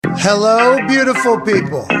Hello, beautiful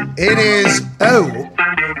people. It is,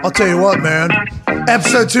 I'll tell you what, man.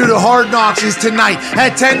 Episode 2 to Hard Knocks is tonight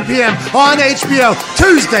at 10 p.m. on HBO.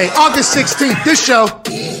 Tuesday, August 16th. This show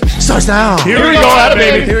starts now. Here we go, Atta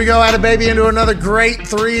Baby. Here we go, Atta Baby, into another great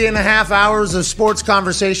 3.5 hours of sports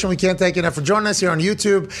conversation. We can't thank you enough for joining us here on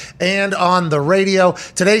YouTube and on the radio.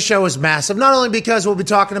 Today's show is massive, not only because we'll be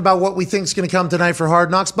talking about what we think is going to come tonight for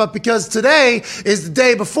Hard Knocks, but because today is the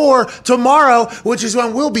day before tomorrow, which is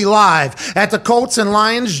when we'll be live at the Colts and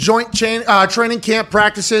Lions joint training camp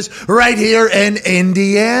practices right here in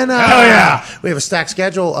Indiana. Oh, yeah. We have a stacked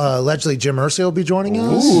schedule. Allegedly, Jim Irsay will be joining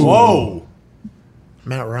us. Ooh. Whoa.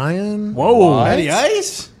 Matt Ryan. Whoa. Matty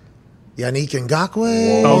Ice? Yannick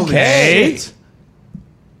Ngakoue. Okay.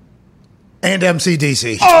 And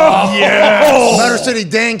MCDC. Oh, yeah. Motor City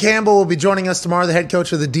Dan Campbell will be joining us tomorrow, the head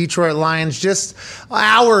coach of the Detroit Lions, just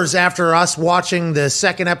hours after us watching the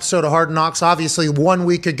second episode of Hard Knocks. Obviously, 1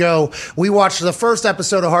 week ago, we watched the first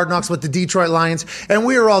episode of Hard Knocks with the Detroit Lions, and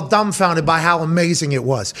we were all dumbfounded by how amazing it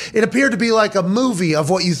was. It appeared to be like a movie of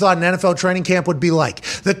what you thought an NFL training camp would be like.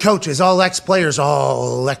 The coaches, all ex-players,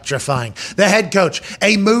 all electrifying. The head coach,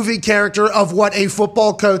 a movie character of what a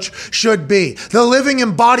football coach should be. The living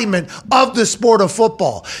embodiment of the sport of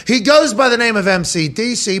football. He goes by the name of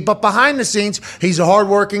MCDC, but behind the scenes, he's a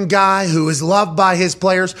hardworking guy who is loved by his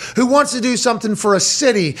players, who wants to do something for a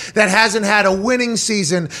city that hasn't had a winning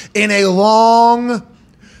season in a long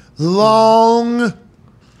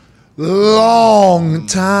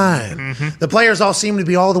time. The players all seem to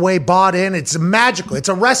be all the way bought in. It's magical. It's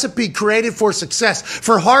a recipe created for success,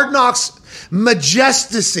 for Hard Knocks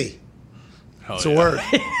majesticity. It's a word.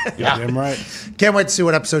 Yeah, damn right. Can't wait to see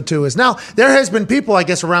what episode 2 is. Now, there has been people, I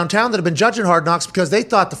guess, around town that have been judging Hard Knocks because they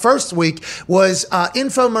thought the first week was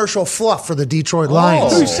infomercial fluff for the Detroit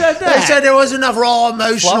Lions. Who said that? They said there wasn't enough raw,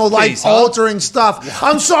 emotional, life-altering stuff.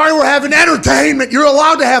 I'm sorry, we're having entertainment. You're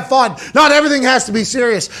allowed to have fun. Not everything has to be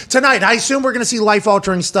serious. Tonight, I assume we're going to see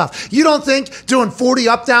life-altering stuff. You don't think doing 40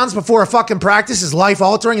 up-downs before a fucking practice is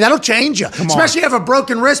life-altering? That'll change you. Especially if you have a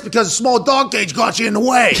broken wrist because a small dog cage got you in the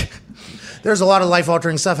way. There's a lot of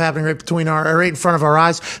life-altering stuff happening right in front of our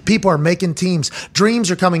eyes. People are making teams. Dreams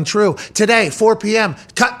are coming true. Today, 4 p.m.,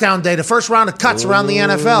 cut-down day, the first round of cuts around the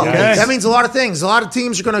NFL. Yes. That means a lot of things. A lot of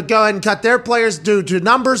teams are going to go ahead and cut their players due to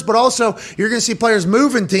numbers, but also you're going to see players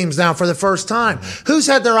moving teams now for the first time. Who's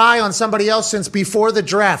had their eye on somebody else since before the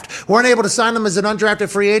draft? Weren't able to sign them as an undrafted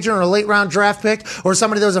free agent or a late-round draft pick or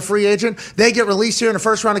somebody that was a free agent. They get released here in the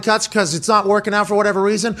first round of cuts because it's not working out for whatever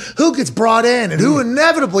reason. Who gets brought in and who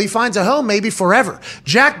inevitably finds a home maybe forever?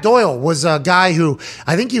 Jack Doyle was a guy who,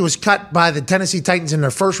 I think he was cut by the Tennessee Titans in their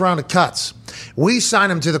first round of cuts. We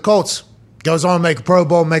signed him to the Colts. Goes on to make a Pro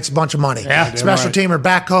Bowl, makes a bunch of money. Yeah, Special teamer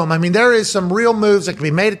back home. I mean, there is some real moves that can be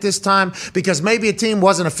made at this time because maybe a team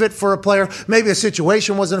wasn't a fit for a player. Maybe a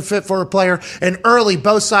situation wasn't a fit for a player. And early,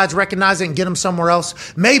 both sides recognize it and get them somewhere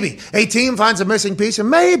else. Maybe a team finds a missing piece, and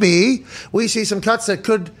maybe we see some cuts that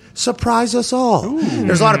could surprise us all. Ooh.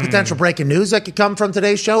 There's a lot of potential breaking news that could come from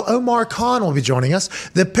today's show. Omar Khan will be joining us,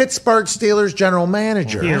 the Pittsburgh Steelers general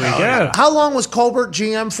manager. Here we go. How long was Colbert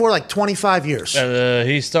GM for? Like 25 years.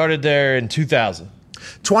 He started there in 2000.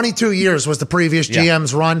 22 years was the previous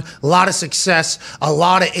GM's run. A lot of success, a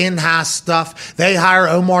lot of in-house stuff. They hire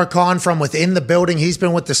Omar Khan from within the building. He's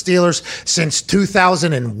been with the Steelers since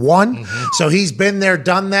 2001. So he's been there,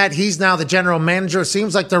 done that. He's now the general manager.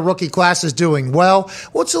 Seems like their rookie class is doing well.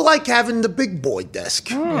 What's it like having the big boy desk?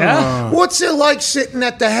 Yeah. What's it like sitting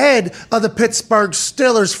at the head of the Pittsburgh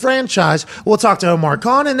Steelers franchise? We'll talk to Omar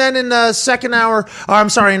Khan. And then in the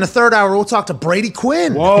in the third hour, we'll talk to Brady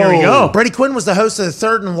Quinn. Whoa. Here we go. Brady Quinn was the host of the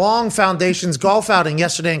Third and Long Foundation's golf outing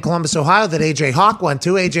yesterday in Columbus, Ohio that AJ Hawk went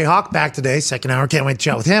to. AJ Hawk back today, second hour. Can't wait to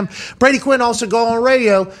chat with him. Brady Quinn also go on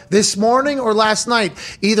radio this morning or last night,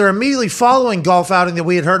 either immediately following golf outing that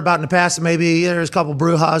we had heard about in the past, and maybe there's a couple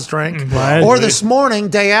brewhas drank, or this morning,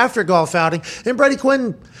 day after golf outing. And Brady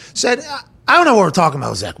Quinn said, I don't know what we're talking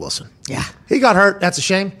about with Zach Wilson. Yeah. He got hurt. That's a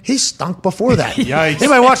shame. He stunk before that. Yikes.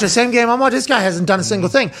 Anybody watch the same game I'm watching? This guy hasn't done a single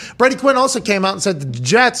thing. Brady Quinn also came out and said the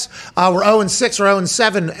Jets were 0-6 or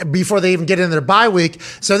 0-7 before they even get into their bye week.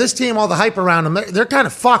 So this team, all the hype around them, they're kind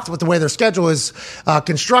of fucked with the way their schedule is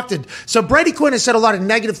constructed. So Brady Quinn has said a lot of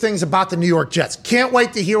negative things about the New York Jets. Can't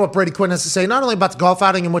wait to hear what Brady Quinn has to say, not only about the golf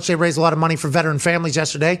outing in which they raised a lot of money for veteran families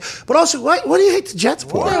yesterday, but also, what do you hate the Jets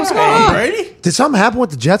for? What's going on, Brady? Did something happen with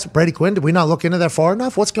the Jets with Brady Quinn? Did we not look into that far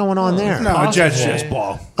enough? What's going on there? No, Jets just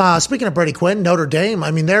ball. Speaking of Brady Quinn, Notre Dame, I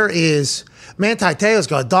mean, there is Manti Te'o's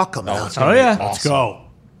got a doc coming out. Oh, yeah. Let's go.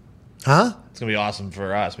 Huh? gonna be awesome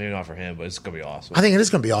for us. Maybe not for him, but it's gonna be awesome. I think it is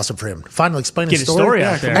going to be awesome for him. Finally explain Get his his story. story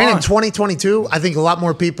out there. And in 2022, I think a lot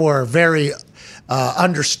more people are very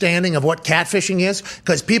understanding of what catfishing is,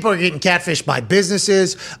 because people are getting catfished by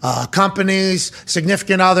businesses, companies,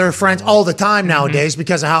 significant other, friends all the time nowadays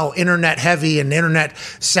because of how internet heavy and internet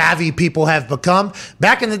savvy people have become.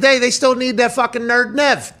 Back in the day, they still need that fucking nerd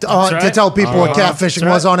Nev to tell people what catfishing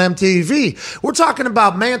was on MTV. We're talking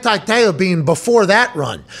about Manti Te'o being before that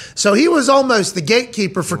run. So he was almost the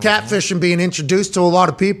gatekeeper for catfishing being introduced to a lot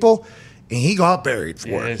of people, and he got buried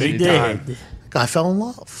for it. Big time. Guy fell in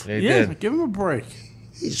love. They Yeah, did. give him a break.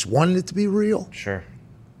 He just wanted it to be real. Sure.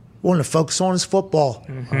 Wanted to focus on his football,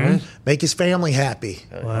 make his family happy,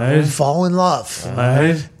 What? fall in love.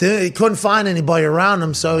 What? Then he couldn't find anybody around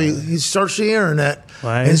him, so he searched the internet.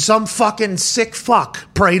 What? And some fucking sick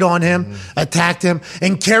fuck preyed on him, attacked him,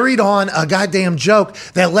 and carried on a goddamn joke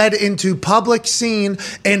that led into public scene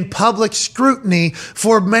and public scrutiny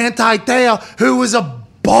for Manti Te'o, who was a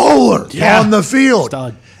baller on the field.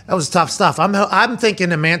 Stud. That was tough stuff. I'm thinking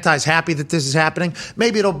that Manti's happy that this is happening.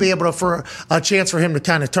 Maybe it'll be able to for a chance for him to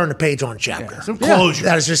kind of turn the page on a chapter. Some closure.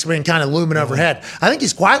 That has just been kind of looming overhead. I think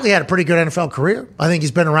he's quietly had a pretty good NFL career. I think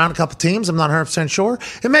he's been around a couple teams. I'm not 100% sure.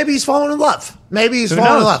 And maybe he's fallen in love. Maybe he's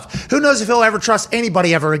fallen in love. Who knows if he'll ever trust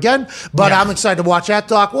anybody ever again? But I'm excited to watch that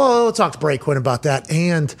doc. Well, we'll talk to Brady Quinn about that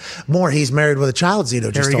and more. He's married with a child,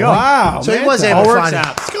 Zito just we told go. me. Wow, So he man, was it able all to works find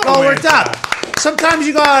out. it. It's It gonna all work worked out. Sometimes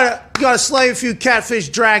you gotta slay a few catfish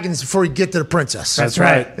dragons before you get to the princess. That's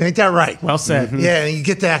right. Ain't that right? Well said. Yeah, and you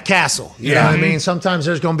get to that castle. You know what I mean? Sometimes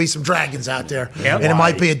there's going to be some dragons out there. Yep. And it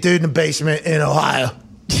might be a dude in the basement in Ohio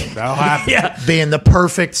That'll happen. Yeah. being the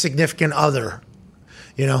perfect significant other.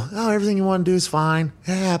 You know, everything you want to do is fine.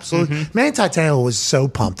 Yeah, absolutely. Manti Te'o was so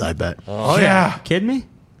pumped, I bet. Oh, yeah. Kidding me?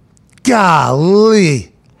 Golly.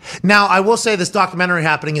 Now, I will say this documentary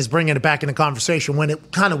happening is bringing it back into conversation when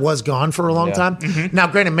it kind of was gone for a long time. Now,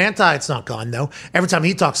 granted, Manti, it's not gone, though. Every time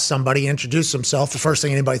he talks to somebody, introduces himself, the first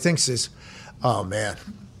thing anybody thinks is, oh, man,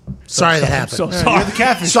 sorry that happened. So You're sorry. the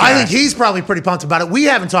catfish So guy. I think he's probably pretty pumped about it. We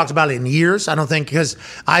haven't talked about it in years, I don't think, because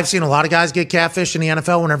I've seen a lot of guys get catfished in the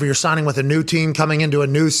NFL whenever you're signing with a new team, coming into a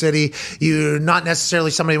new city. You're not necessarily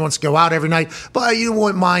somebody who wants to go out every night, but you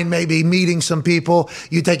wouldn't mind maybe meeting some people.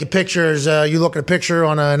 You take pictures, you look at a picture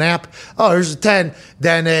on an app. Oh, there's a 10.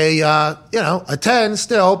 Then a 10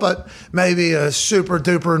 still, but maybe a super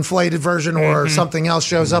duper inflated version or something else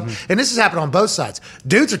shows up. And this has happened on both sides.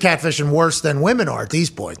 Dudes are catfishing worse than women are at these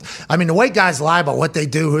points. I mean, the way guys lie about what they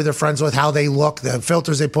do, who they're friends with, how they look, the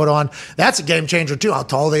filters they put on, that's a game changer too. How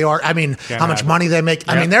tall they are. I mean, how much money they make.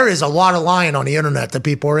 I mean, there is a lot of lying on the internet that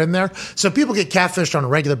people are in there. So people get catfished on a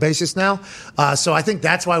regular basis now. So I think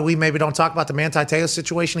that's why we maybe don't talk about the Manti Te'o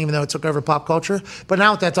situation, even though it took over pop culture. But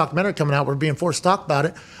now with that documentary coming out, we're being forced to talk about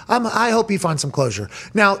it. I hope he finds some closure.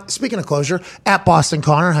 Now, speaking of closure, at Boston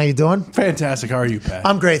Connor, how you doing? Fantastic. How are you, Pat?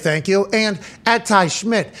 I'm great, thank you. And at Ty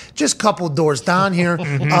Schmidt, just a couple doors down here,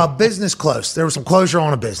 business closed. There was some closure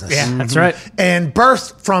on a business. Yeah, that's right. And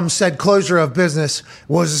birthed from said closure of business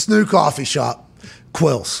was this new coffee shop,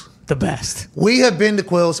 Quill's. The best. We have been to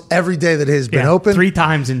Quill's every day that it has been Yeah, open. 3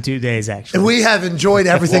 times in 2 days, actually. And we have enjoyed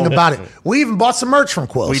everything about it. We even bought some merch from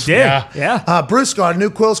Quill's. We did. Yeah. Yeah. Bruce got a new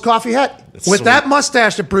Quill's coffee hat. With sweet. that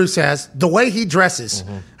mustache that Bruce has, the way he dresses,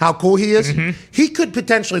 how cool he is, he could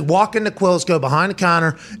potentially walk into Quill's, go behind the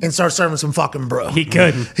counter, and start serving some fucking brew. He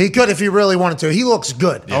could. He could if he really wanted to. He looks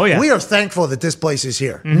good. Oh, yeah. We are thankful that this place is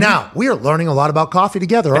here. Now, we are learning a lot about coffee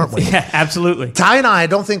together, aren't we? Yeah, absolutely. Ty and I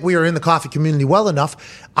don't think we are in the coffee community well enough.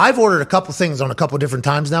 I've ordered a couple things on a couple different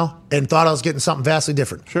times now and thought I was getting something vastly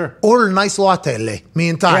different. Sure. Ordered a nice latte today, me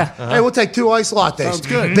and Ty. Yeah. Hey, we'll take 2 iced lattes. Sounds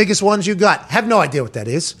good. Biggest ones you got. Have no idea what that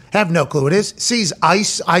is. Have no clue what it is. Sees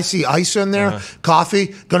ice. I see ice in there.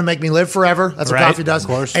 Coffee. Going to make me live forever. That's what Right. coffee does. Of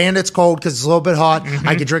course. And it's cold because it's a little bit hot.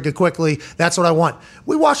 I can drink it quickly. That's what I want.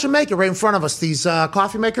 We wash and make it right in front of us. These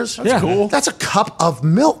coffee makers. Yeah. cool. That's a cup of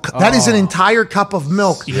milk. That is an entire cup of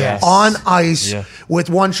milk Yes. on ice Yeah. with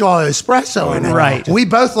 1 shot of espresso in it. Right. We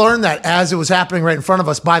both learned that as it was happening right in front of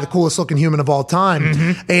us by the coolest looking human of all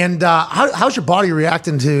time. And how's your body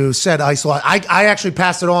reacting to said ice latte? I actually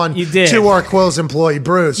passed it on You did. to our Quill's employee,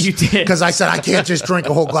 Bruce. You did. Because I said, I can't just drink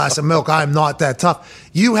a whole glass of milk. I am not that tough.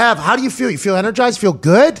 You have, how do you feel? You feel energized? Feel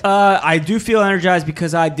good? I do feel energized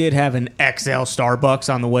because I did have an XL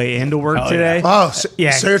Starbucks on the way into work today. so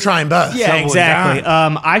yeah. you're trying both. Yeah, Doubling exactly.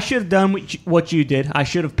 down. I should have done what you did. I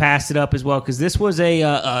should have passed it up as well because this was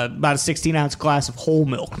about a 16-ounce glass of whole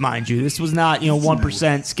milk, mind you. This was not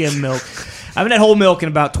 1% skim milk. I haven't had whole milk in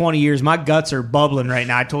about 20 years. My guts are bubbling right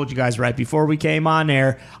now. I told you guys right before we came on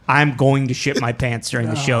air, I'm going to shit my pants during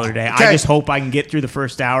the show today. I just hope I can get through the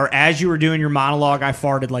first hour. As you were doing your monologue, I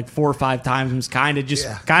farted like 4 or 5 times and was kind of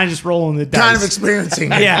just rolling the dice. Kind of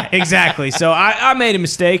experiencing it. Yeah, exactly. So I made a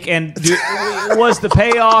mistake, and was the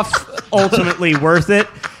payoff ultimately worth it?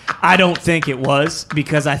 I don't think it was,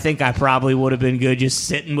 because I think I probably would have been good just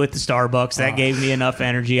sitting with the Starbucks. That gave me enough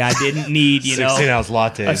energy. I didn't need, 16-ounce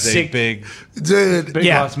lattes, big Dude. Big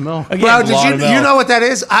glass of milk. Again, Bro, you know what that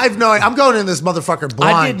is? I've no idea. I'm going in this motherfucker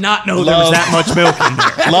blind. I did not know there was that much milk in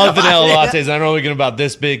there. Love vanilla lattes. I'm only getting about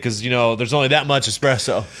this big because, there's only that much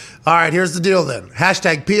espresso. All right, here's the deal then.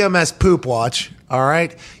 Hashtag PMS Poop Watch. All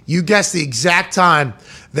right. You guess the exact time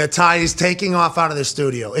that Ty is taking off out of the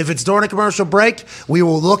studio. If it's during a commercial break, we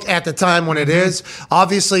will look at the time when it is.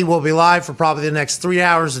 Obviously, we'll be live for probably the next 3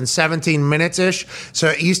 hours and 17 minutes-ish.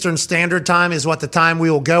 So Eastern Standard Time is what the time we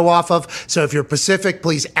will go off of. So if you're Pacific,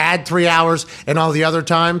 please add 3 hours and all the other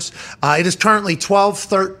times. It is currently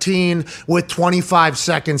 12:13 with 25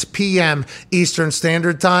 seconds p.m. Eastern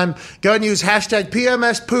Standard Time. Go ahead and use hashtag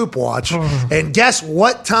PMS Poop Watch and guess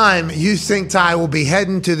what time you think Ty will be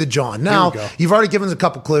heading to the John. Now, you've already given us a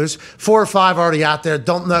couple clues. 4 or 5 already out there.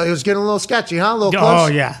 Don't know. It was getting a little sketchy, huh? A little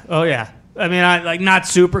close? Oh, yeah. I mean, not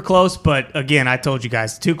super close, but again, I told you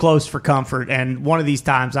guys, too close for comfort. And one of these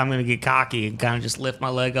times, I'm going to get cocky and kind of just lift my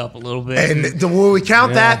leg up a little bit. And will we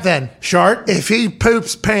count that then? Shart, if he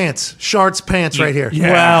poops pants, Shart's pants right here.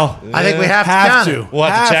 Yeah. Well, I think we have to count it. We'll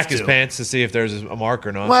have to check his pants to see if there's a mark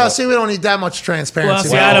or not. Well, see, we don't need that much transparency.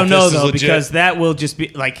 Well, see, I don't know, though, because that will just be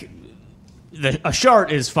like... A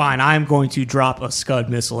shart is fine. I'm going to drop a Scud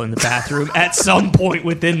missile in the bathroom at some point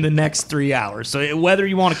within the next 3 hours. So whether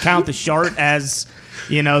you want to count the shart as,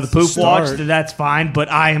 the poop watch, that's fine.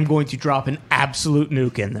 But I am going to drop an absolute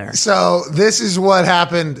nuke in there. So this is what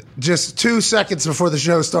happened just 2 seconds before the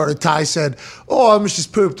show started. Ty said, I almost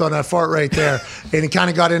just pooped on that fart right there. And it kind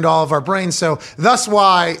of got into all of our brains. So that's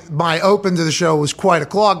why my open to the show was quite a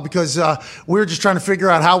clog, because we were just trying to figure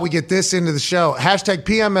out how we get this into the show. Hashtag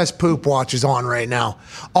PMS Poop Watch is on right now.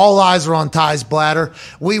 All eyes are on Ty's bladder.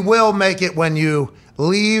 We will make it when you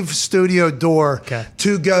leave studio door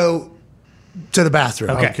to go to the bathroom.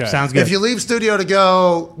 Okay. Sounds good. If you leave studio to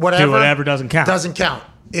go whatever. Do whatever doesn't count. Doesn't count.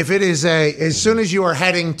 If it is as soon as you are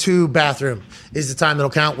heading to bathroom is the time that'll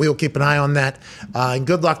count. We will keep an eye on that. And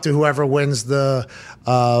good luck to whoever wins the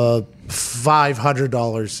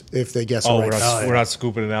 $500 if they guess it right. We're not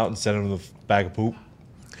scooping it out and sending them the bag of poop.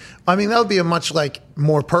 I mean, that would be a much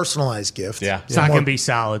more personalized gift. Yeah. It's not going to be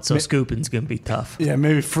solid, so scooping's going to be tough. Yeah,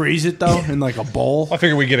 maybe freeze it, though, in like a bowl. I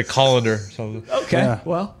figure we get a colander. So. Okay, Yeah.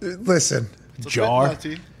 well. Listen, jar.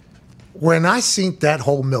 when I seen that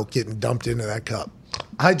whole milk getting dumped into that cup,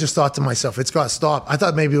 I just thought to myself, it's got to stop. I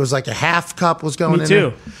thought maybe it was like a half cup was going in. Me too.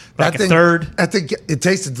 There. Like a third. I think it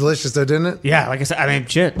tasted delicious though, didn't it? Yeah, like I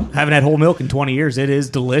said, shit. Haven't had whole milk in 20 years. It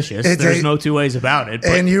is delicious. There's no two ways about it.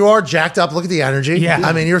 But, and you are jacked up. Look at the energy. Yeah.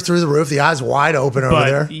 I mean, you're through the roof. The eyes wide open over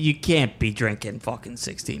there. You can't be drinking fucking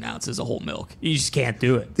 16 ounces of whole milk. You just can't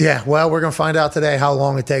do it. Yeah, well, we're going to find out today how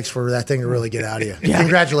long it takes for that thing to really get out of you. Yeah.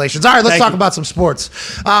 Congratulations. All right, let's talk about some sports.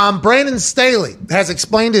 Brandon Staley has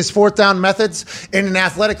explained his fourth down methods in an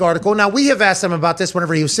athletic article. Now, we have asked him about this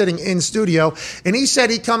whenever he was sitting in studio, and he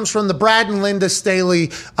said he comes from the Brad and Linda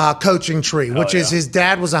Staley coaching tree, which is his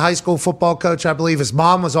dad was a high school football coach, I believe. His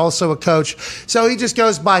mom was also a coach. So he just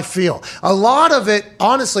goes by feel. A lot of it,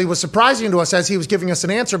 honestly, was surprising to us as he was giving us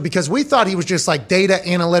an answer, because we thought he was just like data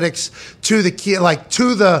analytics to the key, like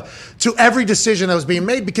to every decision that was being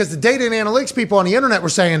made, because the data and analytics people on the internet were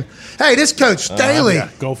saying, hey, this coach Staley,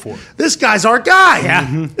 go for it. This guy's our guy.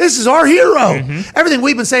 Yeah. This is our hero. Everything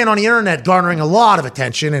we've been saying on the internet garnering a lot of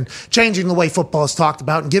attention and changing the way football is talked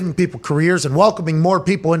about and giving people careers and welcoming more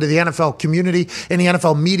people into the NFL community and the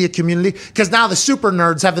NFL media community, because now the super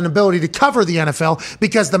nerds have an ability to cover the NFL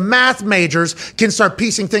because the math majors can start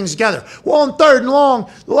piecing things together. Well, on third and long,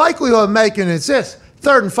 the likelihood of making it is this.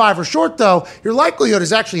 3rd and 5 or short, though, your likelihood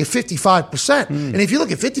is actually a 55%. And if you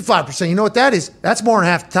look at 55%, you know what that is? That's more than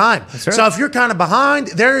half the time. Right. So if you're kind of behind,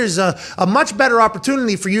 there is a much better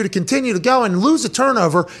opportunity for you to continue to go and lose a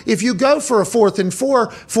turnover if you go for a 4th and 4,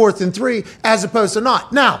 4th and 3, as opposed to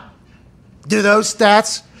not. Now, do those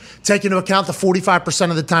stats take into account the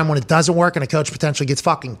 45% of the time when it doesn't work and a coach potentially gets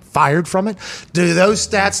fucking fired from it? Do those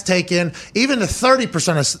stats take in even the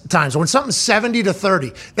 30% of times when something's 70 to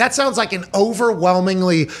 30? That sounds like an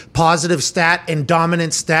overwhelmingly positive stat and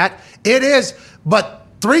dominant stat. It is, but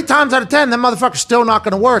 3 times out of 10, that motherfucker's still not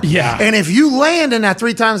going to work. Yeah. And if you land in that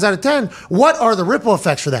 3 times out of 10, what are the ripple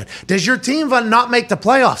effects for that? Does your team not make the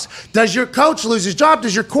playoffs? Does your coach lose his job?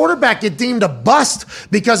 Does your quarterback get deemed a bust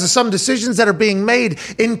because of some decisions that are being made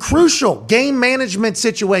in crucial game management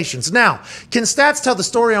situations? Now, can stats tell the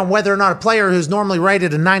story on whether or not a player who's normally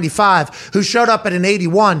rated a 95, who showed up at an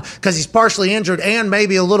 81 because he's partially injured and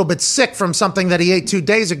maybe a little bit sick from something that he ate 2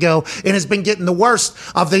 days ago and has been getting the worst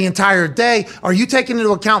of the entire day? Are you taking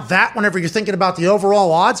into account that whenever you're thinking about the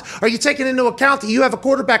overall odds? Are you taking into account that you have a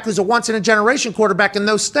quarterback who's a once-in-a-generation quarterback, and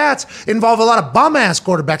those stats involve a lot of bum-ass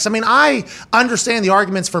quarterbacks? I mean, I understand the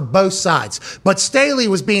arguments for both sides, but Staley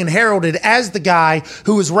was being heralded as the guy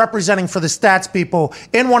who was representing for the stats people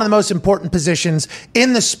in one of the most important positions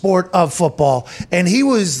in the sport of football, and he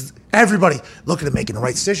was... Everybody looking at making the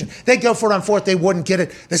right decision. They'd go for it on 4th. They wouldn't get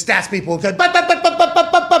it. The stats people would go, in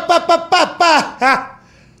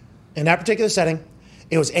that particular setting,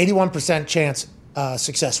 it was 81% chance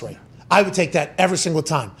success rate. I would take that every single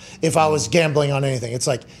time if I was gambling on anything. It's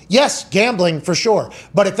like, yes, gambling for sure.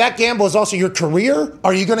 But if that gamble is also your career,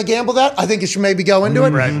 are you going to gamble that? I think you should maybe go into it.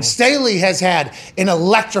 Right. Staley has had an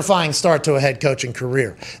electrifying start to a head coaching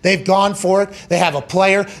career. They've gone for it. They have a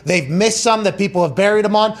player. They've missed some that people have buried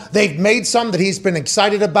him on. They've made some that he's been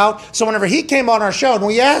excited about. So whenever he came on our show and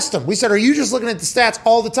we asked him, we said, are you just looking at the stats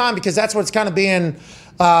all the time? Because that's what it's kind of being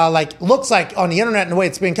looks like on the internet and the way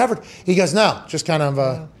it's being covered. He goes, no, just kind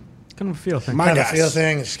of... Kind of a feel thing. Kind of a feel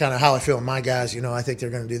thing. It's kind of how I feel with my guys. I think they're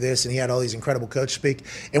going to do this. And he had all these incredible coaches speak.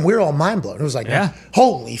 And we were all mind blown. It was like,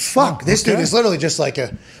 holy fuck. This dude is literally just like,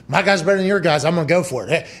 my guys are better than your guys. I'm going to go for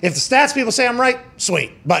it. If the stats people say I'm right,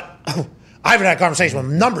 sweet. But I haven't had a conversation with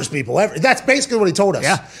numbers people ever. That's basically what he told us.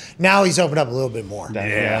 Yeah. Now he's opened up a little bit more.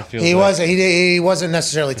 He wasn't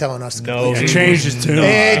necessarily telling us the truth. He changed his tune.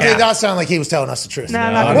 It did not sound like he was telling us the truth.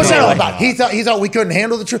 What's that all about? He thought we couldn't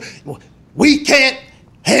handle the truth. We can't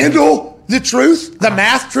handle the truth, the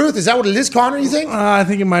math truth. Is that what it is, Connor, you think? I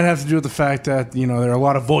think it might have to do with the fact that, there are a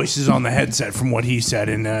lot of voices on the headset from what he said.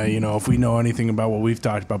 And, if we know anything about what we've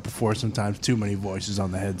talked about before, sometimes too many voices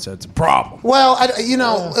on the headset's a problem. Well,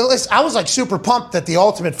 I was like super pumped that the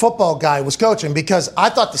ultimate football guy was coaching because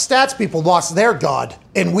I thought the stats people lost their god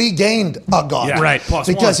and we gained a god. Yeah, right. Plus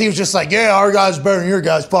because one. He was just like, our guy's better than your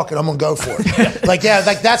guys. Fuck it, I'm going to go for it.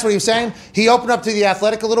 That's what he was saying. He opened up to the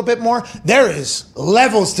Athletic a little bit more. There is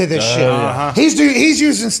levels to this shit. Uh-huh. He's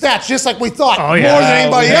using stats just like we thought, more than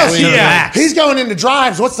anybody else. He's going into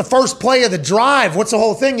drives. What's the first play of the drive? What's the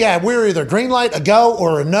whole thing? Yeah, we're either green light, a go,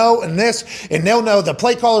 or a no, and this. And they'll know the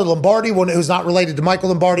play caller Lombardi, who's not related to Michael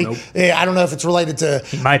Lombardi. Nope. I don't know if it's related to...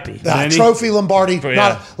 He might be. Trophy Lombardi.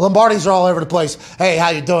 Lombardis are all over the place. Hey, how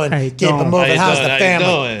you doing? Keep it moving. How's the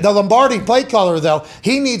family? The Lombardi play caller, though,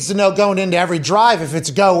 he needs to know going into every drive if it's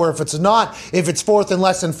a go or if it's not. If it's 4th and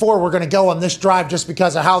less than 4, we're going to go on this drive just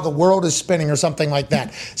because of how the world is spinning or something like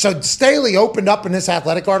that. So Staley opened up in this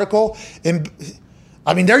Athletic article, and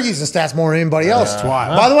they're using stats more than anybody else.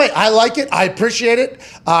 By the way, I like it. I appreciate it.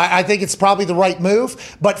 I think it's probably the right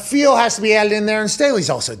move, but feel has to be added in there, and Staley's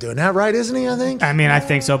also doing that, right? Isn't he, I think? I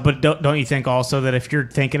think so, but don't you think also that if you're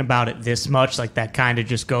thinking about it this much, like that kind of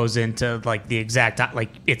just goes into like the exact, like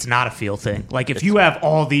it's not a feel thing. Like if you have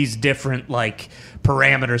all these different like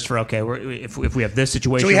parameters for, if we have this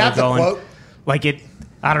situation, do we have the quote? Like it...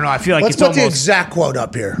 I don't know. I feel like Let's it's put almost the exact quote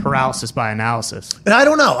up here. Paralysis by analysis. And I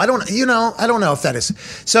don't know. I don't know if that is.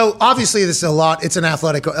 So obviously this is a lot. It's an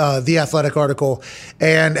Athletic, the Athletic article,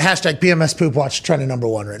 and hashtag PMS Poop Watch trending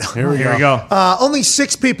 #1 right now. Here we go. Only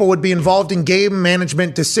 6 people would be involved in game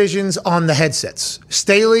management decisions on the headsets.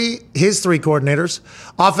 Staley, his 3 coordinators,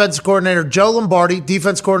 offensive coordinator Joe Lombardi,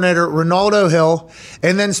 defense coordinator Ronaldo Hill,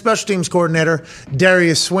 and then special teams coordinator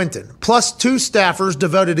Darius Swinton, plus 2 staffers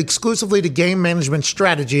devoted exclusively to game management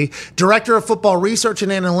strategy. Director of Football Research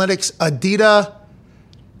and Analytics, Adita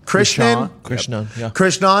Krishnan,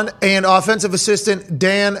 and offensive assistant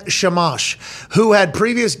Dan Shamash, who had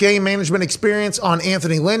previous game management experience on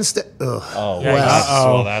Anthony Lynn's. That's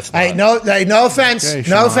not... no offense,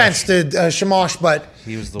 no offense to Shamash, but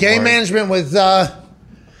he was the game management with.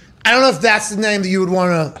 I don't know if that's the name that you would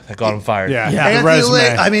want to. I got him fired. Yeah. Anthony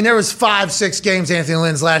Lynn, there was 5-6 games Anthony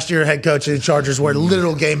Lynn's last year, head coach of the Chargers, where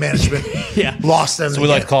literal game management lost them. So we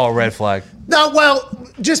like to call a red flag. No, well,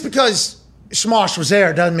 just because Shmosh was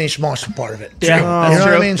there doesn't mean Shmosh was part of it. Yeah, you know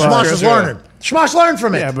what I mean? Shmosh was learning. Shmosh learned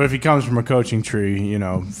from it. Yeah, but if he comes from a coaching tree,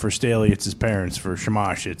 for Staley, it's his parents. For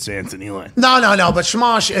Shamash, it's Anthony Lynn. No. But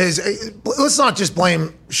Shmosh is. Let's not just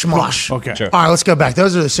blame Shmosh. Okay. Sure. All right, let's go back.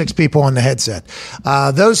 Those are the 6 people on the headset.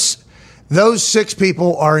 Those 6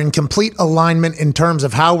 people are in complete alignment in terms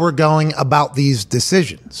of how we're going about these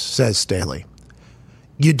decisions, says Staley.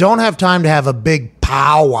 You don't have time to have a big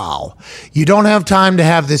powwow. You don't have time to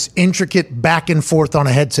have this intricate back and forth on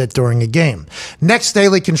a headset during a game. Next,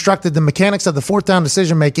 Staley constructed the mechanics of the fourth down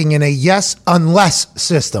decision making in a yes unless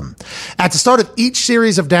system. At the start of each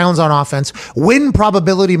series of downs on offense, win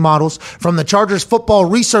probability models from the Chargers football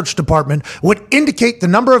research department would indicate the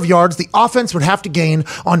number of yards the offense would have to gain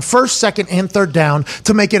on first, second, and third down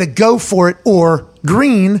to make it a go for it or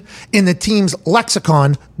green in the team's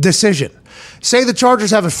lexicon decision. Say the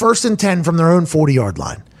Chargers have a 1st and 10 from their own 40-yard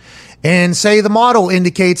line. And say the model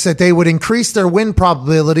indicates that they would increase their win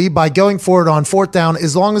probability by going for it on fourth down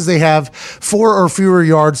as long as they have 4 or fewer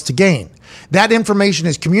yards to gain. That information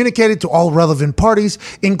is communicated to all relevant parties,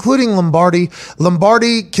 including Lombardi.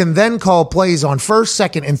 Lombardi can then call plays on first,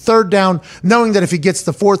 second, and third down, knowing that if he gets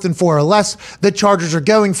the 4th and 4 or less, the Chargers are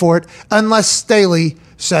going for it, unless Staley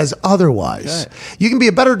says otherwise. Okay. You can be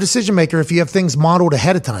a better decision maker if you have things modeled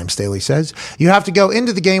ahead of time, Staley says. You have to go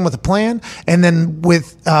into the game with a plan, and then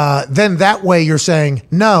then that way you're saying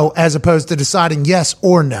no as opposed to deciding yes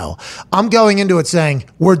or no. I'm going into it saying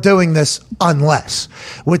we're doing this unless.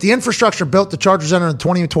 With the infrastructure built, the Chargers enter the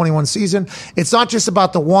 2021 season, it's not just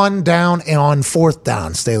about the one down and on fourth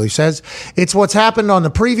down, Staley says. It's what's happened on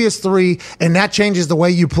the previous 3, and that changes the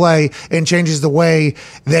way you play and changes the way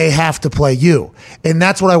they have to play you. And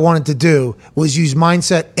that's what I wanted to do, was use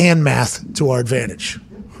mindset and math to our advantage.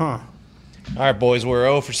 All right, boys, we're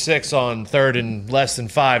 0 for 6 on 3rd and less than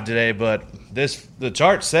 5 today, but the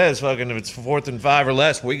chart says fucking if it's 4th and 5 or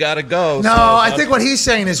less, we got to go. No, I think what he's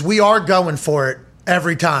saying is we are going for it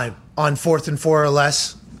every time on 4th and 4 or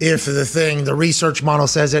less. If the research model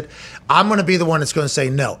says it, I'm going to be the one that's going to say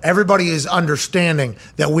no. Everybody is understanding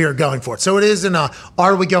that we are going for it. So it isn't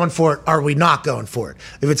are we going for it? Are we not going for it?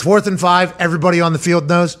 If it's 4th and 5, everybody on the field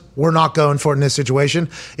knows we're not going for it in this situation.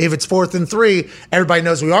 If it's 4th and 3, everybody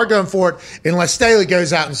knows we are going for it, unless Staley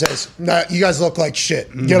goes out and says, no, you guys look like shit.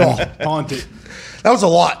 Get off. Haunted. That was a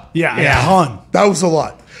lot. Yeah. That was a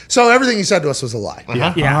lot. So everything he said to us was a lie.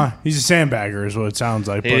 He's a sandbagger is what it sounds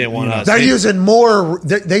like. He didn't want us. They're using more.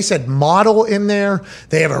 They said model in there.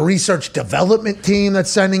 They have a research development team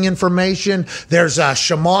that's sending information. There's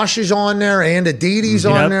Shamash is on there and Aditi's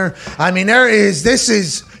on there. I mean,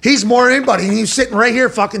 he's more than anybody. And he's sitting right here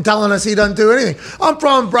fucking telling us he doesn't do anything. I'm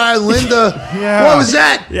from Brad Linda. What was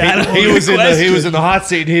that? He was in the hot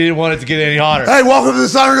seat and he didn't want it to get any hotter. Hey, welcome to the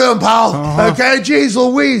Thunderdome, pal. Okay, jeez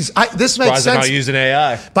Louise. This makes sense. Not using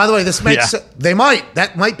AI. By the way, this makes they might.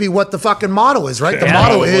 That might be what the fucking model is, right? The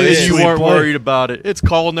model is you weren't worried about it. It's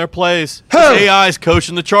calling their plays. AI is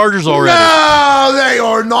coaching the Chargers already. No, they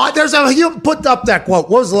are not. You put up that quote.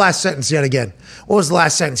 What was the last sentence yet again? What was the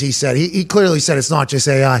last sentence he said? He clearly said it's not just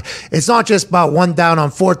AI. It's not just about one down on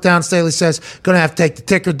fourth down. Staley says going to have to take the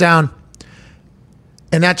ticker down.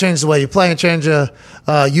 And that changes the way you play and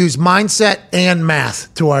use mindset and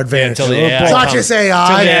math to our advantage. It's not just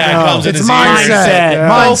AI. It's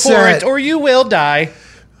mindset. Go for it or you will die.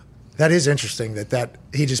 That is interesting that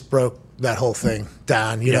he just broke that whole thing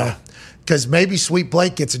down, you know. Because maybe Sweet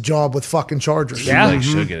Blake gets a job with fucking Chargers.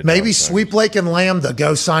 Maybe Sweet Blake and Lambda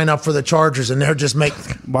go sign up for the Chargers and they're just making.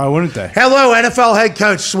 Why wouldn't they? Hello, NFL head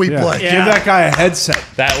coach Sweet Blake. Give that guy a headset.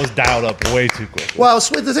 That was dialed up way too quick. Well,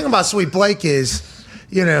 the thing about Sweet Blake is,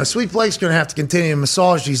 Sweet Blake's going to have to continue to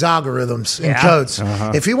massage these algorithms and codes.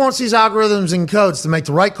 If he wants these algorithms and codes to make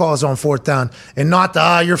the right calls on fourth down and not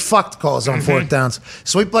the you're fucked calls on fourth downs,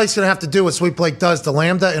 Sweet Blake's going to have to do what Sweet Blake does to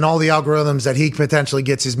Lambda and all the algorithms that he potentially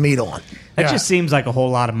gets his meat on. That just seems like a whole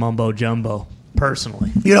lot of mumbo jumbo,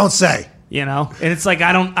 personally. You don't say. And it's like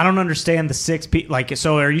I don't understand the 6 people. Like,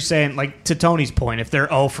 so are you saying, like, to Tony's point, if they're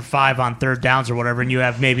 0 for 5 on third downs or whatever, and you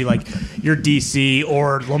have maybe like your DC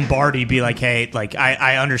or Lombardi be like, hey, like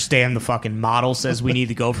I understand the fucking model says we need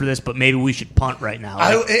to go for this, but maybe we should punt right now.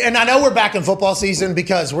 And I know we're back in football season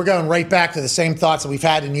because we're going right back to the same thoughts that we've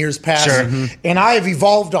had in years past. And I have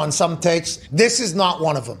evolved on some takes. This is not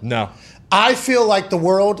one of them. No. I feel like the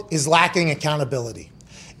world is lacking accountability.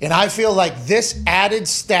 And I feel like this added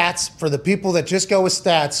stats for the people that just go with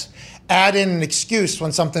stats add in an excuse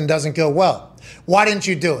when something doesn't go well. Why didn't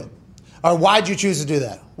you do it? Or why'd you choose to do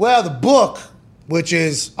that? Well, the book, which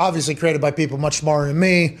is obviously created by people much smarter than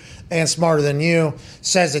me and smarter than you,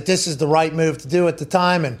 says that this is the right move to do at the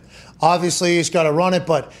time. And obviously he's got to run it.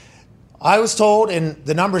 But I was told, and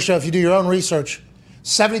the numbers show if you do your own research,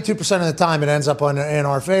 72% of the time it ends up in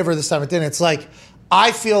our favor. This time it didn't. It's like,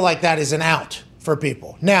 I feel like that is an out for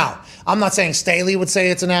people. Now, I'm not saying Staley would say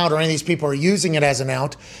it's an out or any of these people are using it as an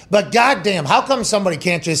out, but goddamn, how come somebody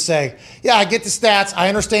can't just say, yeah, I get the stats, I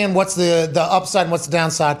understand what's the upside and what's the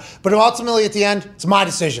downside, but ultimately at the end, it's my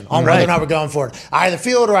decision on whether or not we're going for it. I either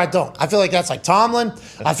feel it or I don't. I feel like that's like Tomlin.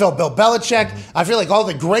 I feel Bill Belichick. I feel like all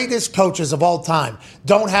the greatest coaches of all time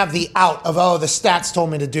don't have the out of, oh, the stats told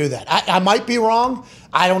me to do that. I might be wrong.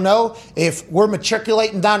 I don't know if we're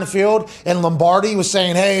matriculating down the field and Lombardi was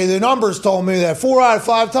saying, hey, the numbers told me that 4 out of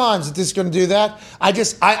 5 times that this is going to do that. I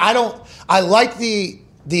like the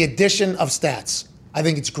addition of stats. I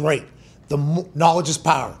think it's great. Knowledge is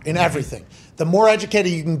power in everything. The more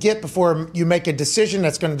educated you can get before you make a decision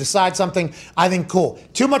that's going to decide something, I think cool.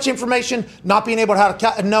 Too much information, not being able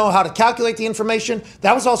to know how to calculate the information,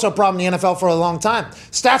 that was also a problem in the NFL for a long time.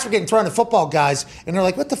 Stats were getting thrown at football guys, and they're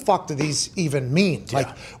like, what the fuck do these even mean? Yeah. Like,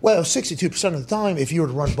 well, 62% of the time, if you were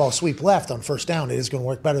to run ball sweep left on first down, it is going to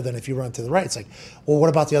work better than if you run to the right. It's like, well, what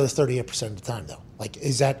about the other 38% of the time, though? Like,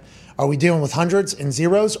 are we dealing with hundreds and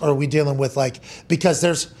zeros, or are we dealing with, like, because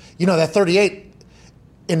there's, that 38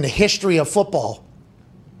 in the history of football,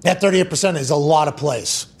 that 38% is a lot of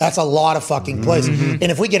plays. That's a lot of fucking plays. And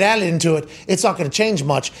if we get added into it, it's not going to change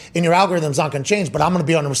much, and your algorithm's not going to change, but I'm going to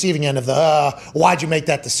be on the receiving end of the, why'd you make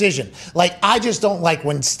that decision? Like, I just don't like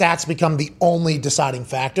when stats become the only deciding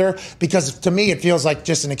factor, because to me, it feels like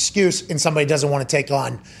just an excuse, and somebody doesn't want to take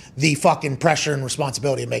on the fucking pressure and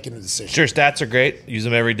responsibility of making a decision. Sure, stats are great. Use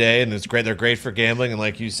them every day, and it's great. They're great for gambling, and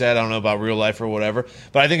like you said, I don't know about real life or whatever,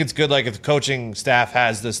 but I think it's good, like, if the coaching staff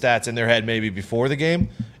has the stats in their head maybe before the game,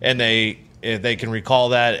 and if they can recall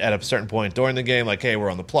that at a certain point during the game, like, hey, we're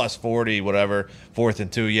on the plus 40, whatever, 4th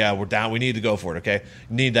and 2, yeah, we're down, we need to go for it, okay?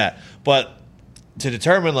 Need that. But to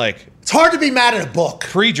determine, like... It's hard to be mad at a book.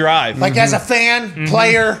 Pre-drive. Like, as a fan,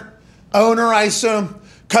 player, owner, I assume,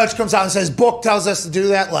 coach comes out and says, book tells us to do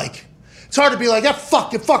that, like, it's hard to be like, yeah, fuck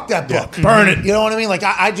that book. Yeah, burn it. You know what I mean? Like,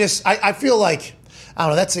 I feel like, I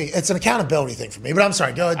don't know, it's an accountability thing for me, but I'm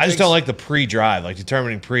sorry, go ahead. I just don't like the pre-drive, like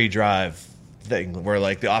determining pre-drive thing where,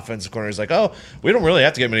 like, the offensive corner is like, oh, we don't really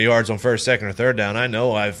have to get many yards on first, second, or third down. I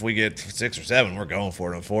know if we get 6 or 7, we're going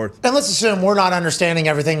for it on 4th. And let's assume we're not understanding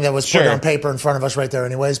everything that was put on paper in front of us right there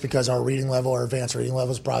anyways, because our reading level, our advanced reading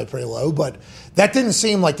level is probably pretty low, but that didn't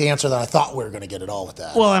seem like the answer that I thought we were going to get at all with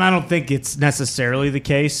that. Well, and I don't think it's necessarily the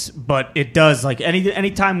case, but it does. Like,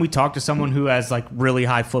 anytime we talk to someone who has, like, really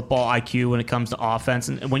high football IQ when it comes to offense,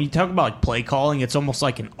 and when you talk about, like, play calling, it's almost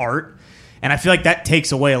like an art. And I feel like that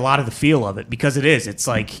takes away a lot of the feel of it, because it is. It's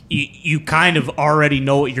like you kind of already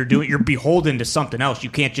know what you're doing. You're beholden to something else. You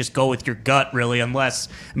can't just go with your gut, really, unless,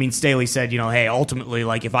 I mean, Staley said, hey, ultimately,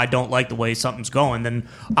 like, if I don't like the way something's going, then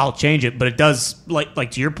I'll change it. But it does, like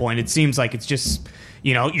to your point, it seems like it's just,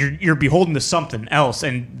 you're beholden to something else,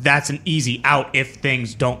 and that's an easy out if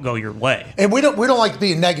things don't go your way. And we don't like to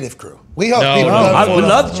be a negative crew. We hope we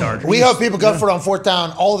love Chargers. We hope people go for it on 4th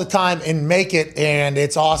down all the time and make it, and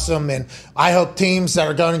it's awesome. And I hope teams that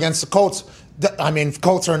are going against the Colts,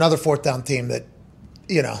 Colts are another 4th down team that,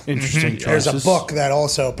 interesting. There's a book that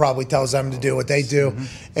also probably tells them to do what they do,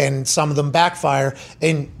 and some of them backfire.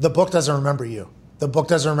 And the book doesn't remember you. The book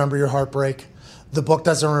doesn't remember your heartbreak. The book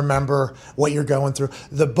doesn't remember what you're going through.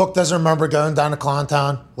 The book doesn't remember going down to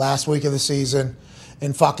Clowntown last week of the season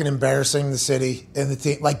and fucking embarrassing the city and the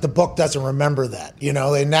team. Like, the book doesn't remember that,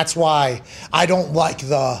 and that's why I don't like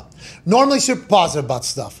normally super positive about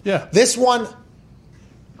stuff. Yeah. This one,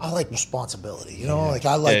 I like responsibility, Like,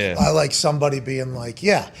 I like somebody being like,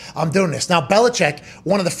 yeah, I'm doing this. Now, Belichick,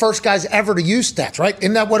 one of the first guys ever to use stats, right?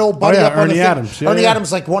 Isn't that what old buddy up on the thing? Adams. Ernie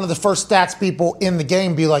Adams, like, one of the first stats people in the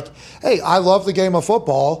game, be like, hey, I love the game of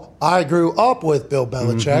football. I grew up with Bill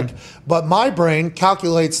Belichick, but my brain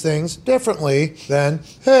calculates things differently than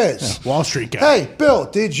his. Yeah, Wall Street guy. Hey, Bill,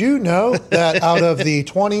 did you know that out of the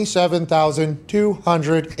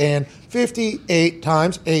 27,258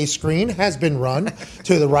 times a screen has been run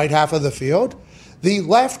to the right half of the field, the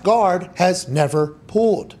left guard has never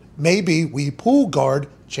pulled? Maybe we pull guard,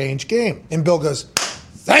 change game. And Bill goes,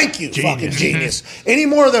 thank you, fucking genius. Any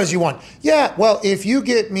more of those you want? Yeah, well, if you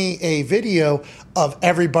get me a video of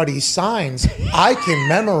everybody's signs, I can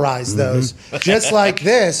memorize those just like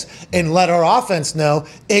this and let our offense know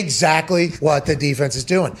exactly what the defense is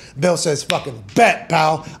doing. Bill says, fucking bet,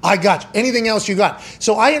 pal. I got you. Anything else you got?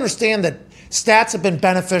 So I understand that stats have been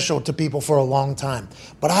beneficial to people for a long time.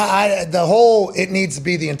 But it needs to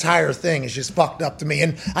be the entire thing is just fucked up to me.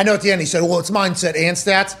 And I know at the end he said, well, it's mindset and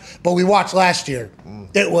stats. But we watched last year.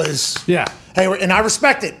 It was, hey, and I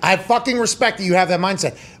respect it. I fucking respect that you have that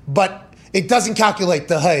mindset. But it doesn't calculate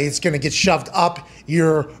it's going to get shoved up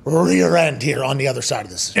your rear end here on the other side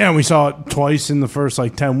of this. Yeah, and we saw it twice in the first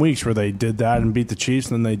 10 weeks where they did that and beat the Chiefs,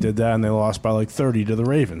 and then they did that and they lost by 30 to the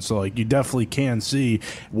Ravens. So you definitely can see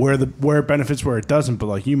where it benefits, where it doesn't. But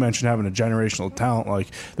like you mentioned, having a generational talent,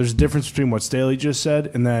 there's a difference between what Staley just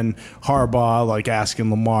said and then Harbaugh asking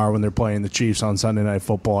Lamar when they're playing the Chiefs on Sunday Night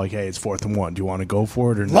Football, hey, it's 4th and 1. Do you want to go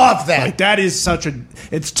for it or not? Love that. That is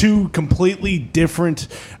it's two completely different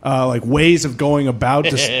ways of going about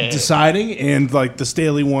deciding, and the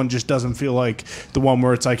Staley one just doesn't feel like the one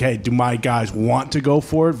where it's hey, do my guys want to go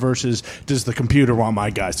for it versus does the computer want my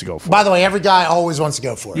guys to go for it? By the way, every guy always wants to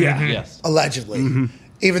go for it. Yeah. Mm-hmm. Yes. Allegedly.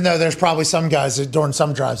 Even though there's probably some guys that during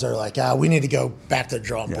some drives are we need to go back to the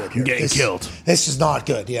drawing board here. I'm getting killed. This is not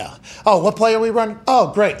good, yeah. Oh, what play are we running?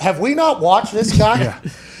 Oh, great. Have we not watched this guy? Yeah.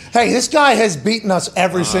 Hey, this guy has beaten us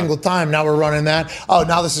every single time. Now we're running that. Oh,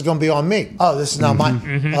 now this is going to be on me. Oh, this is not mine.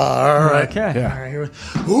 All right. Okay. Yeah. All right, here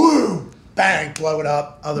we Woo! Bang, blow it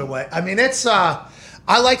up, other way. I mean, it's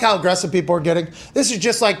I like how aggressive people are getting. This is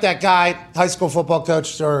just like that guy, high school football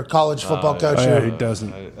coach or college football coach. He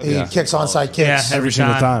doesn't. He kicks onside kicks. Yeah, Every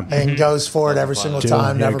single time. And goes for it every single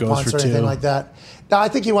time, Yeah, never goes punts for or anything two. like that. No, I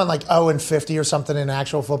think he won 0-50 or something in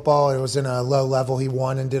actual football. It was in a low level. He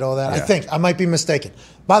won and did all that. Yeah. I think. I might be mistaken.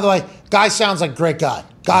 By the way, guy sounds like a great guy.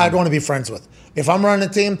 Guy I'd want to be friends with. If I'm running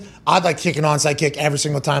a team, I'd like to kick an onside kick every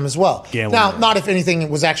single time as well. Now, not if anything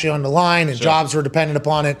was actually on the line and jobs were dependent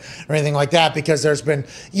upon it or anything like that, because there's been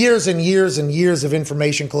years and years and years of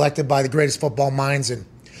information collected by the greatest football minds, and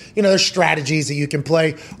there's strategies that you can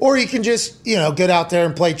play, or you can just get out there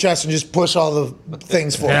and play chess and just push all the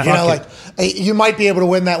things for it. You might be able to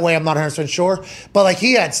win that way. I'm not 100% sure, but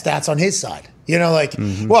he had stats on his side.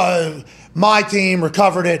 Well, my team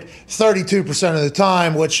recovered it 32% of the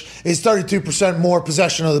time, which is 32% more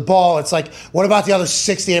possession of the ball. It's what about the other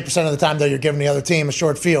 68% of the time, though, you're giving the other team a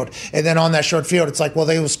short field? And then on that short field, it's well,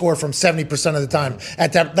 they will score from 70% of the time.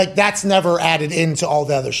 At that, that's never added into all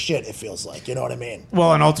the other shit, it feels like. You know what I mean?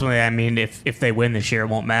 Well, and ultimately, if they win this year, it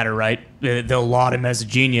won't matter, right? They'll laud him as a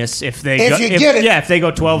genius if they get it. Yeah, if they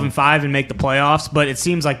go 12-5 and make the playoffs. But it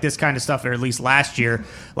seems like this kind of stuff, or at least last year,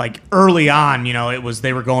 early on, it was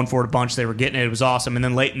they were going for it a bunch, they were getting it, it was awesome, and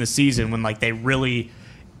then late in the season when they really,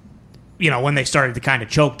 when they started to kind of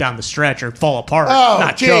choke down the stretch or fall apart,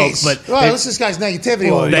 not choke, but this guy's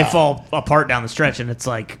negativity. They fall apart down the stretch, and it's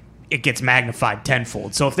it gets magnified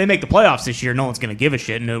tenfold. So if they make the playoffs this year, no one's going to give a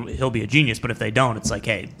shit, and he'll be a genius. But if they don't, it's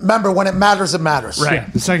hey. Remember, when it matters, it matters. Right. Yeah,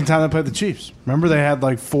 the second time they played the Chiefs. Remember, they had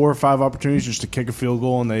 4 or 5 opportunities just to kick a field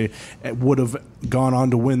goal, and they would have gone on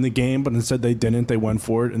to win the game, but instead they didn't. They went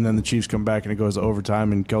for it, and then the Chiefs come back, and it goes to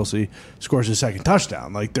overtime, and Kelsey scores his second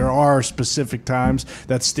touchdown. There are specific times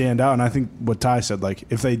that stand out, and I think what Ty said,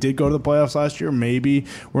 if they did go to the playoffs last year, maybe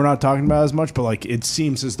we're not talking about it as much, but it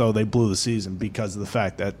seems as though they blew the season because of the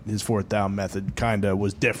fact that his 4th down method kind of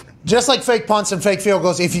was different. Just like fake punts and fake field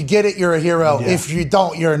goals, if you get it, you're a hero. Yeah. If you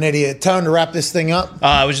don't, you're an idiot. Tone, to wrap this thing up.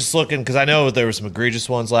 I was just looking because I know there were some egregious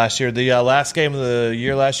ones last year. The last game of the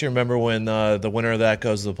year last year, remember when the winner of that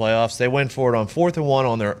goes to the playoffs? They went for it on 4th and 1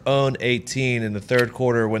 on their own 18 in the third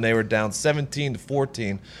quarter when they were down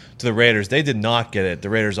 17-14 to the Raiders. They did not get it. The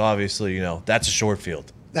Raiders, obviously, that's a short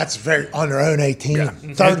field. That's very on their own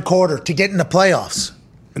 18. Third quarter to get in the playoffs.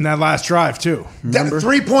 And that last drive, too. Remember?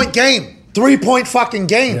 3-point game. 3-point fucking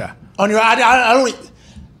game. Yeah. On your, I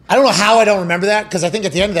don't know how I don't remember that, because I think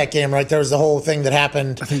at the end of that game, right, there was the whole thing that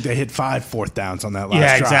happened. I think they hit 5 4th downs on that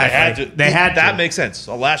last drive. Exactly. That makes sense.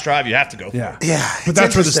 The last drive, you have to go for it. Yeah, but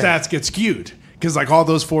that's where the stats get skewed, because all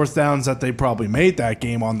those 4th downs that they probably made that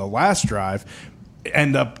game on the last drive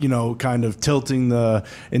end up, kind of tilting the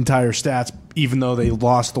entire stats, even though they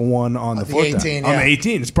lost the one on the 4th 18, down. On the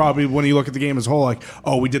 18, it's probably, when you look at the game as a whole,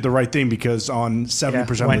 we did the right thing, because on 70% of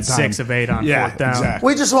the time. Went 6 of 8 on 4th down. Exactly.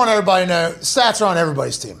 We just want everybody to know stats are on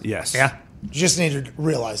everybody's team. Yes. Yeah. You just need to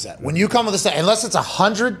realize that. When you come with a stat, unless it's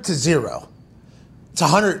 100-0, it's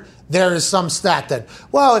 100. There is some stat that,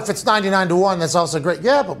 well, if it's 99-1, that's also great.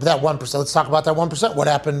 Yeah, but that 1%, let's talk about that 1%. What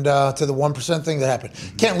happened to the 1% thing that happened?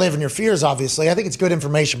 Can't live in your fears, obviously. I think it's good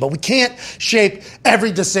information, but we can't shape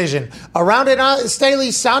every decision around it.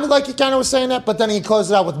 Staley sounded like he kind of was saying that, but then he closed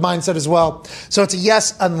it out with mindset as well. So it's a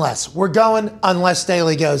yes unless. We're going unless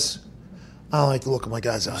Staley goes, I don't like the look of my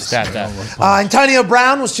guy's eyes. Antonio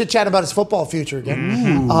Brown was chit-chatting about his football future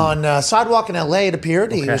again. On Sidewalk in L.A., it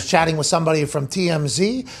appeared. He was chatting with somebody from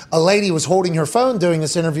TMZ. A lady was holding her phone doing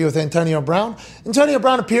this interview with Antonio Brown. Antonio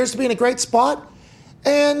Brown appears to be in a great spot.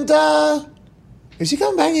 And Is he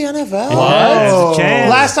coming back to the NFL? There's a chance.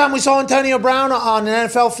 Last time we saw Antonio Brown on an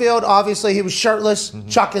NFL field, obviously he was shirtless,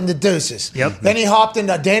 chucking the deuces. Yep. Then he hopped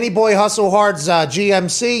into Danny Boy Hustle Hard's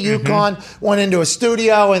GMC, UConn, went into a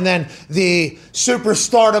studio, and then the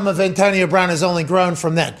superstardom of Antonio Brown has only grown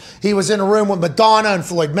from then. He was in a room with Madonna and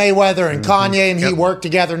Floyd Mayweather and Kanye, and he work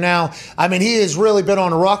together now. I mean, he has really been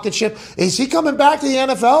on a rocket ship. Is he coming back to the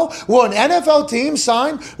NFL? Will an NFL team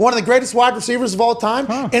sign one of the greatest wide receivers of all time?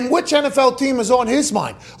 And which NFL team is on his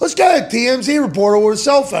mind? Let's get a TMZ reporter with a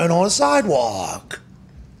cell phone on a sidewalk.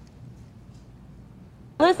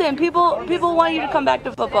 Listen, people want you to come back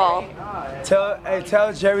to football.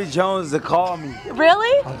 Tell Jerry Jones to call me.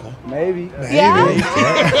 Really? Maybe. Yeah?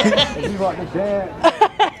 If you want the dance,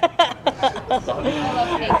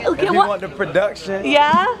 Okay, if you want the production,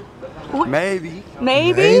 Yeah? maybe.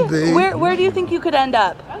 Maybe? Maybe. Where do you think you could end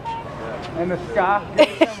up? In the sky.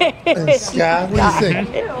 Scott, what do you think?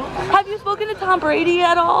 Have you spoken to Tom Brady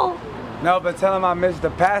at all? No, but tell him I missed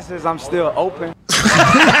the passes. I'm still open.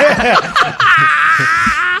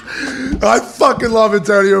 I fucking love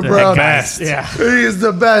Antonio Brown. best. Yeah. He is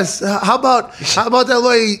the best. How about that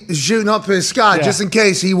lady shooting up his sky just in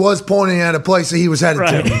case he was pointing at a place that he was headed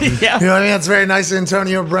to? Yeah. You know what I mean? That's very nice of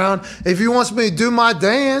Antonio Brown. If he wants me to do my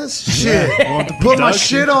dance, shit, put my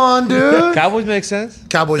shit on, dude. Cowboys make sense.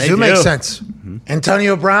 Cowboys They do make do. sense.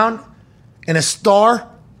 Antonio Brown and a star.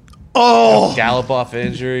 Oh, Gallup off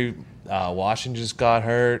injury. Washington just got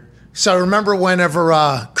hurt. so remember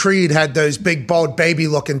whenever Creed had those big bald baby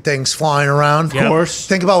looking things flying around? Of course.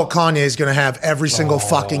 Think about what Kanye is going to have every single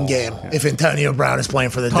fucking game if Antonio Brown is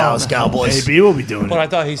playing for the Dallas Cowboys. AB will be doing But it. I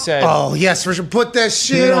thought he said. Oh, yes, we should put that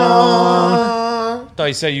shit on. I thought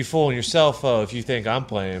he said you fooling yourself if you think I'm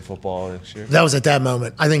playing football next year. That was at that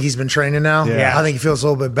moment. I think he's been training now. Yeah. I think he feels a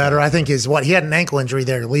little bit better. I think he had an ankle injury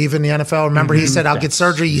there leaving the NFL. Remember, he said, I'll get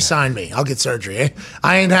surgery. You signed me. I'll get surgery. Eh?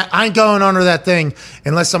 I ain't going under that thing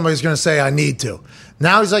unless somebody's going to say I need to.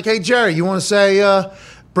 Now he's like, hey, Jerry, you want to say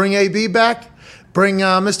bring AB back? Bring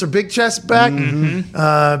Mr. Big Chest back?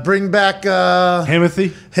 Bring back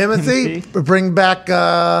Himothy? Bring back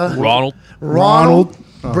Ronald.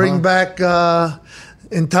 Bring back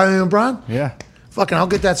Antonio Brown? Yeah. Fucking, I'll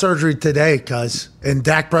get that surgery today, cuz. And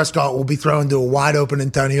Dak Prescott will be thrown to a wide open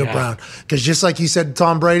Antonio Brown. Because just like you said to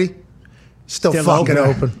Tom Brady, still fucking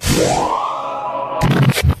open.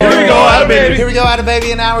 Here we go, Adam baby. Here we go, Adam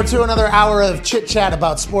Baby. An hour two, another hour of chit chat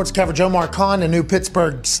about sports coverage. Omar Khan, the new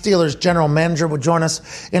Pittsburgh Steelers general manager, will join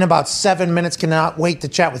us in about 7 minutes. Cannot wait to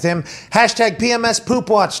chat with him. Hashtag PMS Poop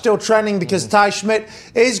Watch still trending because Ty Schmidt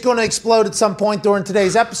is going to explode at some point during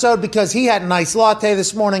today's episode because he had a nice latte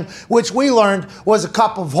this morning, which we learned was a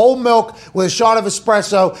cup of whole milk with a shot of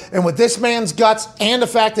espresso. And with this man's guts and the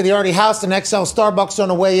fact that he already housed an XL Starbucks on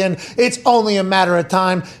the way in, it's only a matter of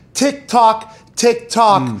time. Tick-tock.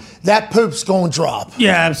 That poop's going to drop.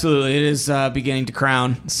 Yeah, absolutely. It is beginning to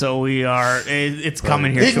crown. So it's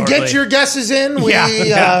coming here You can shortly. get your guesses in. We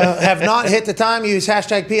have not hit the time. Use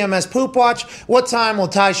hashtag PMS Poop Watch. What time will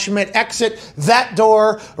Ty Schmidt exit that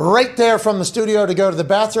door right there from the studio to go to the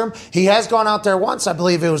bathroom? He has gone out there once. I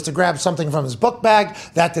believe it was to grab something from his book bag.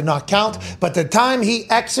 That did not count. But the time he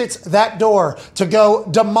exits that door to go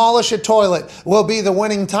demolish a toilet will be the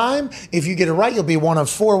winning time. If you get it right, you'll be one of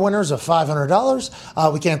 4 winners of $500.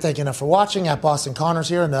 We can't thank you enough for watching. At Boston Connors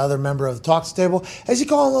here, and the other member of the Talks table. As you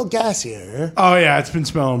call a little gas here. Oh, yeah. It's been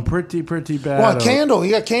smelling pretty bad. Well, a candle.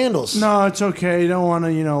 You got candles. No, it's okay. You don't want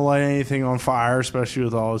to, light anything on fire, especially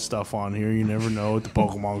with all this stuff on here. You never know with the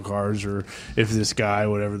Pokemon cards or if this guy,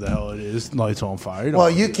 whatever the hell it is, lights on fire. Well,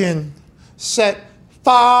 you can set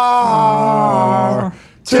fire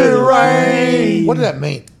to the rain. What did that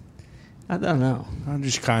mean? I don't know. I'm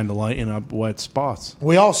just kind of lighting up wet spots.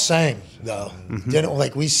 We all sang, though.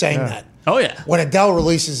 Didn't we sang that. Oh, yeah. When Adele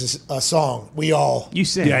releases a song, we all You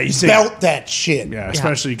sing. Yeah, you sing. belt that shit. Yeah,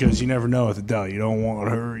 especially because you never know with Adele. You don't want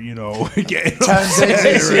her, getting Tone Diggs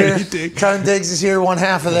is or here. anything. Tone Diggs is here, one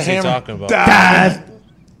half of the What's he hammer. talking about?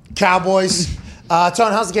 Cowboys.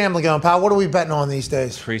 Tone, how's the gambling going, pal? What are we betting on these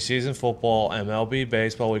days? Preseason football, MLB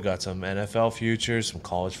baseball. We got some NFL futures, some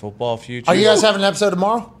college football futures. Are you guys having an episode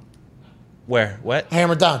tomorrow? Where? What?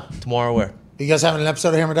 Hammer Down. Tomorrow where? You guys having an episode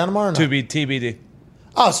of Hammer Down tomorrow or not? TBD.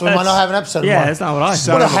 Oh, so we might not have an episode Yeah, tomorrow. that's not what I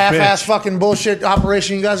said. What a Son of a half-ass bitch. fucking bullshit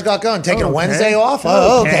operation you guys got going. Taking a Okay. Wednesday off?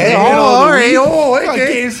 Oh, okay. Okay. All right. Oh,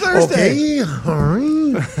 Okay. game's Thursday. Okay. All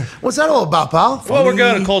right. What's that all about, pal? Well, we're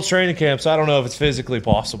going to Colts training camp, so I don't know if it's physically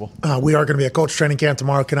possible. We are going to be at Coach Training Camp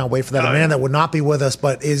tomorrow. Cannot wait for that. A man that would not be with us,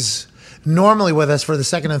 but is normally with us for the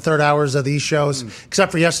second and third hours of these shows,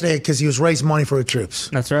 except for yesterday because he was raising money for the troops.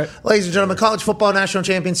 That's right. Ladies and gentlemen, college football national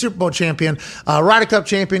champion, Super Bowl champion, Ryder Cup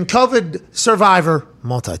champion, COVID survivor,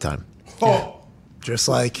 multi-time. Oh. Just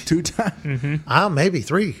like 2 times. Maybe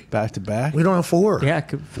 3. Back to back. We don't have 4. Yeah,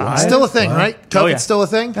 Still a thing, right? COVID's yeah. still a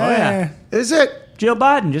thing? Oh, yeah. Is it? Jill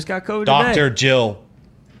Biden just got COVID Dr. today. Jill.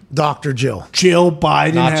 Dr. Jill. Jill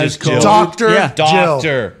Biden Not has just COVID. Jill. Dr. Yeah. Jill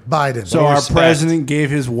Doctor. Biden. So our Respect. president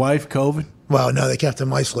gave his wife COVID. Well, no, they kept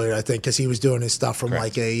him isolated, I think, because he was doing his stuff from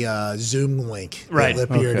like a Zoom link Right. that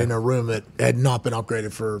appeared Okay. in a room that had not been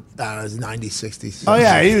upgraded for 90s, 60s. Oh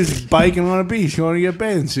yeah, he was biking on a beach going to get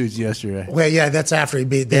bathing suits yesterday. Well, yeah, that's after he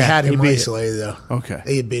beat. They had him isolated, though. Okay.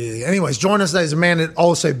 He had beat it. Anyways, join us today is a man that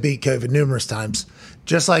also beat COVID numerous times.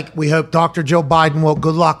 Just like we hope Dr. Jill Biden will.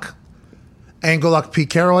 Good luck. And good luck. Pete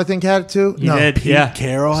Carroll, I think, had it too. You did, Pete yeah.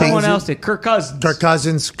 Carroll Someone has it? else did. Kirk Cousins. Kirk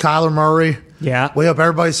Cousins, Kyler Murray. Yeah. We hope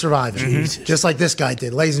everybody's surviving. Just like this guy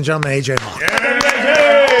did. Ladies and gentlemen, AJ Hawk.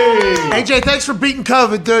 AJ, thanks for beating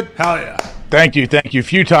COVID, dude. Hell yeah. Thank you. A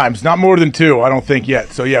few times, not more than 2, I don't think yet.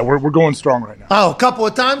 So yeah, we're going strong right now. Oh, a couple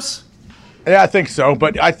of times? Yeah, I think so.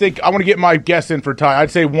 But I think I want to get my guess in for Ty.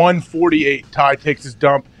 I'd say 148. Ty takes his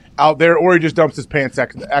dump out there, or he just dumps his pants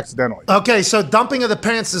accidentally. Okay, so dumping of the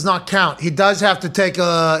pants does not count. He does have to take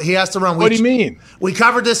he has to run. What do you mean? We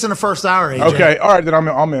covered this in the first hour, AJ. Okay, all right, then I'm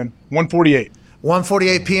in. 148.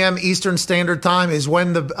 1:48 p.m. Eastern Standard Time is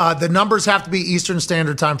when the numbers have to be Eastern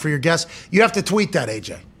Standard Time for your guess. You have to tweet that,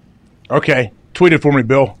 AJ. Okay, tweet it for me,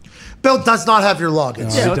 Bill. Bill does not have your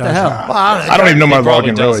logins. Yeah, what the hell? Well, I don't even know my He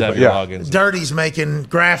probably login does really, have but your yeah. logins. Dirty's making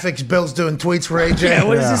graphics. Bill's doing tweets for AJ. Yeah,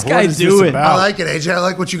 what is this What guy is this doing? about? I like it, AJ. I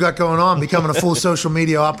like what you got going on, becoming a full social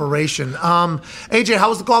media operation. AJ, how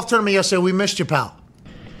was the golf tournament yesterday? We missed you, pal.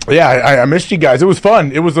 Yeah, I missed you guys. It was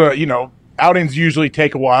fun. It was outings usually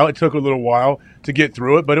take a while. It took a little while to get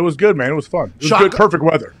through it, but it was good, man. It was fun. It was good, perfect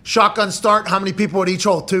weather. Shotgun start. How many people at each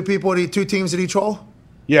hole? 2 people at 2 teams at each hole?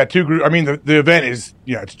 Yeah, 2 groups. I mean, the event is,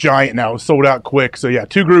 it's giant now. It's sold out quick. So, yeah,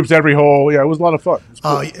 2 groups every hole. Yeah, it was a lot of fun. It was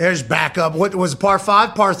cool. There's backup. What was it, par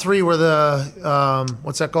 5, par 3 were the,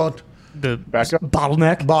 what's that called? The Backup?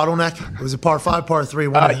 Bottleneck. It was a par 5, par 3.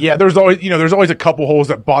 Yeah, there's always a couple holes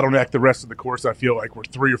that bottleneck the rest of the course. I feel like where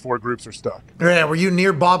 3 or 4 groups are stuck. Yeah, were you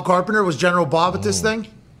near Bob Carpenter? Was General Bob at this thing?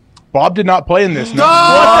 Bob did not play in this. No! What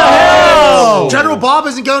the hell? General Bob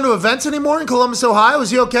isn't going to events anymore in Columbus, Ohio.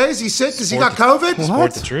 Is he okay? Is he sick? Has he got COVID?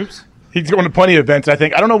 Support the troops. He's going to plenty of events, I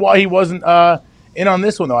think. I don't know why he wasn't in on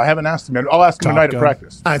this one, though. I haven't asked him. I'll ask him Top tonight at Gun.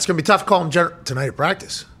 practice. It's going to be tough to call him tonight at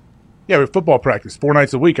practice. Yeah, we have football practice 4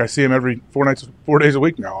 nights a week. I see him every 4 days a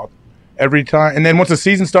week now. Every time. And then once the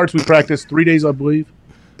season starts, we practice 3 days, I believe.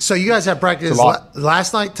 So you guys have practice It's a lot.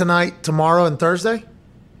 last night, tonight, tomorrow, and Thursday?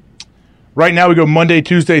 Right now we go Monday,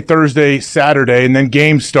 Tuesday, Thursday, Saturday, and then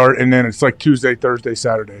games start, and then it's like Tuesday, Thursday,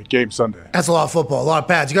 Saturday, game Sunday. That's a lot of football, a lot of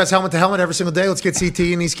pads. You guys helmet to helmet every single day? Let's get CT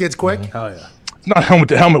in these kids quick. Hell yeah. It's not helmet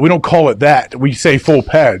to helmet. We don't call it that. We say full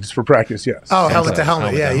pads for practice, yes. Oh, helmet to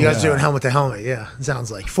helmet. Helmet Yeah, to you guys doing helmet to helmet. Yeah, sounds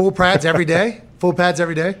like full pads every day. Full pads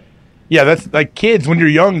every day. Yeah, that's like kids when you're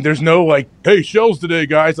young. There's no like, hey, shells today,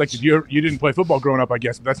 guys. Like you didn't play football growing up, I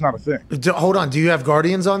guess, but that's not a thing. Hold on. Do you have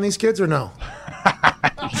guardians on these kids or no?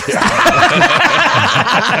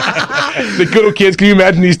 The good old kids. Can you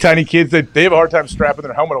imagine these tiny kids that they have a hard time strapping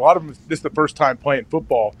their helmet? A lot of them, this is the first time playing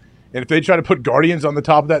football, and if they try to put guardians on the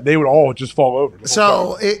top of that, they would all just fall over.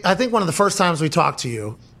 So I think one of the first times we talked to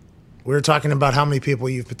you, we were talking about how many people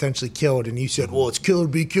you've potentially killed, and you said, well, it's kill or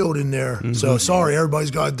be killed in there. So sorry,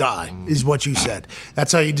 everybody's got to die, is what you said.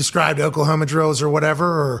 That's how you described Oklahoma drills or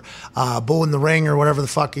whatever, or bull in the ring or whatever the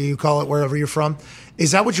fuck you call it, wherever you're from.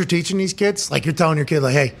 Is that what you're teaching these kids? Like you're telling your kid,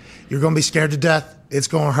 like, hey, you're going to be scared to death. It's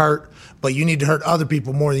going to hurt, but you need to hurt other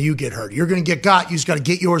people more than you get hurt. You're going to get got. You just got to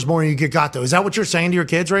get yours more than you get got, though. Is that what you're saying to your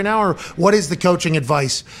kids right now? Or what is the coaching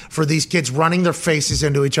advice for these kids running their faces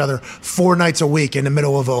into each other 4 nights a week in the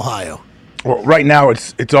middle of Ohio? Well, right now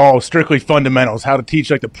it's all strictly fundamentals, how to teach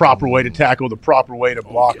like the proper way to tackle, the proper way to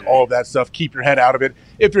block, all of that stuff. Keep your head out of it.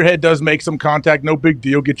 If your head does make some contact, no big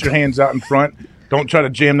deal. Get your hands out in front. Don't try to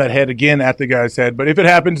jam that head again at the guy's head. But if it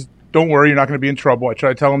happens, don't worry. You're not going to be in trouble. I try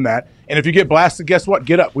to tell them that. And if you get blasted, guess what?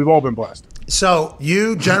 Get up. We've all been blasted. So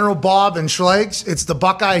you, General Bob, and Schlegs, it's the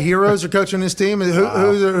Buckeye Heroes are coaching this team?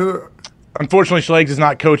 Who Unfortunately, Schlegs is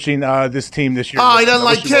not coaching this team this year. Oh, he doesn't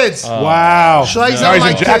like kids. Wow. Schlegs No, doesn't he's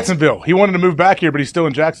like in kids. Jacksonville. He wanted to move back here, but he's still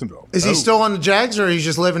in Jacksonville. Is he still on the Jags, or he's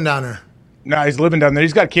just living down there? No, he's living down there.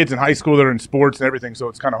 He's got kids in high school that are in sports and everything, so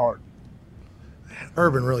it's kind of hard.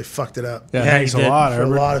 Urban really fucked it up. Yeah, Yeah, thanks he a did. lot, For a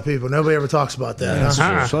Herbert. lot of people. Nobody ever talks about that.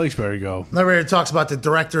 huh? Schlegsbury go. Nobody ever talks about the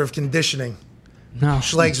director of conditioning. No.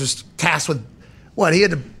 Schlegs was tasked with what? He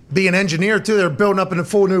had to be an engineer too. They're building up in a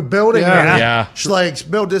full new building. Yeah. Yeah. Schlegs,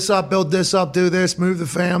 build this up, do this, move the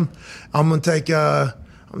fam. I'm gonna take my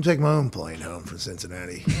own plane home from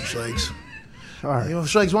Cincinnati. Schlegs. All right.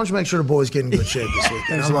 Schlegs, why don't you make sure the boys get in good shape this weekend?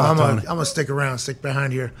 Thanks a lot, I'm Tony. gonna stick around, stick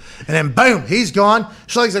behind here. And then boom, he's gone.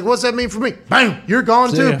 Schlegs like, what's that mean for me? Boom, you're gone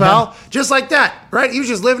See too, ya. pal. Just like that, right? He was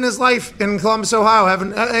just living his life in Columbus, Ohio,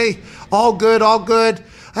 having, hey, all good, all good.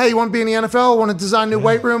 Hey, you want to be in the NFL? Want to design a new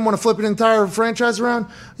weight room? Want to flip an entire franchise around?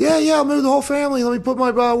 Yeah, I'll move the whole family. Let me put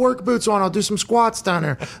my work boots on. I'll do some squats down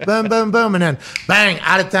there. Boom, boom, boom. And then bang,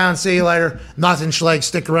 out of town. See you later. Nothing, Schleg.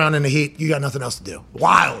 Stick around in the heat. You got nothing else to do.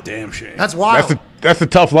 Wild. Damn shame. That's wild. That's the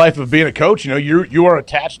tough life of being a coach. You know, you are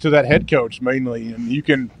attached to that head coach mainly, and you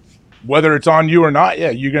can, whether it's on you or not, yeah,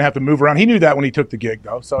 you're gonna have to move around. He knew that when he took the gig,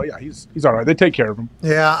 though. So yeah, he's all right. They take care of him.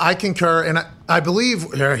 Yeah, I concur, and I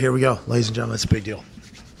believe here we go, ladies and gentlemen. It's a big deal.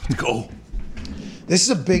 Go. This is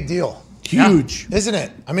a big deal, Huge. isn't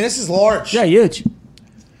it? I mean, this is large. Yeah, huge.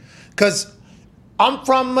 Because I'm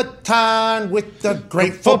from a town with a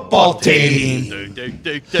great football team.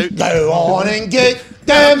 Go on and get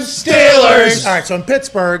them Steelers. All right, so in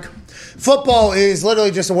Pittsburgh, football is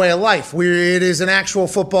literally just a way of life. It is an actual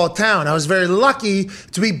football town. I was very lucky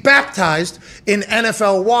to be baptized in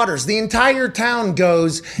NFL waters. The entire town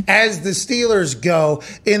goes as the Steelers go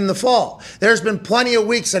in the fall. There's been plenty of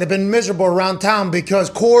weeks that have been miserable around town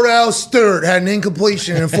because Cordell Stewart had an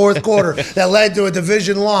incompletion in the fourth quarter that led to a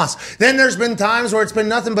division loss. Then there's been times where it's been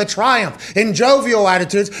nothing but triumph and jovial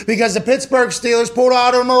attitudes because the Pittsburgh Steelers pulled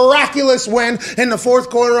out a miraculous win in the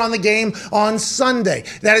fourth quarter on the game on Sunday.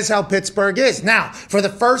 That is how Pittsburgh is. Now, for the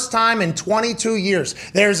first time in 22 years,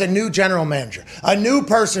 there's a new general manager, a new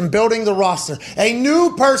person building the roster, a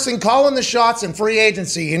new person calling the shots in free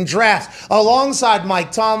agency and drafts alongside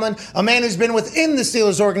Mike Tomlin, a man who's been within the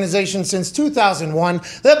Steelers organization since 2001,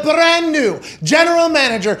 the brand new general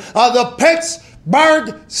manager of the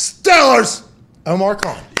Pittsburgh Steelers, Omar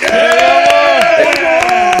Khan.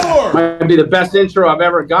 Might be the best intro I've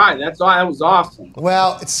ever gotten. That was awesome.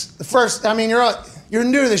 Well, it's the first. I mean, you're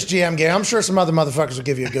new to this GM game. I'm sure some other motherfuckers will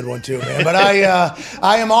give you a good one too, man. But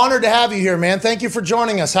I am honored to have you here, man. Thank you for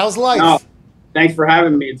joining us. How's life? No, thanks for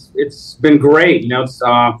having me. It's been great. You know, it's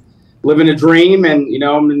living a dream, and you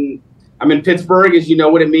know, I'm in Pittsburgh, as you know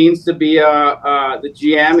what it means to be the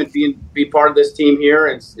GM and be part of this team here.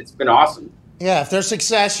 It's been awesome. Yeah, if there's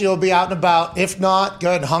success, you'll be out and about. If not, go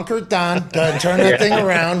ahead and hunker it down. Go ahead and turn that thing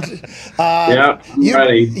around. I'm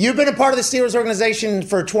ready. You've been a part of the Steelers organization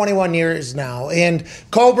for 21 years now. And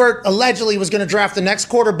Colbert allegedly was going to draft the next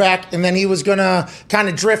quarterback, and then he was going to kind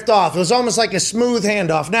of drift off. It was almost like a smooth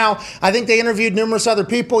handoff. Now, I think they interviewed numerous other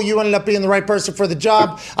people. You ended up being the right person for the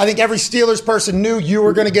job. I think every Steelers person knew you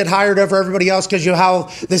were going to get hired over everybody else because of how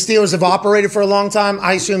the Steelers have operated for a long time.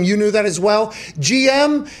 I assume you knew that as well.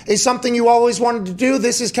 GM is something you always wanted to do.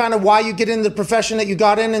 This is kind of why you get into the profession that you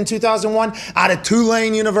got in 2001 out of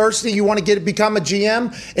Tulane University. You want to become a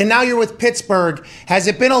GM, and now you're with Pittsburgh. Has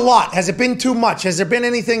it been a lot? Has it been too much? Has there been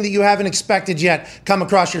anything that you haven't expected yet come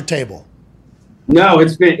across your table? No,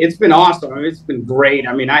 it's been awesome. I mean, it's been great.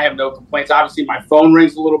 I mean, I have no complaints. Obviously, my phone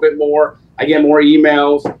rings a little bit more. I get more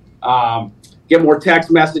emails, get more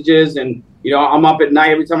text messages, and you know, I'm up at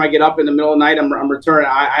night. Every time I get up in the middle of the night, I'm returning.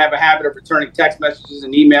 I have a habit of returning text messages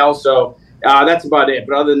and emails. So that's about it.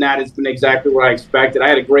 But other than that, it's been exactly what I expected. I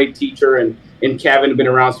had a great teacher and Kevin have been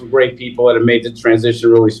around some great people that have made the transition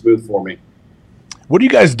really smooth for me. What do you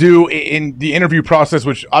guys do in the interview process,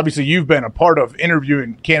 which obviously you've been a part of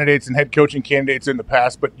interviewing candidates and head coaching candidates in the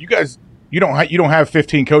past, but you guys, you don't have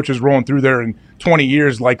 15 coaches rolling through there in 20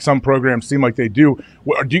 years like some programs seem like they do.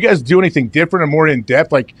 Do you guys do anything different or more in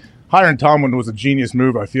depth? Like hiring Tomlin was a genius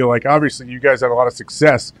move. I feel like obviously you guys had a lot of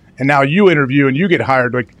success, and now you interview and you get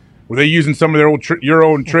hired. Like, were they using some of their your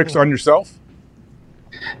own tricks on yourself?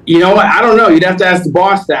 You know what? I don't know. You'd have to ask the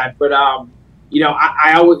boss that. But you know,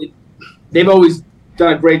 they've always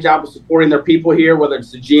done a great job of supporting their people here, whether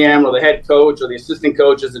it's the GM or the head coach or the assistant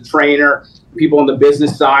coach as a trainer, people on the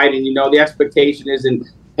business side. And you know, the expectation is,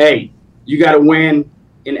 hey, you got to win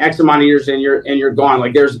in X amount of years, and you're gone.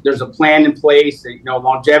 Like there's a plan in place. You know,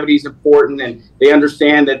 longevity is important, and they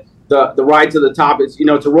understand that the ride to the top is, you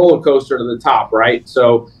know, it's a roller coaster to the top, right?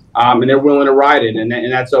 So, and they're willing to ride it, and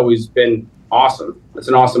that's always been awesome. It's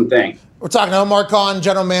an awesome thing. We're talking to Omar Khan,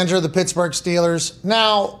 general manager of the Pittsburgh Steelers.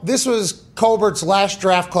 Now, this was Colbert's last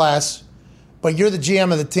draft class but you're the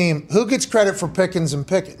GM of the team. Who gets credit for Pickens and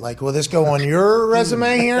Pickett? Like, will this go on your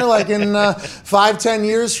resume here, like in 5-10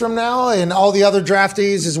 years from now, and all the other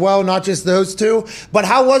draftees as well, not just those two? But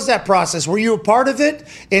how was that process? Were you a part of it?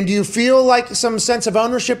 And do you feel like some sense of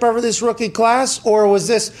ownership over this rookie class? Or was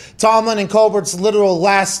this Tomlin and Colbert's literal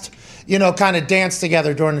last, kind of dance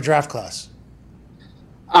together during the draft class?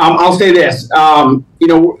 I'll say this. Kevin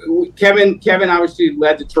obviously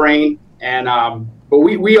led the train, and but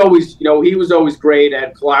we always, he was always great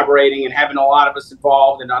at collaborating and having a lot of us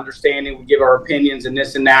involved and understanding. We give our opinions and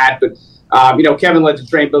this and that. But Kevin led the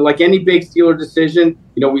train. But like any big Steeler decision,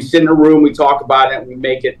 we sit in a room, we talk about it, and we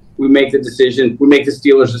make the decision. We make the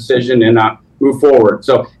Steelers' decision and move forward.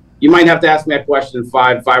 So you might have to ask me that question in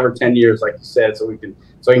 5 or 10 years, like you said, so I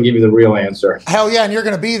can give you the real answer. Hell yeah, and you're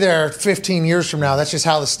going to be there 15 years from now. That's just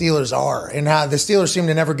how the Steelers are, and how the Steelers seem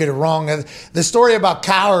to never get it wrong. The story about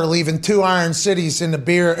Cowher leaving 2 Iron Cities in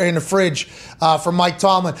the fridge for Mike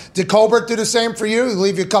Tomlin. Did Colbert do the same for you?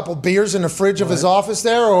 Leave you a couple beers in the fridge of his office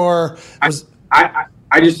there, or was... I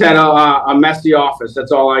just had a messy office.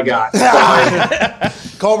 That's all I got.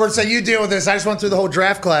 Colbert said, "You deal with this." I just went through the whole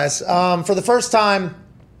draft class for the first time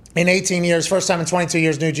in 18 years, first time in 22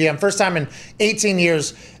 years, new GM, first time in 18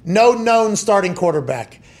 years, no known starting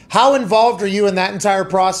quarterback. How involved are you in that entire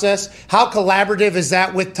process? How collaborative is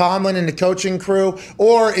that with Tomlin and the coaching crew?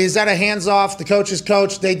 Or is that a hands-off, the coaches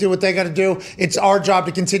coach, they do what they got to do, it's our job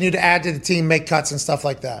to continue to add to the team, make cuts and stuff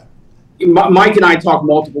like that? Mike and I talk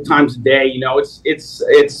multiple times a day. It's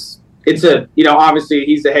obviously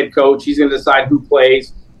he's the head coach. He's going to decide who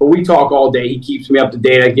plays. But we talk all day. He keeps me up to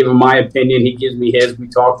date. I give him my opinion. He gives me his. We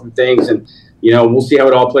talk through things, and we'll see how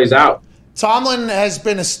it all plays out. Tomlin has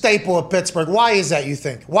been a staple of Pittsburgh. Why is that, you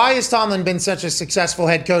think? Why has Tomlin been such a successful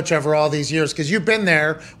head coach over all these years? Because you've been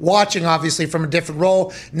there watching, obviously, from a different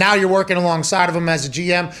role. Now you're working alongside of him as a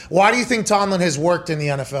GM. Why do you think Tomlin has worked in the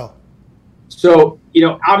NFL? So,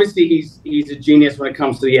 obviously he's a genius when it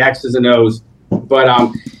comes to the X's and O's. But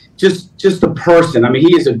just a person. I mean,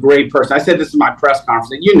 he is a great person. I said this in my press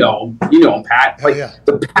conference. You know him, Pat.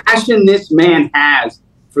 The passion this man has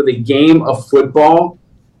for the game of football,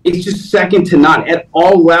 it's just second to none at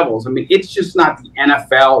all levels. I mean, it's just not the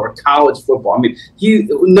NFL or college football. I mean,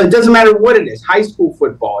 it doesn't matter what it is, high school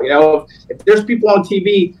football. If there's people on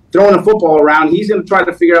TV throwing a football around, he's going to try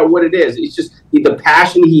to figure out what it is. It's just the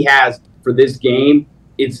passion he has for this game.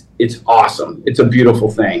 It's awesome. It's a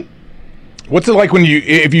beautiful thing. What's it like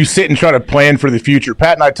if you sit and try to plan for the future?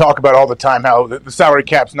 Pat and I talk about all the time how the salary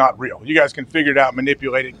cap's not real. You guys can figure it out,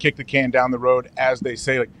 manipulate it, kick the can down the road, as they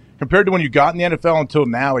say. Like, compared to when you got in the NFL until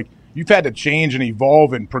now, like, you've had to change and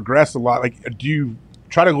evolve and progress a lot. Like, do you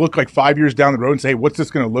try to look like 5 years down the road and say, hey, what's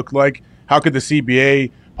this going to look like? How could the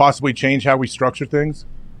CBA possibly change how we structure things?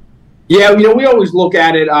 Yeah, we always look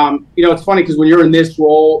at it. It's funny because when you're in this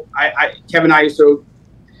role, Kevin and I used to,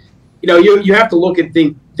 you have to look at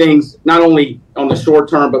things not only on the short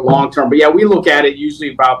term but long term. But yeah, we look at it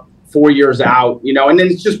usually about 4 years out, and then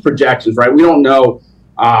it's just projections, right? We don't know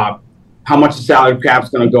how much the salary cap's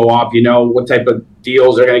going to go up, what type of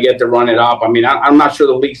deals they're going to get to run it up. I mean, I'm not sure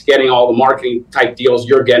the league's getting all the marketing type deals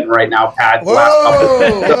you're getting right now, Pat. The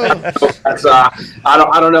last couple of that's,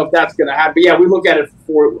 I don't know if that's going to happen. But yeah, we look at it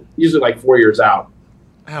usually like 4 years out.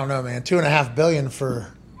 I don't know, man. $2.5 billion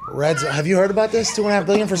for Reds. Have you heard about this? $2.5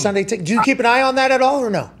 billion for Sunday ticket. Do you keep an eye on that at all,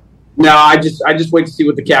 or no? No, I just wait to see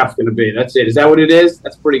what the cap's going to be. That's it. Is that what it is?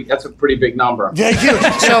 That's a pretty big number. Yeah, huge.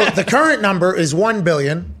 So the current number is $1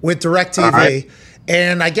 billion with DirecTV, right.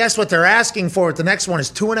 And I guess what they're asking for at the next one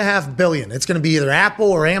is $2.5 billion. It's going to be either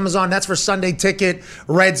Apple or Amazon. That's for Sunday ticket,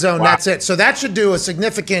 Red Zone. Wow. That's it. So that should do a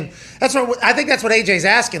significant. I think that's what AJ's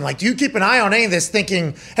asking. Like, do you keep an eye on any of this,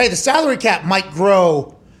 thinking, hey, the salary cap might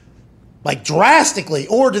grow like drastically,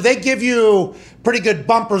 or do they give you pretty good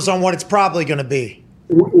bumpers on what it's probably going to be?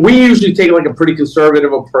 We usually take like a pretty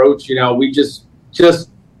conservative approach. We just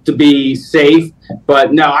to be safe.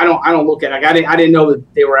 But no, I don't look at it. I didn't know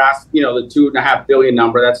that they were asked, the $2.5 billion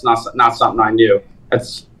number. That's not something I knew.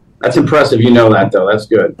 That's impressive. That though. That's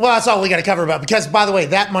good. Well, that's all we got to cover about, because, by the way,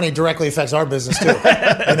 that money directly affects our business too.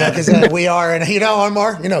 Because we are, and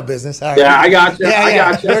Omar, business. All right. Yeah, I got you. Yeah, I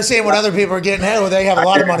got you. They're seeing what other people are getting. Hey, well, they have a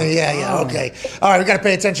lot of money. Yeah, okay. All right, we got to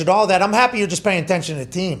pay attention to all that. I'm happy you're just paying attention to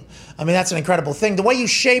the team. I mean, that's an incredible thing. The way you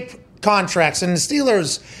shape contracts, and the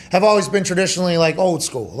Steelers have always been traditionally like old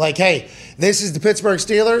school. Like, hey, this is the Pittsburgh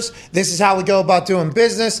Steelers. This is how we go about doing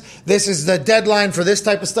business. This is the deadline for this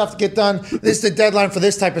type of stuff to get done. This is the deadline for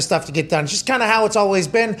this type of stuff to get done. It's just kind of how it's always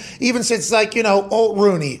been, even since old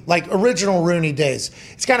Rooney, like original Rooney days.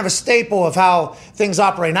 It's kind of a staple of how things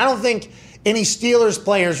operate. And I don't think any Steelers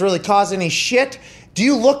players really cause any shit Do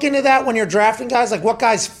you look into that when you're drafting guys? Like, what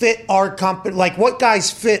guys fit our company? Like, what guys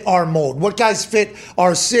fit our mold? What guys fit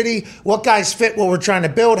our city? What guys fit what we're trying to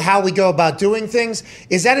build? How we go about doing things?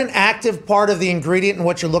 Is that an active part of the ingredient in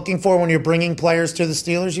what you're looking for when you're bringing players to the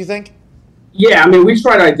Steelers, you think? Yeah, I mean, we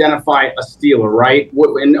try to identify a Steeler, right?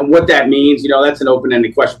 And what that means, that's an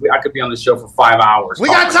open-ended question. I could be on the show for 5 hours. We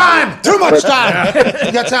got time. Too much time.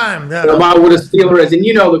 We got time. Yeah. About what a Steeler is, and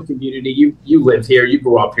the community. You lived here, you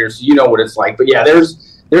grew up here, so you know what it's like. But yeah,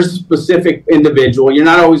 there's a specific individual. You're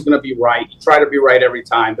not always going to be right. You try to be right every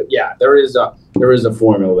time, but yeah, there is a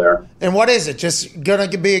formula there. And what is it? Just going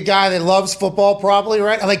to be a guy that loves football, probably,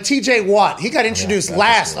 right? Like T.J. Watt, he got introduced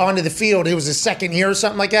last onto the field. It was his second year or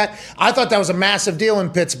something like that. I thought that was a massive deal in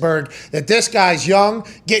Pittsburgh, that this guy's young,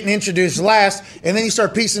 getting introduced last, and then you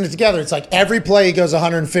start piecing it together. It's like every play he goes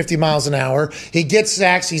 150 miles an hour. He gets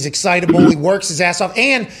sacks. He's excitable. He works his ass off.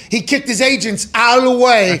 And he kicked his agents out of the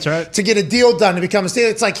way to get a deal done to become a Steeler.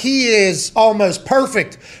 It's like he is almost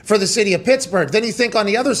perfect for the city of Pittsburgh. Then you think on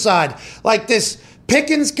the other side, like this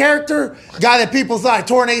Pickens character, guy that people thought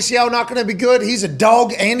tore an ACL, not going to be good. He's a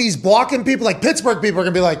dog and he's blocking people. Like Pittsburgh people are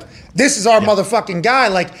going to be like, this is our motherfucking guy.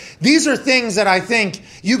 Like, these are things that I think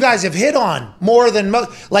you guys have hit on more than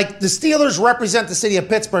most. Like, the Steelers represent the city of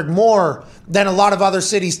Pittsburgh more than a lot of other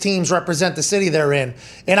cities' teams represent the city they're in.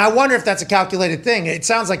 And I wonder if that's a calculated thing. It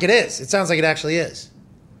sounds like it is. It sounds like it actually is.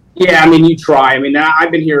 Yeah, I mean, you try. I mean,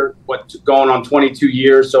 I've been here, going on 22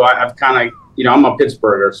 years, so I've kind of, I'm a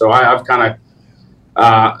Pittsburgher, so I've kind of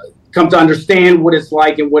come to understand what it's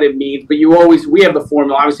like and what it means. But we have the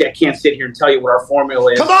formula. Obviously, I can't sit here and tell you what our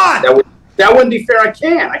formula is. Come on! That wouldn't be fair. I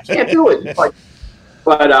can't do it. It's like,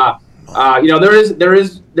 but there is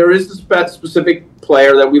a specific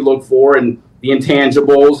player that we look for, and the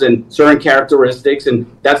intangibles and certain characteristics, and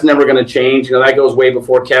that's never going to change. That goes way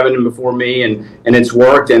before Kevin and before me, and it's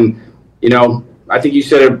worked. And I think you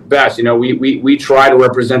said it best. We try to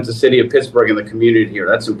represent the city of Pittsburgh and the community here.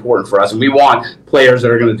 That's important for us, and we want players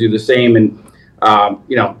that are going to do the same. And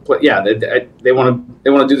they want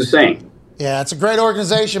to do the same. Yeah, it's a great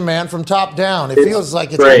organization, man, from top down. It feels like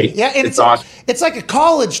it's great. Yeah, and it's awesome. It's like a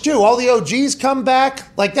college too. All the OGs come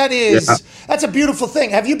back. Like that's a beautiful thing.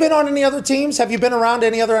 Have you been on any other teams? Have you been around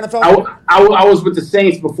any other NFL? I was with the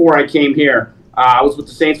Saints before I came here. I was with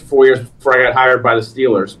the Saints for 4 years before I got hired by the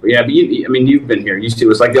Steelers. But yeah, you've been here. You see,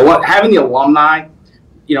 it's like having the alumni,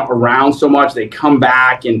 around so much. They come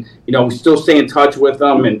back, and we still stay in touch with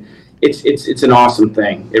them, and it's an awesome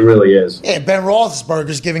thing. It really is. Yeah, Ben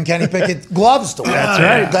Roethlisberger's giving Kenny Pickett gloves to wear. That's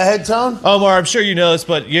right. Go ahead, Tone. Omar, I'm sure you know this,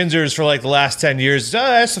 but Yinzer's for like the last 10 years,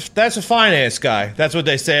 that's a finance guy. That's what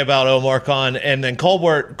they say about Omar Khan. And then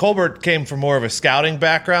Colbert came from more of a scouting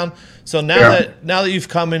background. So now that you've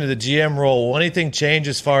come into the GM role, will anything change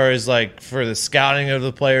as far as like for the scouting of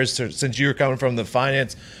the players, since you were coming from the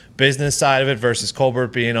finance business side of it versus Colbert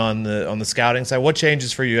being on the scouting side? What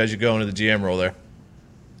changes for you as you go into the GM role there?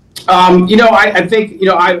 I think,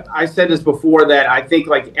 I said this before, that I think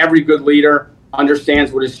like every good leader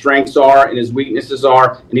understands what his strengths are and his weaknesses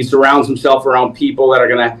are, and he surrounds himself around people that are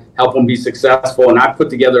going to help him be successful. And I've put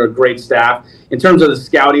together a great staff. In terms of the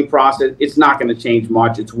scouting process, it's not going to change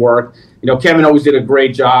much. It's worked. Kevin always did a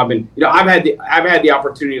great job, and I've had the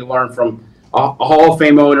opportunity to learn from a Hall of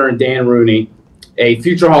Fame owner in Dan Rooney, a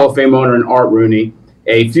future Hall of Fame owner in Art Rooney,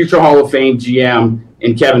 a future Hall of Fame GM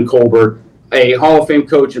in Kevin Colbert, a Hall of Fame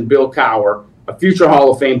coach in Bill Cowher, a future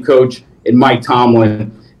Hall of Fame coach in Mike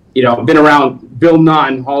Tomlin. I've been around Bill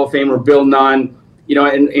Nunn, Hall of Famer Bill Nunn,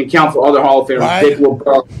 and count for other Hall of Famers,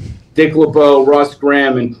 right. Dick LeBeau, Russ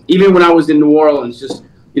Graham, and even when I was in New Orleans,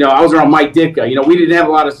 I was around Mike Ditka. We didn't have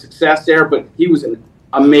a lot of success there, but he was an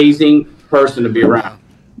amazing person to be around.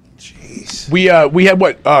 Jeez. We had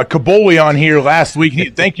Caboli on here last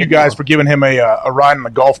week. Thank you guys for giving him a ride on the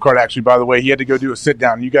golf cart. Actually, by the way, he had to go do a sit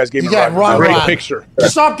down. You guys gave him a great picture.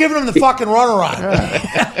 Just stop giving him the fucking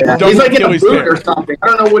runaround. He's like in a boot or something. I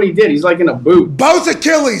don't know what he did. He's like in a boot. Both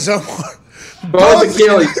Achilles. Both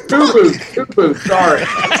Achilles. Two boots. Sorry.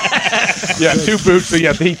 Yeah, 2 boots. So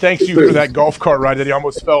yeah, he thanks you for that golf cart ride that he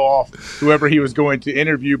almost fell off whoever he was going to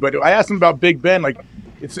interview. But I asked him about Big Ben. Like,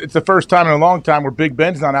 it's the first time in a long time where Big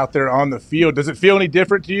Ben's not out there on the field. Does it feel any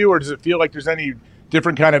different to you, or does it feel like there's any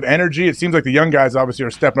different kind of energy? It seems like the young guys obviously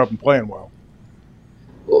are stepping up and playing well.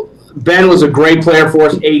 Well, Ben was a great player for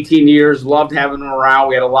us, 18 years. Loved having him around.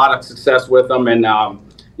 We had a lot of success with him, and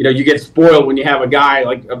you get spoiled when you have a guy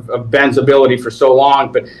like of Ben's ability for so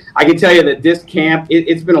long. But I can tell you that this camp,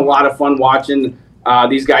 it's been a lot of fun watching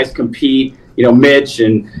these guys compete. Mitch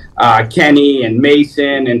and Kenny and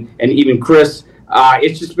Mason and even Chris.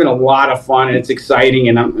 It's just been a lot of fun, and it's exciting,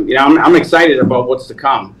 and I'm excited about what's to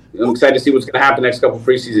come. I'm excited to see what's going to happen next couple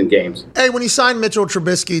preseason games. Hey, when you signed Mitchell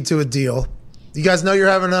Trubisky to a deal, you guys know you're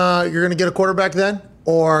going to get a quarterback then?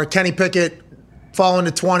 Or Kenny Pickett falling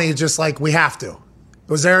to 20 just like we have to?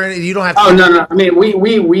 Was there any, you don't have to. Oh, no. I mean, we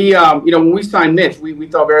when we signed Mitch, we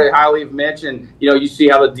thought very highly of Mitch, and, you see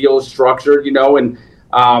how the deal is structured, and,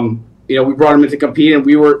 we brought him in to compete, and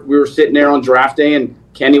we were sitting there on draft day, and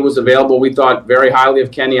Kenny was available. We thought very highly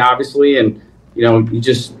of Kenny, obviously, and, you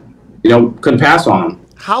just, couldn't pass on him.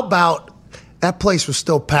 How about that place was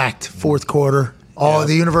still packed fourth quarter? All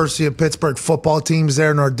the University of Pittsburgh football teams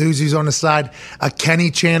there, Narduzzi's on the side. A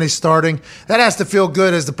Kenny Chan is starting. That has to feel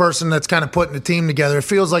good as the person that's kind of putting the team together. It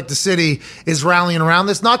feels like the city is rallying around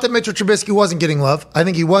this. Not that Mitchell Trubisky wasn't getting love. I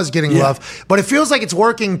think he was getting love. But it feels like it's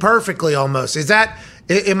working perfectly almost.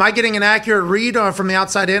 Am I getting an accurate read from the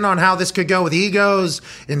outside in on how this could go with egos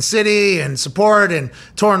and city and support and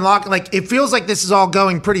torn lock? Like, it feels like this is all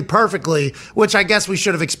going pretty perfectly, which I guess we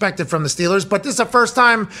should have expected from the Steelers. But this is the first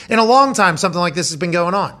time in a long time something like this has been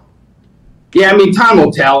going on. Yeah, I mean, time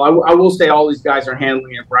will tell. I will say all these guys are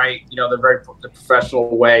handling it right. They're the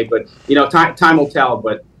professional way. But, time will tell.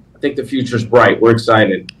 But I think the future's bright. We're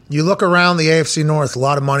excited. You look around the AFC North, a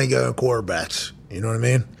lot of money going to quarterbacks. You know what I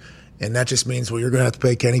mean? And that just means, you're going to have to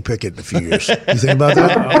pay Kenny Pickett in a few years. You think about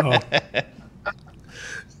that?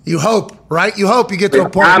 You hope, right? You hope you get to a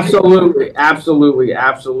point. Absolutely.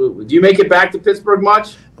 Do you make it back to Pittsburgh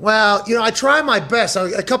much? Well, I try my best.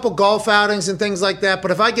 A couple golf outings and things like that. But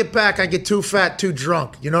if I get back, I get too fat, too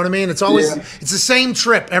drunk. You know what I mean? It's always it's the same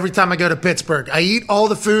trip every time I go to Pittsburgh. I eat all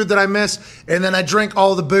the food that I miss, and then I drink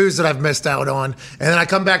all the booze that I've missed out on. And then I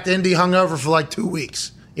come back to Indy hungover for like 2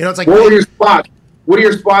 weeks. It's like, what were your spots? What are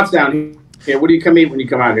your spots down here? What do you come eat when you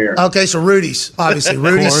come out here? Okay, so Rudy's, obviously.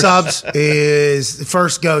 Rudy's Subs is the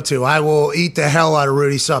first go-to. I will eat the hell out of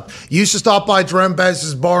Rudy's Subs. Used to stop by Jerome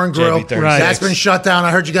Bezos' Bar and Grill. That's been shut down.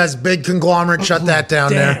 I heard you guys, big conglomerate, shut that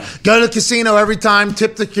down there. Go to the casino every time,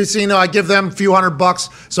 tip the casino. I give them a few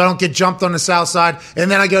 $100 so I don't get jumped on the south side.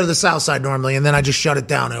 And then I go to the south side normally, and then I just shut it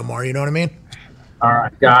down, Omar. You know what I mean? All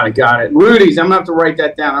right, got it. Rudy's, I'm going to have to write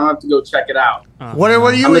that down. I'm going to have to go check it out. What do you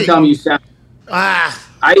eat? I'm going to tell them you sound.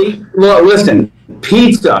 Listen,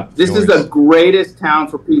 pizza. This is the greatest town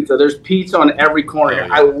for pizza. There's pizza on every corner.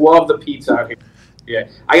 I love the pizza out here. Yeah,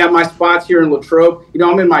 I got my spots here in Latrobe.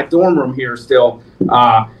 I'm in my dorm room here still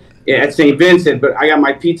at St. Vincent, but I got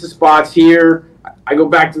my pizza spots here. I go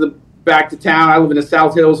back to town. I live in the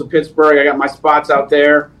South Hills of Pittsburgh. I got my spots out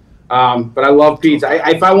there. But I love pizza.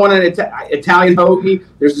 If I want an Italian hoagie,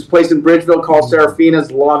 there's this place in Bridgeville called Serafina's.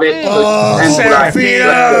 Love it.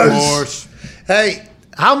 Serafina's. Hey,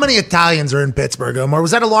 how many Italians are in Pittsburgh, Omar?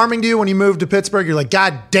 Was that alarming to you when you moved to Pittsburgh? You're like,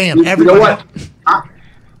 God damn, everybody. You know what?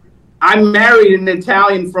 I married an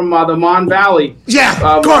Italian from the Mon Valley.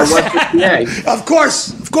 Yeah, of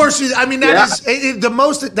course. Of course. I mean, that is the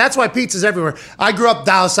most. That's why pizza's everywhere. I grew up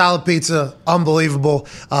Dallas Salad Pizza, unbelievable.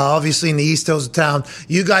 Obviously in the East Hills of town.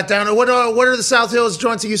 You got down. What are the South Hills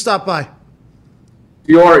joints that you stopped by?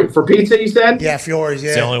 Fiore for pizza, you said? Yeah, Fiore's. Yeah,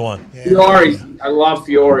 it's the only one. Yeah. Fiore's. I love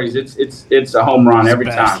Fiore's. It's a home run every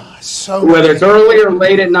time. Whether it's early or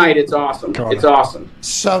late at night, it's awesome. It's awesome.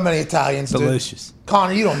 So many Italians, delicious. Dude.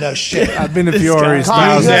 Connor, you don't know shit. I've been to Fiore's.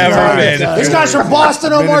 This guy's from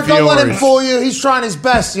Boston, Omar. Don't let him fool you. He's trying his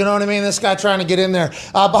best. You know what I mean? This guy trying to get in there.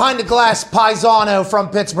 Behind the glass, Paisano from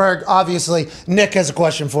Pittsburgh, obviously. Nick has a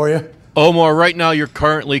question for you. Omar, right now you're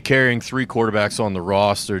currently carrying 3 quarterbacks on the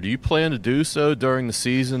roster. Do you plan to do so during the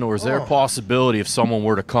season, or is there a possibility if someone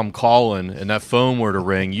were to come calling and that phone were to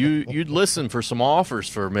ring, you'd listen for some offers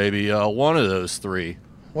for maybe one of those 3?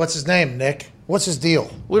 What's his name, Nick? What's his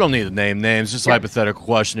deal? We don't need to name names. Just a hypothetical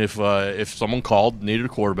question. If someone called, needed a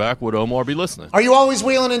quarterback, would Omar be listening? Are you always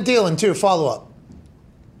wheeling and dealing, too? Follow up.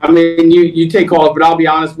 I mean, you take calls, but I'll be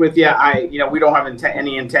honest with you. We don't have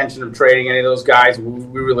any intention of trading any of those guys.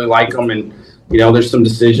 We really like them, and there's some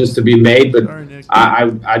decisions to be made. But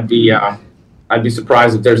I'd be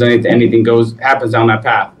surprised if there's anything happens down that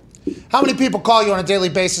path. How many people call you on a daily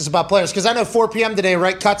basis about players? Because I know 4 p.m. today,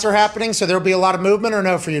 right? Cuts are happening, so there'll be a lot of movement, or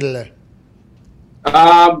no for you today?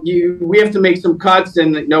 We have to make some cuts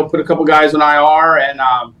and put a couple guys on IR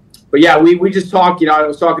and. But yeah, we just talked. I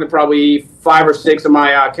was talking to probably 5 or 6 of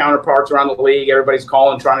my counterparts around the league. Everybody's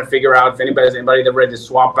calling, trying to figure out if anybody they're ready to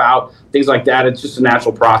swap out, things like that. It's just a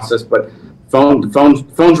natural process. But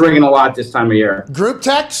phone's ringing a lot this time of year. Group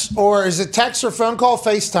text, or is it text or phone call?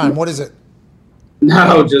 FaceTime. What is it?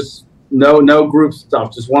 No, just no group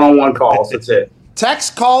stuff. Just one-on-one calls. That's it.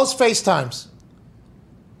 Text, calls, FaceTimes.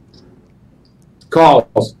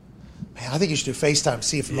 Calls. Man, I think you should do FaceTime,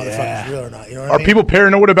 see if the motherfucker's real or not. You know what I Are mean? people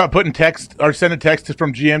paranoid about putting text or sending text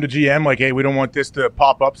from GM to GM like, hey, we don't want this to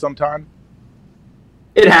pop up sometime?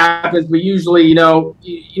 It happens, but usually, I know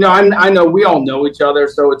we all know each other,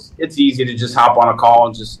 so it's easy to just hop on a call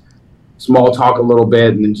and just small talk a little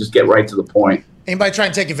bit and then just get right to the point. Anybody try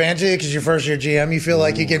and take advantage of you because you're first year GM? You feel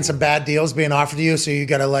like you're getting some bad deals being offered to you, so you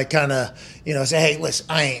got to like kind of say, hey, listen,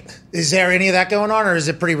 I ain't. Is there any of that going on, or is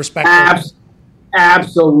it pretty respectful?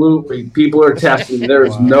 Absolutely, people are testing.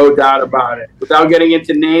 There's no doubt about it. Without getting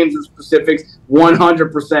into names and specifics,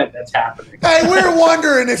 100% that's happening. Hey, we're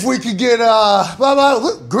wondering if we could get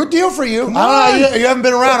good deal for you. I don't know, you haven't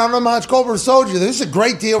been around. I don't know how much Colbert sold you. This is a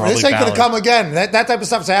great deal. Probably this ain't going to Ballard. come again. That type of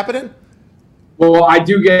stuff's happening. Well, I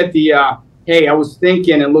do get the, hey, I was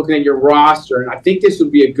thinking and looking at your roster, and I think this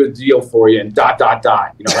would be a good deal for you, and ... It's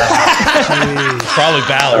probably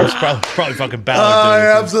Ballard. It's probably fucking Ballard.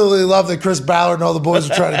 I absolutely love that Chris Ballard and all the boys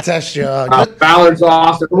are trying to test you. Ballard's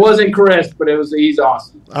awesome. It wasn't Chris, but he's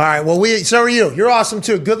awesome. All right, well, so are you. You're awesome,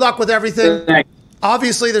 too. Good luck with everything. Thanks.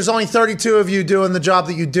 Obviously, there's only 32 of you doing the job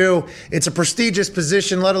that you do. It's a prestigious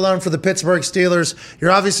position, let alone for the Pittsburgh Steelers.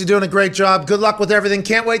 You're obviously doing a great job. Good luck with everything.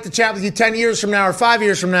 Can't wait to chat with you 10 years from now or 5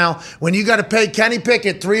 years from now when you got to pay Kenny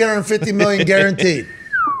Pickett $350 million guaranteed.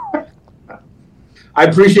 I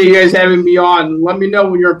appreciate you guys having me on. Let me know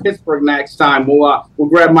when you're in Pittsburgh next time. We'll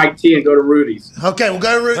grab Mike T and go to Rudy's. Okay, we'll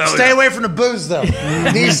go to Rudy's. Stay away from the booze, though.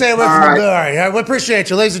 Need to stay away from the booze. All right, we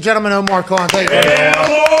appreciate you. Ladies and gentlemen, Omar Khan. Thank you.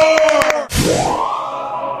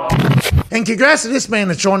 And congrats to this man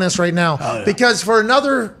that's joining us right now. Because for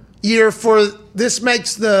another year, this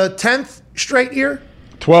makes the 10th straight year?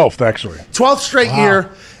 12th, actually. 12th straight year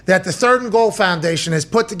that the Third and Goal Foundation has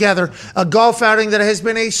put together a golf outing that has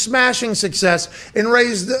been a smashing success and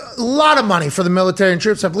raised a lot of money for the military and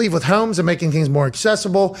troops, I believe, with homes and making things more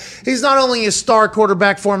accessible. He's not only a star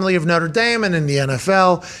quarterback formerly of Notre Dame and in the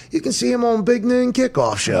NFL, you can see him on Big Noon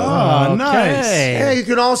Kickoff Show. Oh, nice. Yeah, you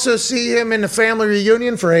can also see him in the family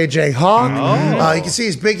reunion for AJ Hawk. You can see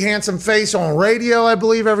his big, handsome face on radio, I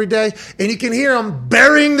believe, every day. And you can hear him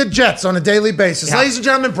burying the Jets on a daily basis. Ladies and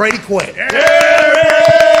gentlemen, Brady Quinn.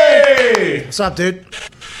 What's up, dude?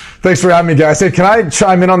 Thanks for having me, guys. Hey, can I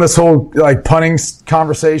chime in on this whole punting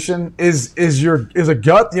conversation? Is a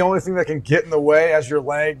gut the only thing that can get in the way as your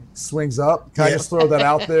leg swings up? Can I just throw that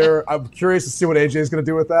out there? I'm curious to see what AJ is going to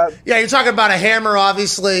do with that. Yeah, you're talking about a hammer,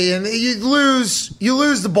 obviously, and you lose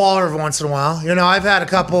the ball every once in a while. I've had a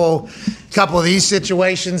couple of these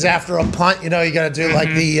situations after a punt. You got to do like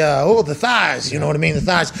the thighs. You know what I mean, the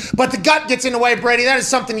thighs. But the gut gets in the way, Brady. That is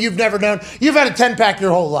something you've never known. You've had a 10-pack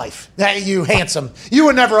your whole life. You handsome. You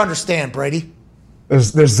would never understand, Brady.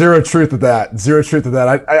 There's zero truth to that. Zero truth to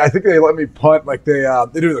that. I think they let me punt like they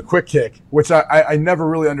do the quick kick, which I never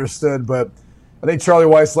really understood. But I think Charlie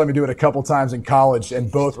Weiss let me do it a couple times in college,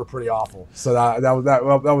 and both were pretty awful. So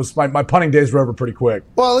that was my punting days were over pretty quick.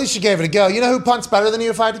 Well, at least you gave it a go. You know who punts better than you,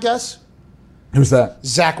 if I had to guess? Who's that?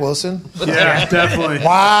 Zach Wilson. Yeah, definitely.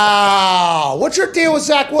 Wow. What's your deal with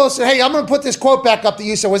Zach Wilson? Hey, I'm going to put this quote back up that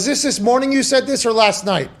you said. Was this morning you said this or last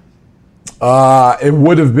night? It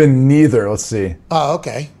would have been neither. Let's see. Oh,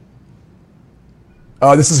 okay.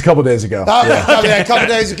 This is a couple days ago. A couple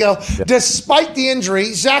days ago. Yeah. Despite the injury,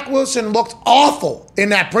 Zach Wilson looked awful in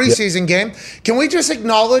that preseason game. Can we just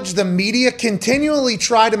acknowledge the media continually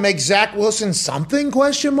try to make Zach Wilson something, ?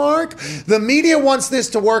 The media wants this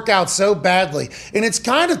to work out so badly, and it's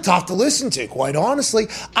kind of tough to listen to, quite honestly.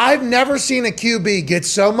 I've never seen a QB get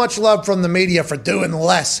so much love from the media for doing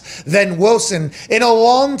less than Wilson in a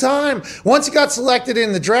long time. Once he got selected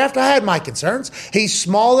in the draft, I had my concerns. He's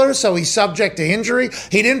smaller, so he's subject to injury.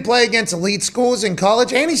 He didn't play against elite schools in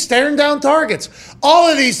college, and he's staring down targets. All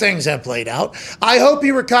of these things have played out. I hope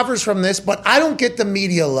he recovers from this, but I don't get the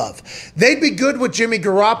media love. They'd be good with Jimmy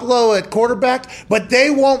Garoppolo at quarterback, but they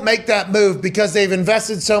won't make that move because they've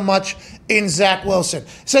invested so much in Zach Wilson.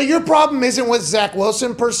 So your problem isn't with Zach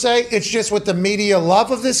Wilson per se, it's just with the media love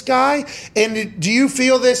of this guy. And do you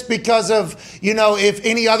feel this because of, if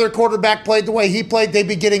any other quarterback played the way he played, they'd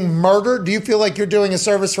be getting murdered? Do you feel like you're doing a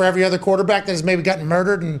service for every other quarterback that has maybe gotten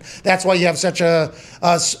murdered, and that's why you have such a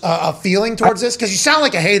feeling towards this? Because you sound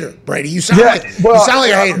like a hater, Brady. You sound like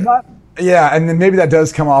a hater. Yeah, and then maybe that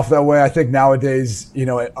does come off that way. I think nowadays,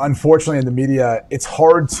 unfortunately in the media, it's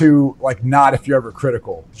hard to not if you're ever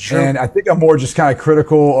critical. Sure. And I think I'm more just kind of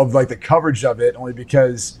critical of the coverage of it, only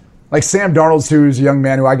because Sam Darnold, who's a young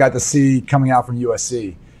man who I got to see coming out from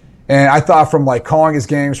USC. And I thought from calling his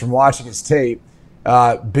games, from watching his tape,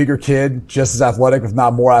 bigger kid, just as athletic, if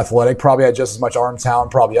not more athletic, probably had just as much arm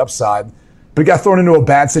talent, probably upside. but he got thrown into a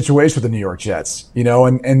bad situation with the New York Jets,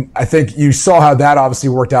 and I think you saw how that obviously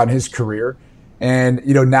worked out in his career. And,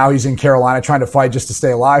 now he's in Carolina trying to fight just to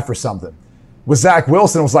stay alive for something. With Zach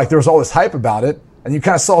Wilson, it was like there was all this hype about it, and you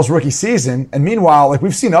kind of saw his rookie season. And meanwhile, like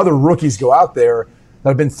we've seen other rookies go out there that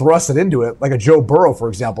have been thrusted into it, like a Joe Burrow, for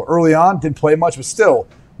example. Early on, didn't play much, but still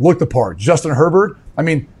looked the part. Justin Herbert,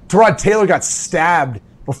 Tyrod Taylor got stabbed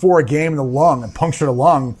before a game in the lung and punctured a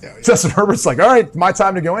lung. Justin Herbert's like, all right, my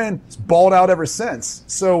time to go in. It's balled out ever since.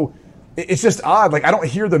 So it's just odd. Like, I don't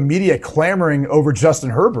hear the media clamoring over Justin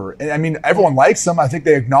Herbert. Everyone likes him. I think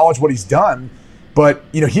they acknowledge what he's done. But,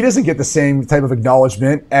 he doesn't get the same type of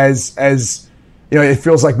acknowledgement as it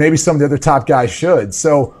feels like maybe some of the other top guys should.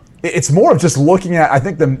 So it's more of just looking at, I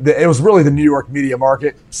think it was really the New York media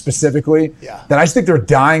market specifically. Yeah. That I just think they're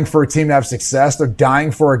dying for a team to have success. They're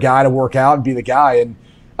dying for a guy to work out and be the guy. And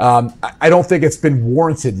I don't think it's been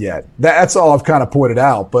warranted yet. That's all I've kind of pointed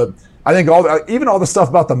out. But I think even all the stuff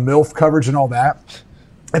about the MILF coverage and all that,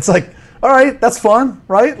 it's like, all right, that's fun,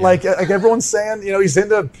 right? Like everyone's saying, he's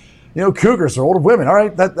into, cougars or older women. All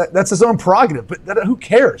right, that's his own prerogative. But who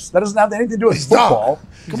cares? That doesn't have anything to do with football.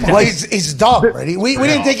 Come on. He's dumb, Brady. We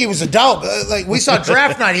didn't think he was a dog. Like we saw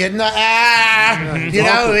draft night, he had we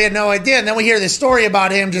had no idea. And then we hear this story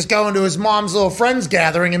about him just going to his mom's little friends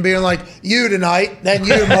gathering and being like, "You tonight, then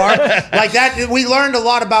you, Mark." Like that. We learned a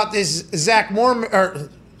lot about this Zach Mormon.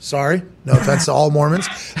 Sorry, no offense to all Mormons,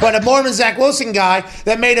 but a Mormon Zach Wilson guy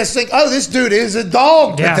that made us think, oh, this dude is a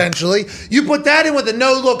dog, potentially. You put that in with a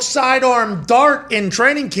no-look sidearm dart in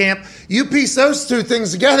training camp, you piece those two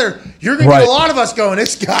things together, you're going to get a lot of us going,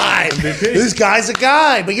 this guy's a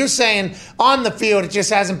guy. But you're saying on the field, it just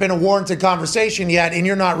hasn't been a warranted conversation yet, and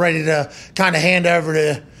you're not ready to kind of hand over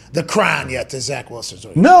to the crown yet to Zach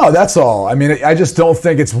Wilson. No, that's all. I just don't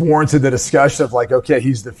think it's warranted the discussion of like, okay,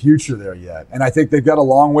 he's the future there yet. And I think they've got a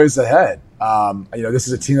long ways ahead. This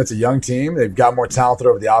is a team that's a young team. They've got more talented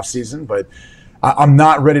over the offseason, but I'm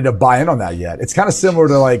not ready to buy in on that yet. It's kind of similar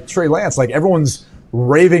to like Trey Lance. Like everyone's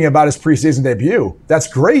raving about his preseason debut. That's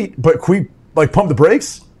great, but can we pump the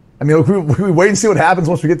brakes? Can we wait and see what happens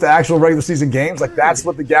once we get to actual regular season games? Like, that's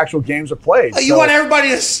what the actual games are played. You want everybody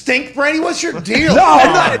to stink, Brady? What's your deal? No,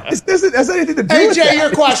 I'm not. This has anything to do with that. AJ,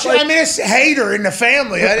 your question. It's hater in the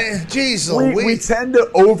family. Jeez Louise. We tend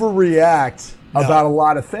to overreact about a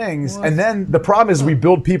lot of things. What? And then the problem is we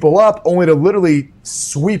build people up only to literally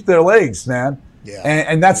sweep their legs, man. Yeah.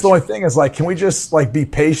 And that's the only thing is, like, can we just, like, be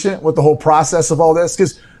patient with the whole process of all this?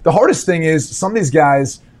 Because the hardest thing is some of these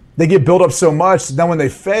guys – they get built up so much, then when they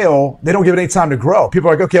fail, they don't give it any time to grow. People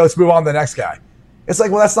are like, okay, let's move on to the next guy. It's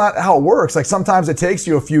like, well, that's not how it works. Like, sometimes it takes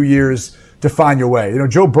you a few years to find your way.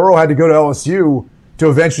 Joe Burrow had to go to LSU to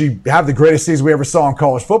eventually have the greatest season we ever saw in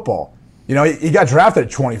college football. He got drafted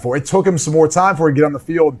at 24. It took him some more time for him to get on the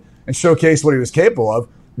field and showcase what he was capable of.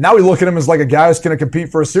 Now we look at him as like a guy who's going to compete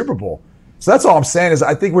for a Super Bowl. So that's all I'm saying is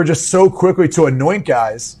I think we're just so quickly to anoint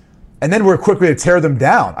guys, and then we're quickly to tear them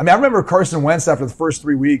down. I remember Carson Wentz after the first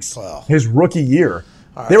 3 weeks, his rookie year.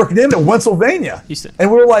 Right. They were named in Pennsylvania. And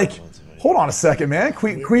we were like, hold on a second, man.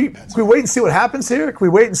 Can we wait and see what happens here? Can we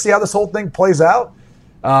wait and see how this whole thing plays out?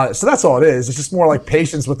 So that's all it is. It's just more like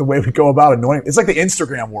patience with the way we go about anointing. It's like the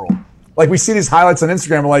Instagram world. Like, we see these highlights on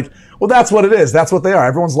Instagram. We're like, well, that's what it is. That's what they are.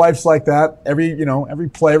 Everyone's life's like that. Every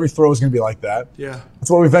play, every throw is going to be like that. Yeah. That's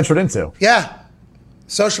what we ventured into. Yeah.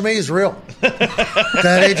 Social media is real. Go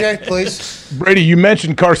ahead, AJ, please. Brady, you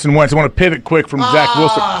mentioned Carson Wentz. I want to pivot quick from Zach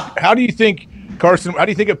Wilson. How do you think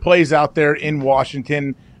it plays out there in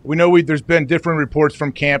Washington? We know there's been different reports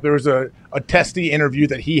from camp. There was a testy interview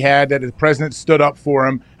that he had that his president stood up for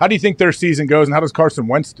him. How do you think their season goes, and how does Carson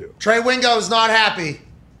Wentz do? Trey Wingo is not happy.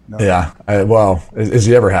 No. Yeah. Is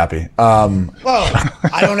he ever happy? Well,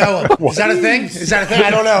 I don't know. Is that a thing? I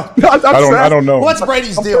don't know. I don't know. What's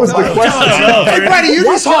Brady's deal? Hey, Brady, you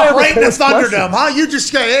just hop right in the Thunderdome, huh? You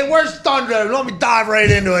just go, hey, where's Thunderdome? Let me dive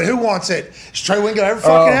right into it. Who wants it? Is Trey Wingo ever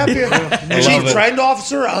fucking happy? Chief Trend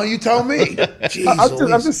Officer? Oh, you tell me.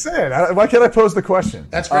 I'm just saying. Why can't I pose the question?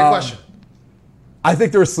 That's a great question. I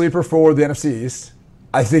think they're a sleeper for the NFC East.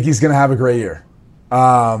 I think he's going to have a great year.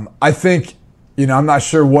 I think... I'm not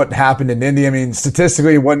sure what happened in Indy.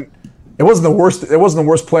 Statistically, it wasn't the worst. It wasn't the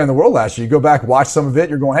worst play in the world last year. You go back, watch some of it.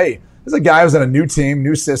 You're going, hey, this is a guy who's in a new team,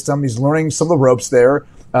 new system. He's learning some of the ropes there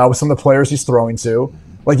with some of the players he's throwing to.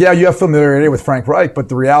 Like, yeah, you have familiarity with Frank Reich, but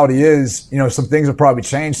the reality is, some things have probably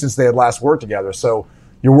changed since they had last worked together. So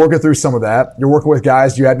you're working through some of that. You're working with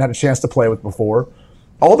guys you hadn't had a chance to play with before.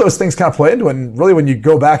 All those things kind of play into it. And really, when you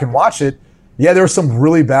go back and watch it, yeah, there were some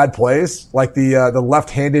really bad plays, like the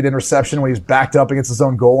left-handed interception when he was backed up against his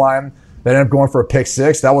own goal line that ended up going for a pick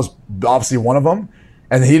six. That was obviously one of them.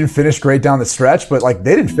 and he didn't finish great down the stretch. But like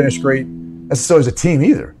they didn't finish great necessarily as a team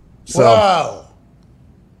either. So, Whoa.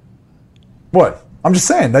 What? I'm just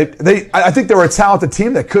saying I think they were a talented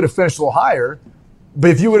team that could have finished a little higher.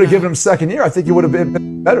 But if you would have given him second year, I think he would have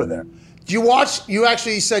been better there. Do you watch? You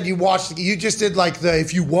actually said you watched. You just did like the.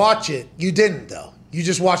 If you watch it, you didn't though. You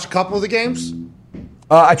just watched a couple of the games.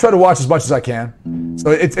 I try to watch as much as I can.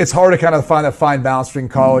 So it's hard to kind of find that fine balance between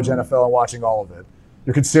college, NFL, and watching all of it.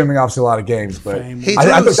 You're consuming obviously a lot of games, but He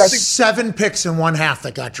threw I think 7 picks in one half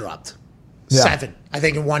that got dropped. Yeah. 7, I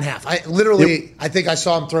think, in one half. I think I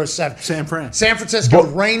saw him throw 7. San Francisco,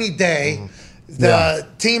 rainy day. The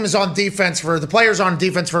team is on defense the players on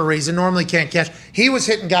defense for a reason. Normally can't catch. He was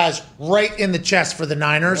hitting guys right in the chest for the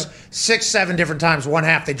Niners. 6, 7 different times. One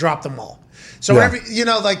half they dropped them all. So whenever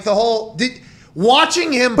like the whole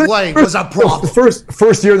watching him play was a problem.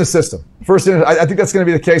 First year in the system. First year, I think that's going to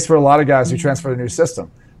be the case for a lot of guys who transfer to a new system.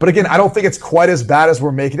 But again, I don't think it's quite as bad as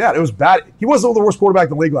we're making it out. It was bad. He wasn't the worst quarterback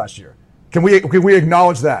in the league last year. Can we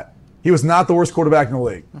acknowledge that? He was not the worst quarterback in the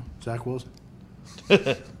league. Zach Wilson.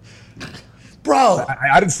 Bro.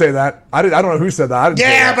 I didn't say that. I don't know who said that.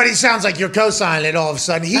 But he sounds like you're co-signing it all of a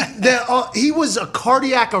sudden. He was a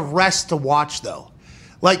cardiac arrest to watch, though.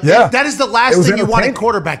 Like, that is the last thing you want at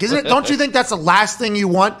quarterback, isn't it? Don't you think that's the last thing you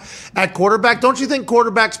want at quarterback? Don't you think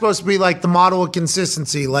quarterback's supposed to be like the model of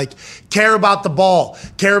consistency? Like, care about the ball,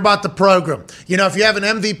 care about the program. You know, if you have an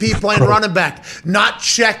MVP playing running back, not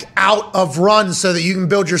check out of runs so that you can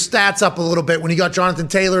build your stats up a little bit when you got Jonathan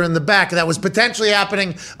Taylor in the back. That was potentially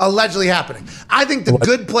happening, allegedly happening. I think the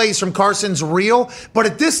good plays from Carson's real, but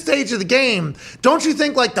at this stage of the game, don't you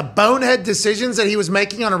think like the bonehead decisions that he was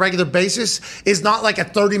making on a regular basis is not like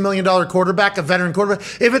a $30 million quarterback, a veteran quarterback?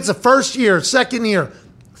 If it's a first year, second year,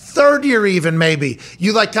 third year even maybe,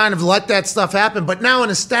 you like kind of let that stuff happen. But now an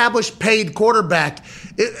established paid quarterback,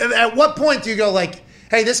 at what point do you go like,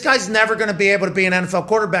 hey, this guy's never going to be able to be an NFL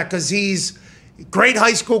quarterback because he's great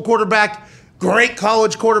high school quarterback, great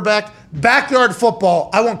college quarterback, backyard football.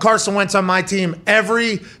 I want Carson Wentz on my team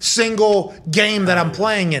every single game that I'm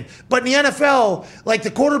playing in. But in the NFL, like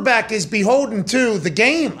the quarterback is beholden to the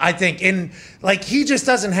game, I think. And like he just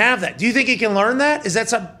doesn't have that. Do you think he can learn that? Is that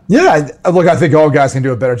something? Yeah, look, I think all guys can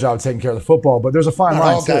do a better job of taking care of the football, but there's a fine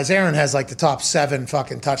line. All guys. Aaron has like the top 7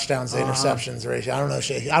 fucking touchdowns to interceptions ratio. I don't know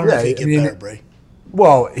if he can get better, Brady.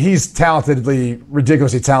 Well, he's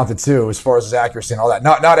ridiculously talented too, as far as his accuracy and all that.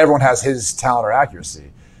 Not everyone has his talent or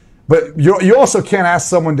accuracy. But you also can't ask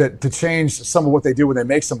someone to change some of what they do when they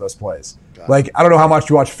make some of those plays. Like, I don't know how much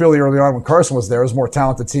you watched Philly early on when Carson was there. It was a more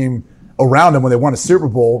talented team around him when they won a Super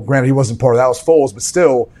Bowl. Granted, he wasn't part of that. It was Foles. But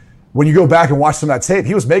still, when you go back and watch some of that tape,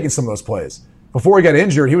 he was making some of those plays. Before he got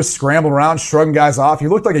injured, he was scrambling around, shrugging guys off. He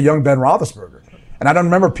looked like a young Ben Roethlisberger. And I don't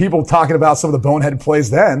remember people talking about some of the bonehead plays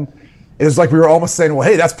then. It was like we were almost saying, well,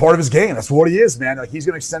 hey, that's part of his game. That's what he is, man. Like he's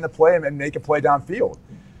going to extend the play and make a play downfield.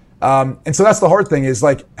 And so that's the hard thing is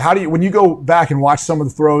like, when you go back and watch some of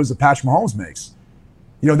the throws that Patrick Mahomes makes,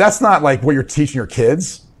 that's not like what you're teaching your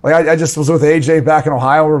kids. Like I just was with AJ back in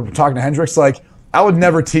Ohio. We were talking to Hendricks. Like I would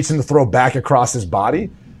never teach him to throw back across his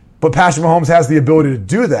body, but Patrick Mahomes has the ability to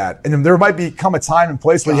do that. And then there might come a time and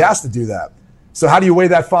place where he has to do that. So how do you weigh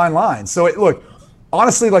that fine line? So look,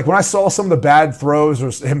 honestly, like when I saw some of the bad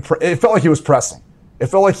throws, it felt like he was pressing. It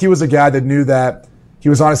felt like he was a guy that knew that he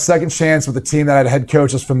was on his second chance with a team that had a head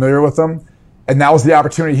coach that's familiar with him, and that was the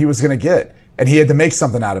opportunity he was going to get, and he had to make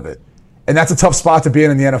something out of it. And that's a tough spot to be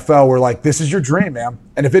in the NFL where, like, this is your dream, man.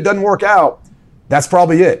 And if it doesn't work out, that's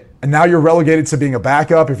probably it. And now you're relegated to being a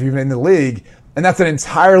backup if you're even in the league, and that's an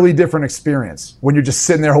entirely different experience when you're just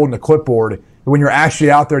sitting there holding a clipboard, when you're actually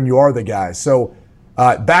out there and you are the guy. So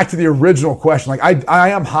back to the original question, like I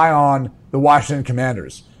am high on the Washington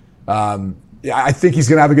Commanders. I think he's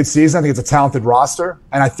going to have a good season. I think it's a talented roster,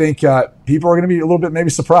 and I think people are going to be a little bit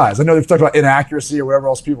maybe surprised. I know they've talked about inaccuracy or whatever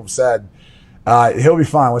else people have said. He'll be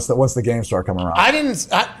fine once the games start coming around.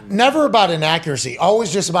 Never about inaccuracy.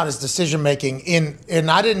 Always just about his decision making.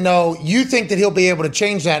 And I didn't know. You think that he'll be able to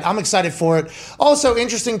change that. I'm excited for it. Also,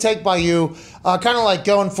 interesting take by you. Kind of like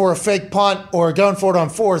going for a fake punt or going for it on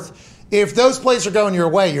fourth. If those plays are going your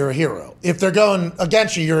way, you're a hero. If they're going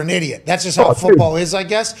against you, you're an idiot. That's just how football is, I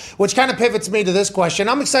guess, which kind of pivots me to this question.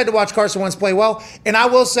 I'm excited to watch Carson Wentz play well. And I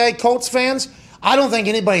will say, Colts fans, I don't think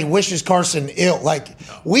anybody wishes Carson ill. Like,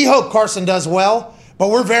 we hope Carson does well, but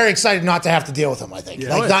we're very excited not to have to deal with him, I think.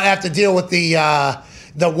 Not have to deal with the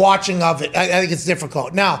watching of it. I think it's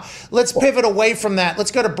difficult. Now, let's pivot away from that.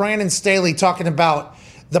 Let's go to Brandon Staley talking about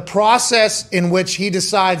the process in which he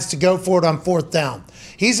decides to go for it on fourth down.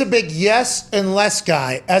 He's a big yes unless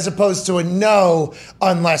guy as opposed to a no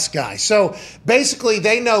unless guy. So basically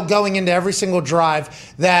they know going into every single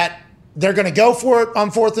drive that they're going to go for it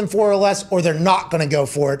on 4th and 4 or less, or they're not going to go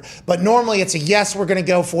for it. But normally it's a yes, we're going to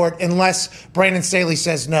go for it, unless Brandon Staley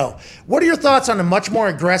says no. What are your thoughts on the much more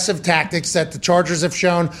aggressive tactics that the Chargers have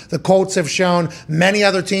shown, the Colts have shown, many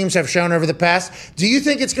other teams have shown over the past? Do you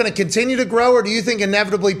think it's going to continue to grow, or do you think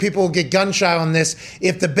inevitably people will get gun shy on this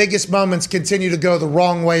if the biggest moments continue to go the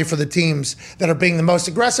wrong way for the teams that are being the most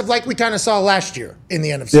aggressive, like we kind of saw last year in the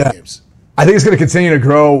NFC games? I think it's going to continue to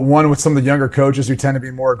grow, one, with some of the younger coaches who tend to be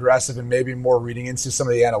more aggressive and maybe more reading into some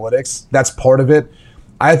of the analytics. That's part of it.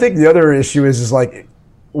 I think the other issue is like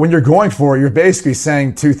when you're going for it, you're basically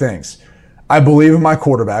saying two things. I believe in my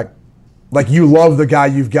quarterback. Like, you love the guy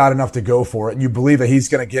you've got enough to go for it, and you believe that he's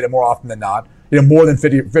going to get it more often than not, more than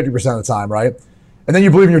 50% of the time, right? And then you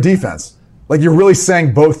believe in your defense. Like, you're really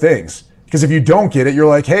saying both things. Because if you don't get it, you're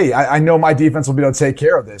like, hey, I know my defense will be able to take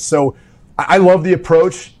care of this. So I love the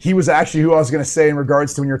approach. He was actually who I was going to say in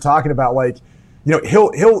regards to when you're talking about, like,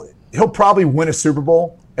 he'll probably win a Super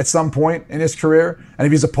Bowl at some point in his career. And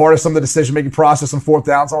if he's a part of some of the decision-making process on fourth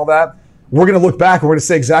downs and all that, we're going to look back and we're going to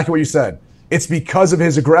say exactly what you said. It's because of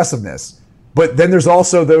his aggressiveness. But then there's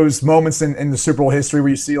also those moments in the Super Bowl history where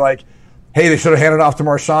you see, like, hey, they should have handed off to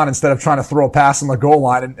Marshawn instead of trying to throw a pass on the goal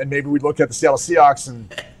line. And maybe we look at the Seattle Seahawks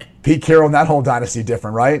and Pete Carroll and that whole dynasty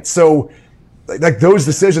different, right? So, like, those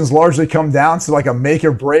decisions largely come down to like a make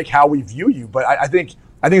or break how we view you. But I think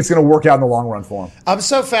it's going to work out in the long run for him. I'm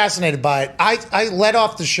so fascinated by it. I led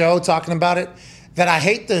off the show talking about it, that I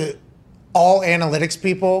hate the all analytics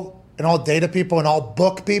people and all data people and all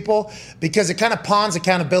book people, because it kind of pawns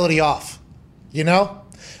accountability off.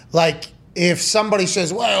 Like, if somebody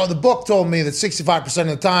says, well, the book told me that 65% of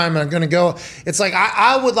the time I'm going to go, it's like,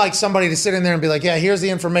 I would like somebody to sit in there and be like, yeah, here's the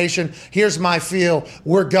information, here's my feel,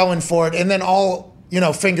 we're going for it. And then all,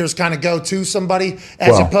 fingers kind of go to somebody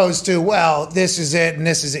as opposed to, well, this is it and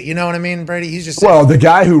this is it. You know what I mean, Brady? He's just saying, the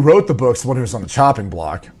guy who wrote the book's the one who was on the chopping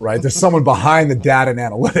block, right? There's someone behind the data and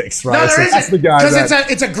analytics, right? No, there isn't. That's the guy. Because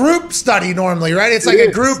it's a group study normally, right? It's like a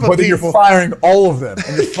group of people. But you're firing all of them,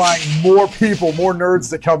 and you're firing more people, more nerds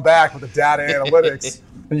that come back with the data and analytics,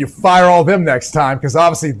 and you fire all of them next time, because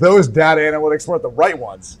obviously those data analytics weren't the right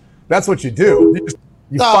ones. That's what you do.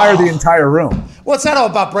 You fire the entire room. What's that all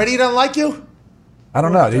about, Brady? He doesn't like you? I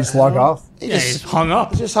don't know. Did he just log off? He just hung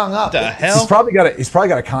up. He just hung up. The hell? He's probably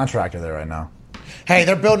got a contractor there right now. Hey,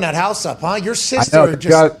 they're building that house up, huh? Your sister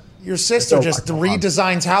just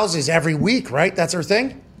redesigns houses every week, right? That's her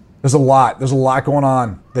thing? There's a lot going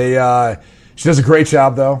on. She does a great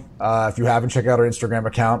job, though. If you haven't, check out her Instagram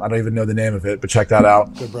account. I don't even know the name of it, but check that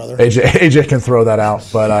out. Good brother. AJ can throw that out.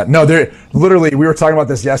 But no, literally, we were talking about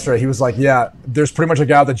this yesterday. He was like, yeah, there's pretty much a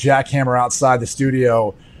guy with a jackhammer outside the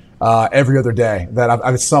studio every other day that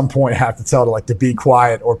I at some point have to tell to be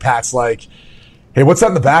quiet, or Pat's like, hey, what's that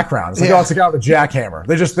in the background? It's like, it's a guy with a jackhammer.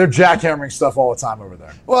 They're jackhammering stuff all the time over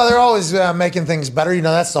there. Well, they're always making things better.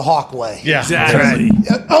 That's the Hawk way. Yeah, exactly.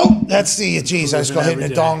 That's the, geez, I just got hitting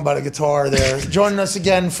a dong by the guitar there. Joining us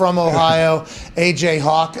again from Ohio, AJ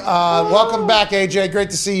Hawk. Welcome back, AJ.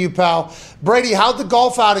 Great to see you, pal. Brady, how'd the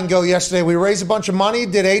golf outing go yesterday? We raised a bunch of money.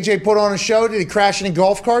 Did AJ put on a show? Did he crash any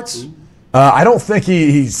golf carts? I don't think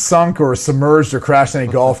he sunk or submerged or crashed any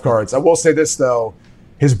golf carts. I will say this, though.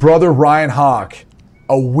 His brother, Ryan Hawk,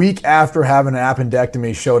 a week after having an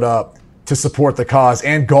appendectomy, showed up to support the cause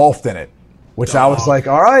and golfed in it, which I was like,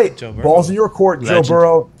 all right, ball's in your court, Joe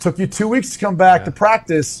Burrow. Took you 2 weeks to come back to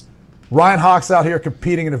practice. Ryan Hawk's out here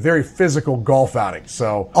competing in a very physical golf outing.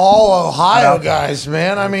 So all Ohio guys,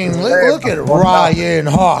 man. I mean, look at Ryan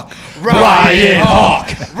Hawk. Ryan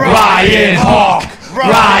Hawk. Ryan Hawk.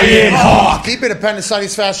 Ryan Hawk. He bit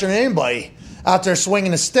appendicitis faster than anybody out there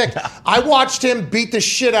swinging a stick. I watched him beat the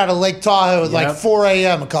shit out of Lake Tahoe at like 4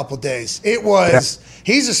 a.m. a couple days. It was,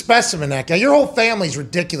 he's a specimen, that guy. Your whole family's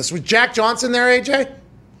ridiculous. Was Jack Johnson there, AJ?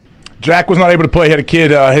 Jack was not able to play. He had a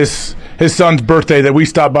kid, his son's birthday that we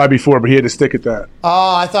stopped by before, but he had to stick at that.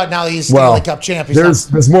 Oh, I thought now he's Stanley Cup champ.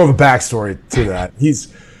 There's more of a backstory to that.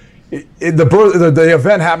 The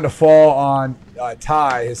event happened to fall on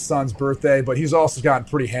Ty, his son's birthday, but he's also gotten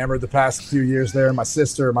pretty hammered the past few years there. My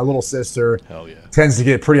little sister, tends to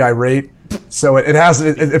get pretty irate. So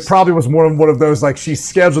it probably was more than one of those, like, she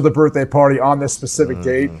scheduled the birthday party on this specific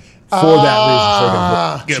date for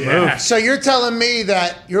that reason. Good move. So you're telling me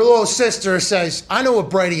that your little sister says, I know what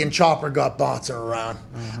Brady and Chopper got bouncing around.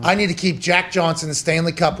 I need to keep Jack Johnson, the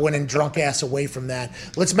Stanley Cup winning drunk ass away from that.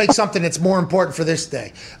 Let's make something that's more important for this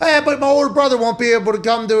day. But my older brother won't be able to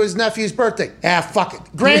come to his nephew's birthday. Fuck it.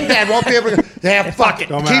 Granddad won't be able to. Fuck it.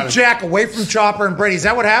 Keep Jack away from Chopper and Brady. Is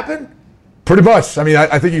that what happened? Pretty much. I mean,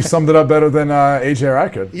 I think you summed it up better than AJ or I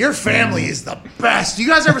could. Your family is the best. Do you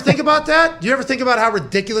guys ever think about that? Do you ever think about how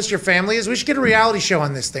ridiculous your family is? We should get a reality show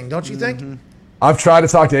on this thing, don't you think? I've tried to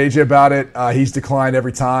talk to AJ about it. He's declined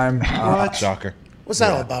every time. Shocker. What's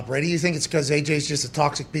that all about, Brady? You think it's because AJ's just a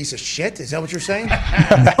toxic piece of shit? Is that what you're saying?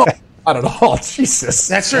 Not at all. Jesus.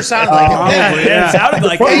 That sure sounded like it. Yeah, it sounded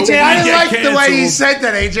like AJ, I didn't like the way he canceled. said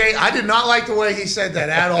that, AJ. I did not like the way he said that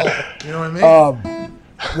at all. You know what I mean?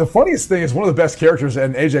 The funniest thing is one of the best characters,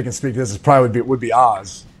 and AJ can speak to this, is probably would be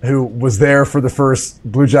Oz, who was there for the first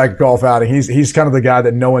Blue Jacket golf outing. He's kind of the guy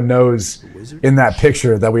that no one knows in that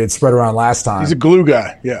picture that we had spread around last time. He's a glue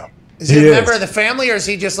guy. Yeah. Is he a member of the family, or is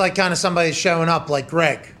he just like kind of somebody showing up like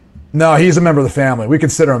Greg? No, he's a member of the family. We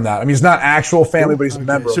consider him that. I mean, he's not actual family, but he's a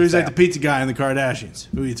member. So he's of like the pizza guy in the Kardashians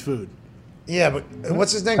who eats food. Yeah, but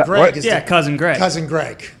what's his name? Greg. Is the cousin Greg. Cousin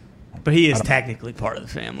Greg. But he is technically part of the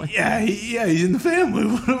family. Yeah, he's in the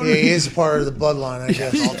family. Yeah, he is part of the bloodline, I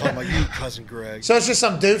guess. I'll talk about you, cousin Greg. So it's just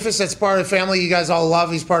some doofus that's part of the family you guys all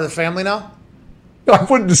love. He's part of the family now? I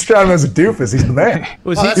wouldn't describe him as a doofus. He's the man.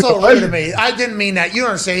 That's a little rude to me. I didn't mean that. You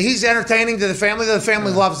don't understand. He's entertaining to the family. The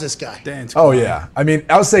family loves this guy. Oh, yeah. I mean,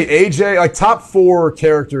 I would say AJ, like top 4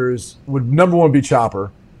 characters, would number 1 be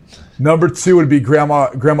Chopper. Number 2 would be Grandma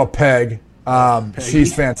Peg.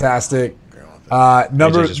 She's fantastic.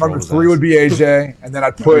 Number 3 would be AJ, and then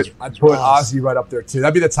I'd put Ozzy right up there too.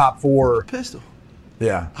 That'd be the top 4. Pistol.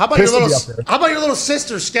 Yeah. How about your little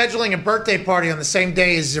sister scheduling a birthday party on the same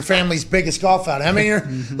day as your family's biggest golf outing? I mean, your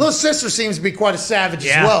little sister seems to be quite a savage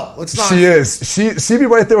as well. Let's not. She is. She'd be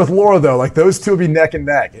right there with Laura though. Like those two would be neck and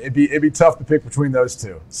neck. It'd be tough to pick between those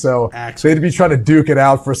two. So they'd be trying to duke it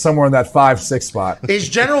out for somewhere in that 5-6 spot. Is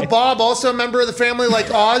General Bob also a member of the family like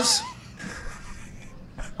Oz?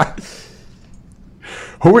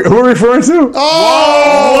 Who are we referring to?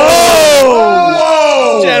 Whoa!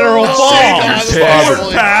 General Bob.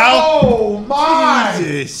 Oh, my.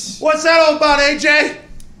 Jesus. What's that all about, AJ?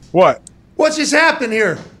 What? What's just happened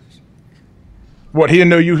here? What, he didn't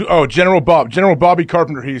know you? Oh, General Bobby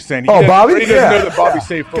Carpenter, he's saying. Bobby? He doesn't know that Bobby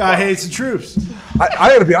saved football. Guy hates the troops. I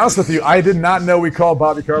got to be honest with you. I did not know we called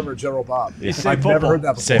Bobby Carpenter General Bob. I've never heard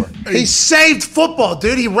that before. He saved football,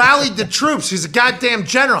 dude. He rallied the troops. He's a goddamn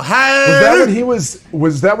general.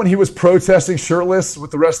 Was that when he was protesting shirtless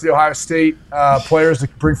with the rest of the Ohio State players to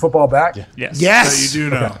bring football back? Yes. So you do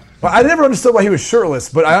know. Okay. Well, I never understood why he was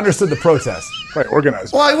shirtless, but I understood the protest. Right,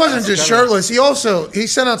 organized. Well, he wasn't just shirtless. He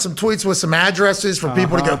sent out some tweets with some addresses for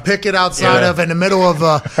people to go picket outside of in the middle of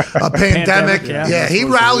a pandemic. Yeah, he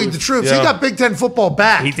rallied the troops. He got Big Ten football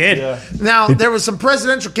back. He did. Yeah. Now, there was some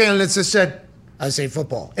presidential candidates that said, I say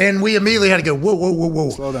football. And we immediately had to go,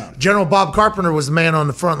 whoa. Slow down. General Bob Carpenter was the man on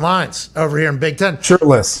the front lines over here in Big Ten.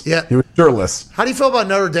 Shirtless. Yeah. He was shirtless. How do you feel about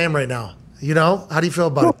Notre Dame right now? You know, how do you feel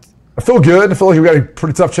about it? I feel good. I feel like we got a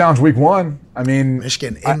pretty tough challenge week 1. I mean,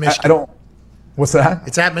 Michigan. I don't. What's that?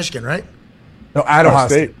 It's at Michigan, right? No, at Ohio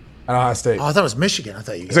State. At Ohio State. Oh, I thought it was Michigan. I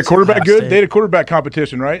thought you guys Is that quarterback good? They had a quarterback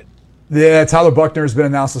competition, right? Yeah, Tyler Buckner has been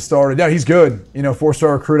announced to start. Yeah, he's good.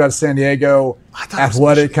 4-star recruit out of San Diego.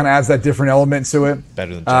 Athletic, kind of adds that different element to it.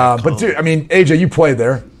 Better than Jack. But, dude, I mean, AJ, you played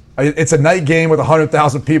there. It's a night game with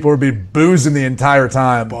 100,000 people who would be boozing the entire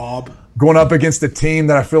time. Bob. Going up against a team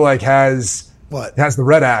that I feel like has the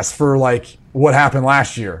red ass for, like, what happened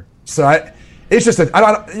last year. So it's just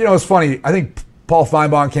it's funny. I think Paul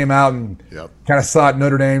Feinbaum came out and kind of thought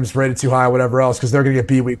Notre Dame's rated too high, whatever else, because they're going to get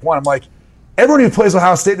beat week 1. I'm like, everyone who plays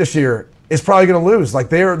Ohio State this year is probably going to lose. Like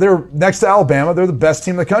they're next to Alabama. They're the best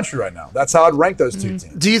team in the country right now. That's how I'd rank those two teams.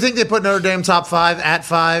 Do you think they put Notre Dame top 5 at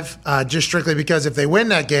 5 just strictly because if they win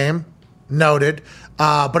that game, noted.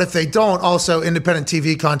 But if they don't, also independent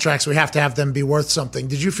TV contracts, we have to have them be worth something.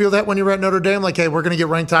 Did you feel that when you were at Notre Dame? Like, hey, we're going to get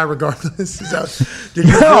ranked high regardless? Did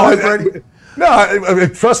you feel that, Brady? No,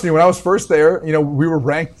 trust me. When I was first there, we were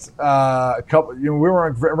ranked we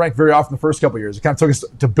weren't ranked very often the first couple of years. It kind of took us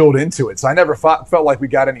to build into it. So I never felt like we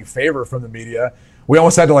got any favor from the media. We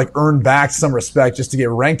almost had to earn back some respect just to get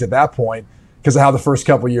ranked at that point because of how the first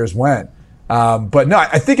couple of years went. But no,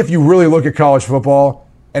 I think if you really look at college football,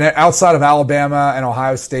 and outside of Alabama and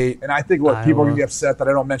Ohio State, and I think people are going to be upset that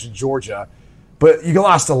I don't mention Georgia, but you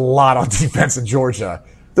lost a lot on defense in Georgia.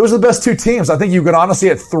 Those are the best two teams. I think you could honestly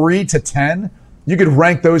at 3 to 10 You could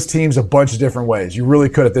rank those teams a bunch of different ways. You really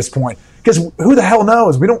could at this point. Because who the hell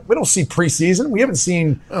knows? We don't see preseason. We haven't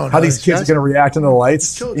seen how these kids are going to react in the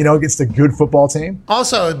lights, against a good football team.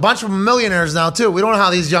 Also, a bunch of millionaires now, too. We don't know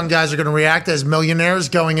how these young guys are going to react as millionaires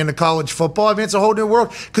going into college football. I mean, it's a whole new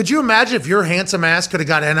world. Could you imagine if your handsome ass could have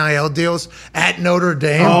got NIL deals at Notre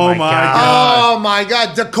Dame? Oh, my God. Oh, my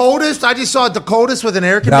God. Dakotas. I just saw Dakotas with an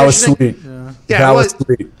air That was conditioning. sweet. Yeah, that was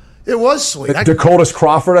sweet. It was sweet. Dakotas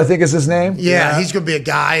Crawford, I think is his name. Yeah, he's going to be a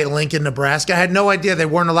guy in Lincoln, Nebraska. I had no idea they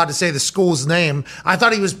weren't allowed to say the school's name. I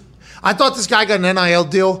thought this guy got an NIL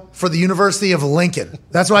deal for the University of Lincoln.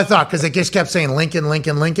 That's what I thought, because they just kept saying Lincoln,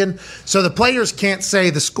 Lincoln, Lincoln. So the players can't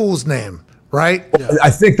say the school's name, right? Yeah.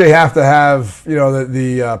 I think they have to have,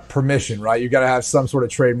 the permission, right? You got to have some sort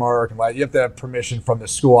of trademark, and you have to have permission from the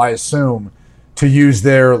school, I assume, to use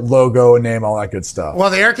their logo and name, all that good stuff. Well,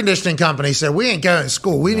 the air conditioning company said, we ain't going to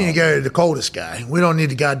school. We need to go to Dakotas guy. We don't need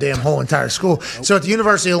the goddamn whole entire school. So at the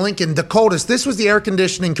University of Lincoln, Dakotas, this was the air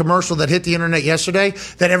conditioning commercial that hit the internet yesterday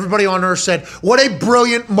that everybody on earth said, what a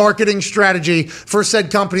brilliant marketing strategy for said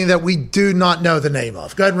company that we do not know the name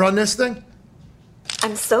of. Go ahead and run this thing.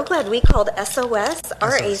 I'm so glad we called SOS.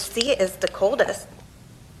 Our AC is the coldest.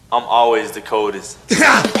 I'm always the coldest.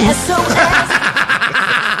 SOS.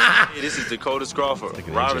 Hey, this is Dakotas Crawford,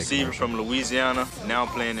 wide receiver from Louisiana, now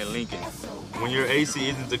playing in Lincoln. When your AC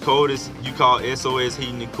isn't the coldest, you call SOS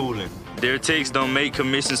Heating and Cooling. Their techs don't make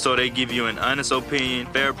commissions, so they give you an honest opinion,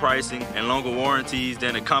 fair pricing, and longer warranties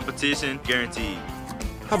than the competition, guaranteed.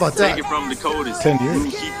 How about that? Take it from Dakotas. 10 years. We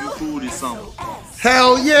will keep you cool this summer.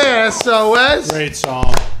 Hell yeah, SOS. Great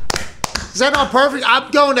song. Is that not perfect? I'm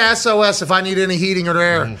going to SOS if I need any heating or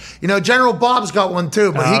air. General Bob's got one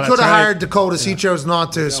too, but he could have hired Dakotas. He chose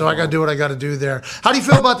not to, so I got to do what I got to do there. How do you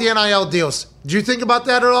feel about the NIL deals? Did you think about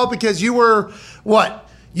that at all? Because you were,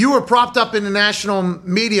 You were propped up in the national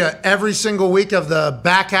media every single week of the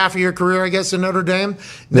back half of your career, I guess, in Notre Dame.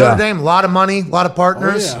 Notre Dame, a lot of money, a lot of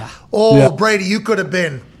partners. Brady, you could have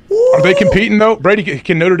been. Are they competing, though? Brady,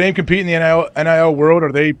 can Notre Dame compete in the NIL world?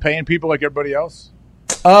 Are they paying people like everybody else?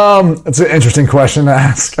 It's an interesting question to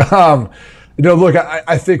ask. Look,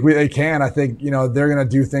 I think they can. I think, they're going to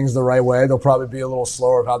do things the right way. They'll probably be a little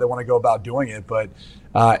slower of how they want to go about doing it, but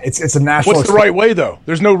it's a national. What's the right way, though?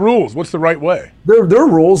 There's no rules. What's the right way? There are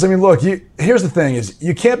rules. I mean, look, here's the thing is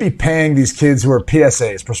you can't be paying these kids who are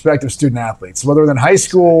PSAs, prospective student athletes, whether they're in high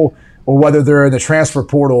school or whether they're in the transfer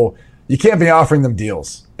portal, you can't be offering them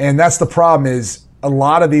deals. And that's the problem is a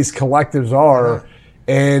lot of these collectives are,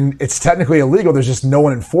 and it's technically illegal. There's just no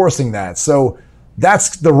one enforcing that. So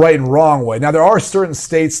that's the right and wrong way. Now, there are certain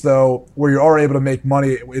states, though, where you are able to make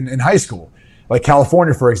money in high school. Like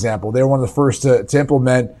California, for example. They were one of the first to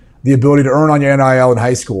implement the ability to earn on your NIL in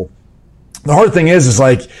high school. The hard thing is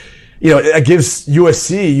it gives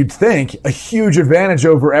USC, you'd think, a huge advantage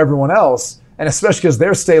over everyone else. And especially because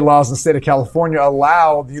their state laws in the state of California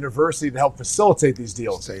allow the university to help facilitate these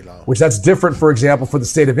deals, which that's different, for example, for the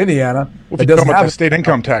state of Indiana. It doesn't have the state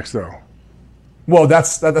income tax, though. Well,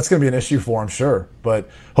 that's going to be an issue for them, sure. But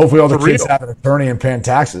hopefully all the kids have an attorney and paying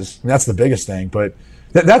taxes. I mean, that's the biggest thing. But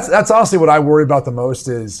that's honestly what I worry about the most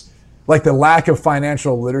is like the lack of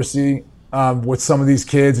financial literacy with some of these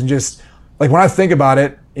kids. And just like when I think about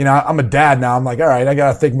it, I'm a dad now. I'm like, all right, I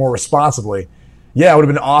got to think more responsibly. Yeah, it would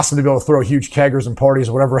have been awesome to be able to throw huge keggers and parties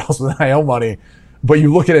or whatever else with NIL money. But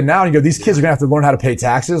you look at it now and you go, these kids are going to have to learn how to pay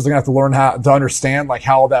taxes. They're going to have to learn how to understand like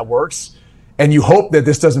how all that works. And you hope that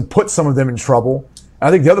this doesn't put some of them in trouble. And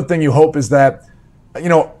I think the other thing you hope is that,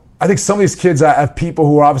 I think some of these kids have people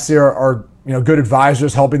who obviously are good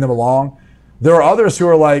advisors helping them along. There are others who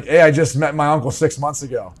are like, hey, I just met my uncle 6 months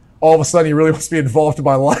ago. All of a sudden he really wants to be involved in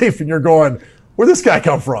my life. And you're going, where'd this guy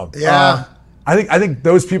come from? Yeah. I think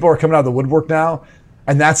those people are coming out of the woodwork now,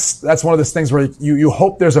 and that's one of those things where you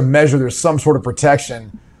hope there's a measure, there's some sort of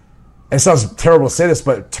protection. And it sounds terrible to say this,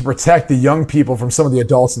 but to protect the young people from some of the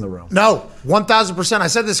adults in the room. No, 1,000%. I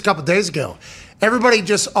said this a couple days ago. Everybody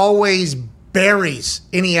just always buries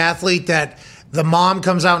any athlete that the mom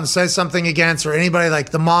comes out and says something against, or anybody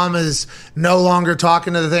like the mom is no longer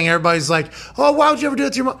talking to the thing. Everybody's like, oh, why would you ever do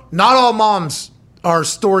it to your mom? Not all moms are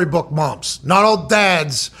storybook moms. Not all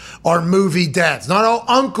dads are movie dads. Not all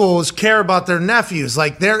uncles care about their nephews.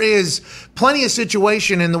 Like there is plenty of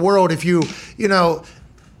situation in the world if you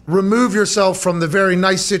remove yourself from the very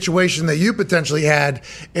nice situation that you potentially had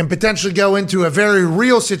and potentially go into a very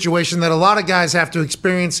real situation that a lot of guys have to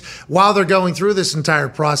experience while they're going through this entire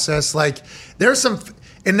process. Like there's some,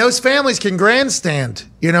 And those families can grandstand,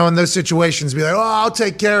 in those situations, be like, oh, I'll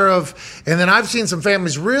take care of. And then I've seen some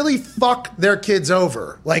families really fuck their kids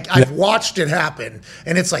over. Like, I've watched it happen.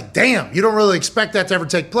 And it's like, damn, you don't really expect that to ever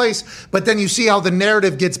take place. But then you see how the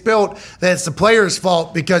narrative gets built that it's the player's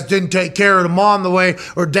fault because didn't take care of the mom the way,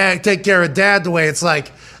 or take care of dad the way. It's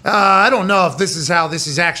like, I don't know if this is how this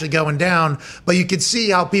is actually going down, but you could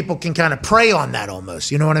see how people can kind of prey on that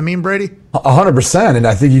almost. You know what I mean, Brady? 100%. And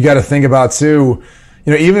I think you got to think about, too,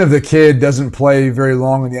 even if the kid doesn't play very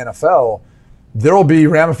long in the NFL, there will be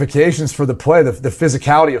ramifications for the play, the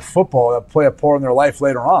physicality of football that play a part in their life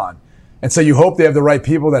later on. And so you hope they have the right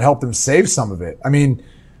people that help them save some of it. I mean,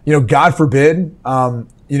 God forbid,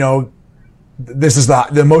 this is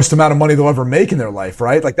the most amount of money they'll ever make in their life,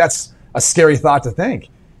 right? Like, that's a scary thought to think.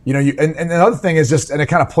 And another thing is just, and it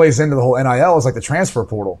kind of plays into the whole NIL, is like the transfer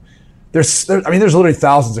portal. There's literally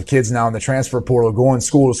thousands of kids now in the transfer portal going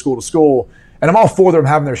school to school to school. And I'm all for them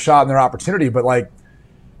having their shot and their opportunity, but like,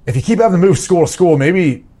 if you keep having to move school to school,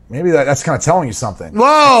 maybe that's kind of telling you something.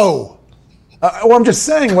 Whoa! Well, I'm just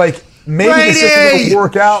saying, like, maybe this isn't going to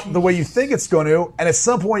work out the way you think it's going to, and at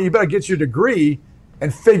some point you better get your degree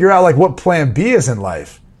and figure out like what plan B is in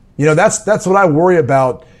life. That's what I worry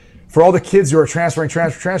about for all the kids who are transferring.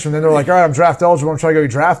 Then they're like, all right, I'm draft eligible, I'm trying to go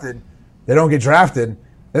get drafted. They don't get drafted.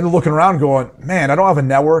 Then they're looking around going, man, I don't have a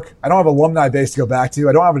network. I don't have an alumni base to go back to.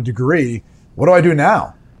 I don't have a degree. What do I do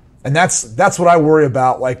now? And that's what I worry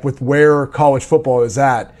about, like, with where college football is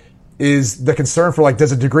at, is the concern for, like,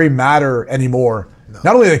 does a degree matter anymore? No.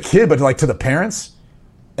 Not only to the kid, but to the parents.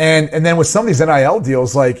 And then with some of these NIL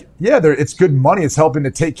deals, like, yeah, it's good money. It's helping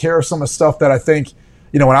to take care of some of the stuff that I think,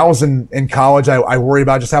 when I was in college, I worried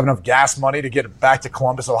about just having enough gas money to get back to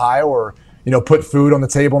Columbus, Ohio, or, put food on the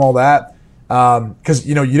table and all that. Because,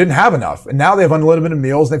 you didn't have enough. And now they have unlimited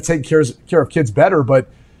meals. They've taken care of kids better, but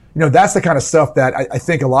that's the kind of stuff that I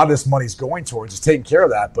think a lot of this money is going towards, is taking care of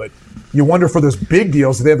that. But you wonder for those big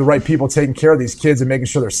deals, do they have the right people taking care of these kids and making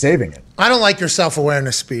sure they're saving it? I don't like your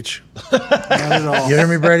self-awareness speech. Not at all. You hear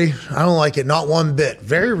me, Brady? I don't like it. Not one bit.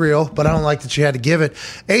 Very real, but I don't like that you had to give it.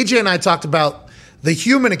 AJ and I talked about the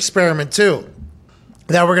human experiment, too,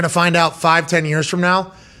 that we're going to find out 5-10 years from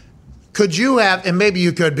now. Could you have, and maybe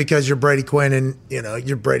you could because you're Brady Quinn and,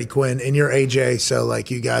 you're Brady Quinn and you're AJ, so,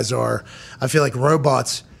 like, you guys are, I feel like,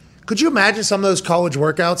 robots. Could you imagine some of those college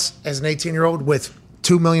workouts as an 18-year-old with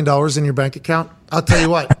 $2 million in your bank account? I'll tell you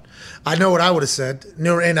what. I know what I would have said,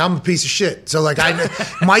 and I'm a piece of shit. So, like,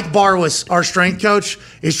 Mike Barwas, our strength coach,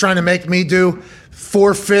 is trying to make me do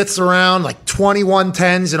 4/5 around, like 21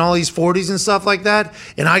 10s and all these 40s and stuff like that.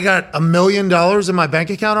 And I got $1 million in my bank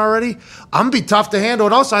account already. I'm gonna be tough to handle.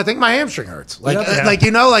 And also, I think my hamstring hurts.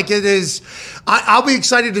 It is. I'll be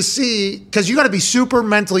excited to see, because you got to be super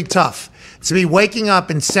mentally tough to be waking up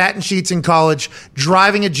in satin sheets in college,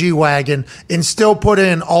 driving a G-Wagon, and still put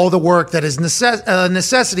in all the work that is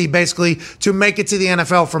necessity, basically, to make it to the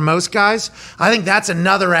NFL for most guys. I think that's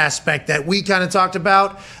another aspect that we kind of talked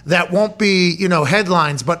about that won't be,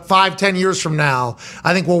 headlines, but 5-10 years from now,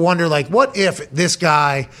 I think we'll wonder, like, what if this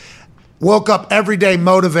guy woke up every day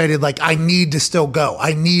motivated, like, I need to still go.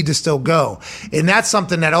 And that's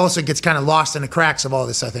something that also gets kind of lost in the cracks of all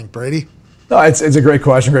this, I think, Brady. No, it's a great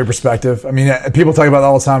question, great perspective. I mean, people talk about that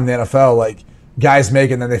all the time in the NFL, like, guys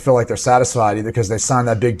make it and then they feel like they're satisfied either because they signed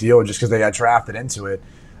that big deal or just because they got drafted into it.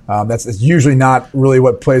 That's usually not really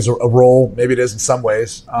what plays a role. Maybe it is in some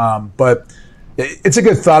ways. But it's a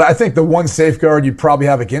good thought. I think the one safeguard you probably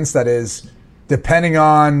have against that is, depending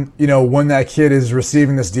on, when that kid is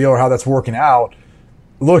receiving this deal or how that's working out,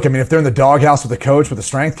 look, I mean, if they're in the doghouse with the coach, with the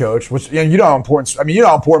strength coach, which, you know how important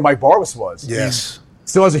Mike Barwas was. Yes.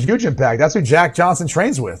 Still has a huge impact. That's who Jack Johnson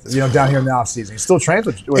trains with, down here in the offseason. He still trains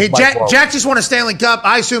with Mike Barwas. Jack just won a Stanley Cup.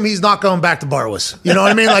 I assume he's not going back to Barwas. You know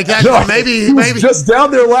what I mean? Like that. No, maybe he was just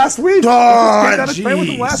down there last week. Oh, with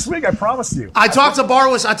him last week. I promise you. I talk to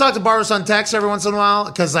Barwas on text every once in a while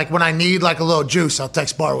because, like, when I need like a little juice, I'll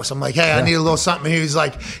text Barwas. I'm like, hey, I need a little something. He's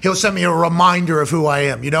like, he'll send me a reminder of who I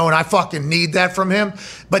am, and I fucking need that from him.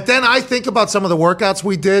 But then I think about some of the workouts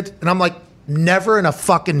we did, and I'm like, never in a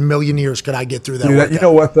fucking million years could I get through that. Dude, you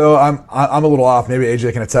know what, though? I'm a little off. Maybe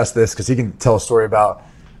AJ can attest to this because he can tell a story about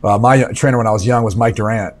my trainer when I was young was Mike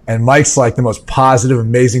Durant. And Mike's like the most positive,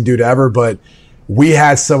 amazing dude ever, but we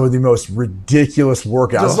had some of the most ridiculous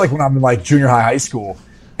workouts. This is like when I'm in like junior high school.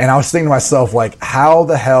 And I was thinking to myself, like, how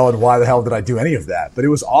the hell and why the hell did I do any of that? But it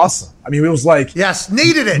was awesome. I mean, it was like... Yes,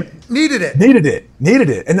 needed it.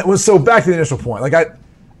 And it was so back to the initial point. Like,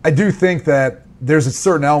 I do think that there's a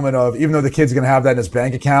certain element of, even though the kid's going to have that in his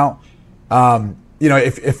bank account,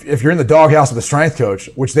 if you're in the doghouse with the strength coach,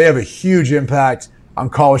 which they have a huge impact on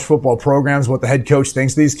college football programs, what the head coach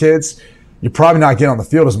thinks of these kids, you're probably not getting on the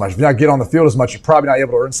field as much. If you're not getting on the field as much, you're probably not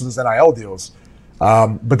able to earn some of those NIL deals.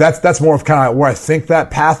 But that's more of kind of where I think that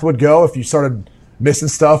path would go if you started missing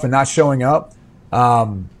stuff and not showing up.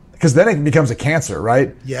 Because then it becomes a cancer,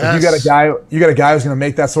 right? Yes. If you got a guy who's going to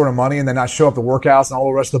make that sort of money and then not show up to workouts, and all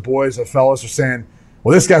the rest of the boys or fellas are saying,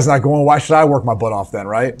 well, this guy's not going, why should I work my butt off then,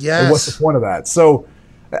 right? Yes. And what's the point of that? So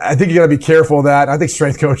I think you got to be careful of that. I think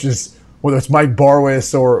strength coaches, whether it's Mike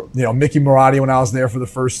Barwis or Mickey Marotti when I was there for the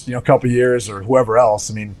first couple of years, or whoever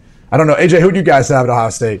else. I mean, I don't know. AJ, who do you guys have at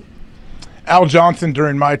Ohio State? Al Johnson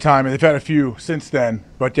during my time, and they've had a few since then.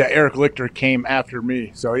 But yeah, Eric Lichter came after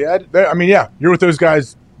me. So yeah, you're with those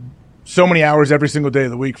guys so many hours every single day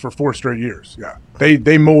of the week for 4 straight years. Yeah,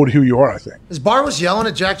 they mold who you are, I think. Is Barwis yelling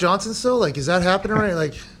at Jack Johnson still? Like, is that happening right?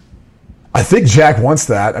 Like, I think Jack wants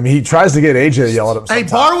that. I mean, he tries to get AJ to yell at him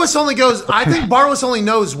sometimes. Hey, Barwis only goes – I think Barwis only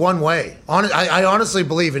knows one way. I honestly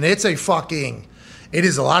believe, and it's it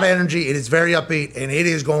is a lot of energy, it is very upbeat, and it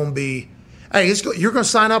is going to be – hey, you're going to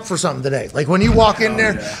sign up for something today. Like, when you walk in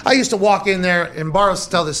there, yeah. I used to walk in there, and Barwis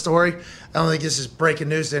tell this story – I don't think this is breaking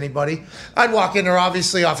news to anybody. I'd walk in there,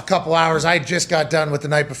 obviously, off a couple hours. I just got done with the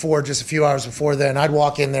night before, just a few hours before then. I'd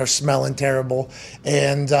walk in there smelling terrible,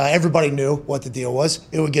 and everybody knew what the deal was.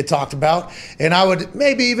 It would get talked about, and I would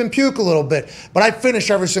maybe even puke a little bit. But I'd finish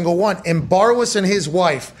every single one, and Barwis and his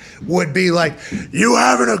wife would be like, you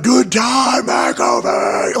having a good time,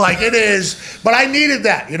 Macover? Like, it is. But I needed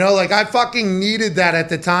that, like I fucking needed that at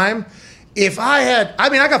the time. If I got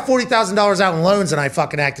 $40,000 out in loans and I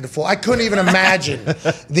fucking acted a fool. I couldn't even imagine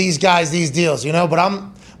these deals, but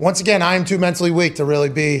once again, I am too mentally weak to really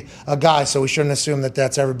be a guy, so we shouldn't assume that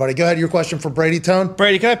that's everybody. Go ahead, your question for Brady, Tone.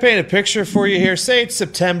 Brady, can I paint a picture for you here? Say it's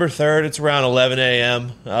September 3rd, it's around 11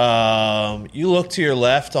 a.m. You look to your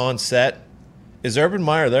left on set. Is Urban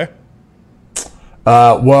Meyer there?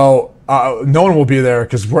 No one will be there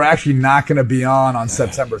because we're actually not going to be on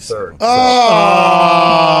September 3rd.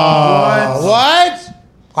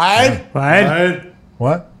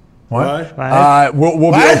 What?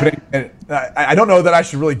 We'll be opening. And I don't know that I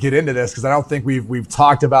should really get into this because I don't think we've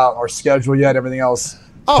talked about our schedule yet. Everything else.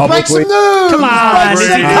 Oh, break some news! Come on,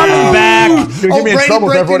 Brady, coming back. You're getting me in trouble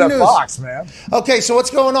with everyone at Fox, man. Okay, so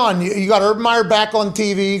what's going on? You got Urban Meyer back on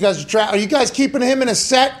TV. You guys are you guys keeping him in a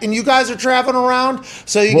set, and you guys are traveling around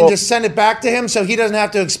so you can just send it back to him so he doesn't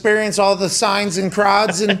have to experience all the signs and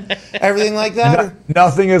crowds and everything like that?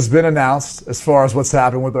 Nothing has been announced as far as what's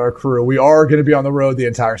happened with our crew. We are going to be on the road the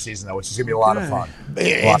entire season, though, which is going to be a lot of fun.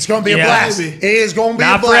 It's going to be a blast. It is going to be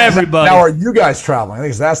not a blast. for everybody. Now, are you guys traveling? I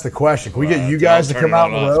think that's the question. Can we get you guys to come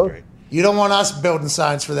out on the road? You don't want us building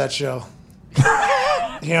signs for that show.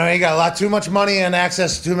 You got too much money and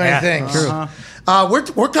access to too many things.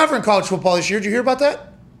 We're covering college football this year. Did you hear about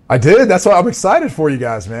that? I did. That's why I'm excited for you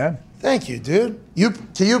guys, man. Thank you, dude. You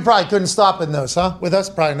probably couldn't stop in those, huh? With us,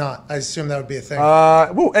 probably not. I assume that would be a thing.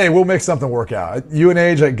 We'll make something work out. You and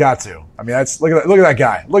Age, I got to. I mean, look at that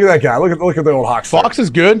guy. Look at the old Hawks. Fox is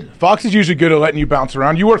good. Fox is usually good at letting you bounce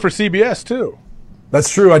around. You work for CBS too.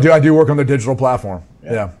 That's true. I do work on their digital platform.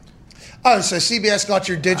 Yeah. Oh, so CBS got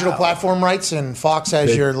your digital platform rights, and Fox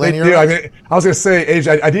has your linear. I was going to say, Age,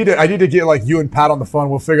 I need to get like you and Pat on the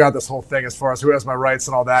phone. We'll figure out this whole thing as far as who has my rights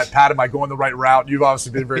and all that. Pat, am I going the right route? You've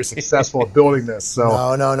obviously been very successful at building this, so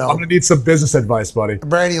no. I'm going to need some business advice, buddy.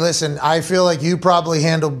 Brady, listen, I feel like you probably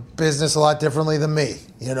handle business a lot differently than me.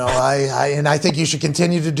 I think you should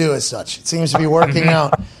continue to do as such. It seems to be working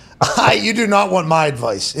out. You do not want my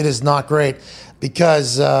advice. It is not great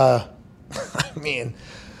because,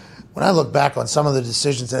 when I look back on some of the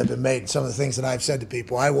decisions that have been made and some of the things that I've said to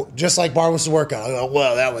people, I will, just like Barwis' workout, I go,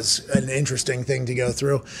 well, that was an interesting thing to go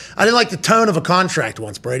through. I didn't like the tone of a contract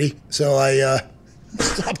once, Brady, so I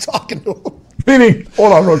stopped talking to him. Meaning,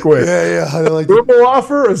 hold on real quick. Yeah. I didn't like verbal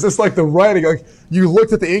offer, or is this like the writing? Like you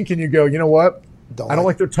looked at the ink and you go, you know what? I don't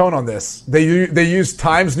like their tone on this. They use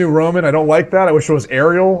Times New Roman. I don't like that. I wish it was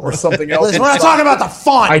Arial or something else. Listen, we're not talking about the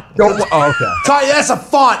font. I don't. Okay. That's a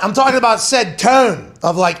font. I'm talking about said tone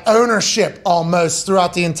of like ownership almost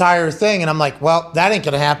throughout the entire thing. And I'm like, well, that ain't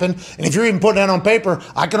going to happen. And if you're even putting that on paper,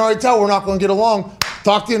 I can already tell we're not going to get along.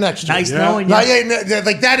 Talk to you next year. Nice knowing you.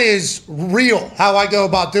 Like that is real how I go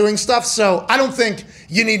about doing stuff. So I don't think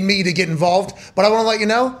you need me to get involved, but I want to let you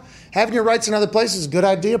know. Having your rights in other places is a good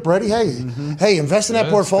idea, Brady. Hey, invest in that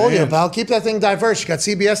portfolio, pal. Keep that thing diverse. You got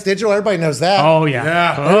CBS Digital. Everybody knows that. Oh,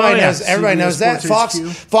 yeah. Everybody knows that. Fox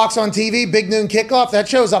on TV, Big Noon Kickoff. That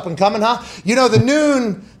show's up and coming, huh? The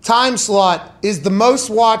noon time slot is the most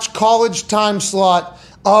watched college time slot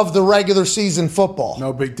of the regular season football.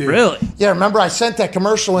 No big deal. Really? Yeah, remember I sent that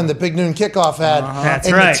commercial in the Big Noon Kickoff ad, That's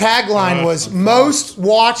and right. the tagline was most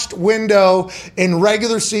watched window in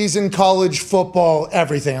regular season college football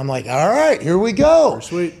everything. I'm like, all right, here we go.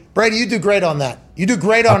 Sweet. Brady, you do great on that. You do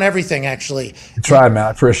great on everything, actually. Try, man. I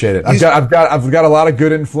appreciate it. I've got a lot of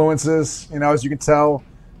good influences, as you can tell,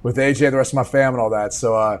 with AJ and the rest of my fam and all that.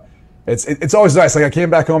 So it's always nice. Like I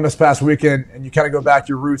came back home this past weekend, and you kind of go back to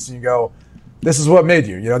your roots, and you go, this is what made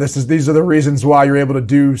you. These are the reasons why you're able to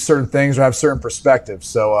do certain things or have certain perspectives.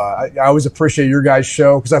 So I always appreciate your guys'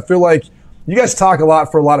 show because I feel like you guys talk a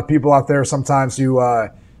lot for a lot of people out there sometimes who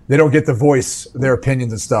they don't get to voice their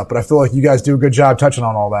opinions and stuff. But I feel like you guys do a good job touching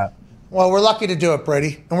on all that. Well, we're lucky to do it,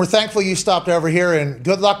 Brady. And we're thankful you stopped over here. And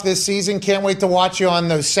good luck this season. Can't wait to watch you on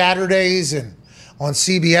those Saturdays and on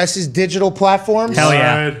CBS's digital platforms. Hell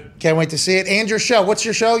yeah. Can't wait to see it. And your show. What's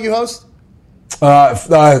your show you host?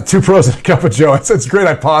 Two Pros and a Cup of Joe. It's great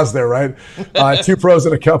I paused there, right? Two Pros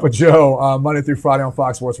and a Cup of Joe, Monday through Friday on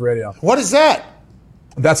Fox Sports Radio. What is that?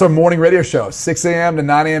 That's our morning radio show, 6 a.m. to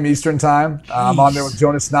 9 a.m. Eastern time. I'm on there with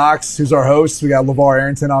Jonas Knox, who's our host. We got LeVar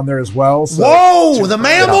Arrington on there as well. So Whoa, the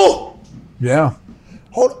mammal! Yeah.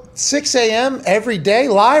 Hold 6 a.m. every day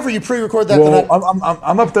live, or you pre-record that Well, tonight?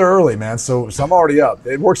 I'm up there early, man, so I'm already up.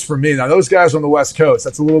 It works for me. Now, those guys on the West Coast,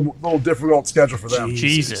 that's a little difficult schedule for them.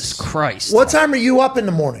 Jesus Christ. What time are you up in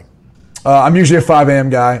the morning? I'm usually a 5 a.m.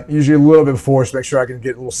 guy, usually a little bit before, so make sure I can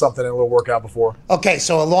get a little something in, a little workout before. Okay,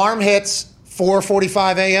 so alarm hits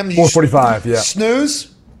 4:45 a.m. 4:45, yeah.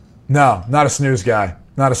 Snooze? No, not a snooze guy.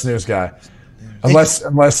 Not a snooze guy.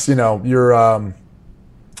 Unless you're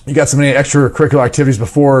you got so many extracurricular activities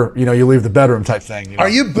before you leave the bedroom type thing. Are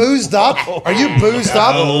you boozed up? Are you boozed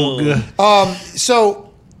up?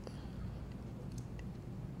 So,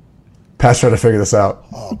 Pat's trying to figure this out.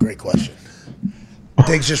 oh, great question.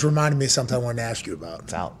 Diggs just reminded me of something I wanted to ask you about.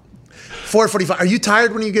 It's out. 4:45. Are you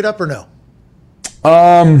tired when you get up or no?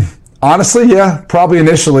 Honestly, yeah, probably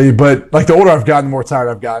initially, but like the older I've gotten, the more tired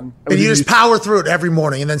I've gotten. And you just power through it every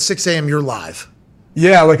morning, and then 6 a.m. you're live.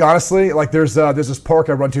 Yeah, like honestly, like there's this park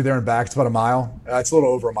I run to there and back. It's about a mile. It's a little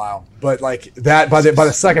over a mile, but like that by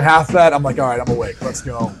the second half of that, I'm like, all right, I'm awake. Let's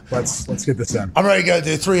go. Let's get this in. I'm ready to go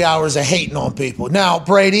do 3 hours of hating on people. Now,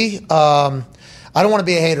 Brady, I don't want to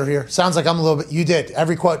be a hater here. Sounds like I'm a little bit. You did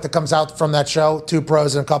every quote that comes out from that show. 2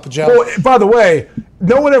 pros and a cup of Joe. Well, by the way,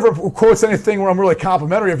 no one ever quotes anything where I'm really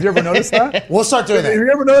complimentary. Have you ever noticed that? We'll start doing that. Have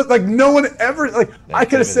you ever noticed? Like no one ever. Like I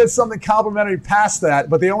could have said something complimentary past that,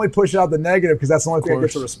 but they only push out the negative because that's the only thing that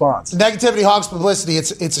gets a response. Negativity hogs publicity.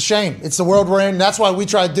 It's a shame. It's the world we're in. That's why we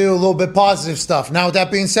try to do a little bit positive stuff. Now, with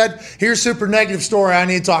that being said, here's a super negative story I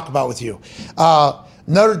need to talk about with you.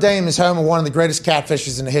 Notre Dame is home of one of the greatest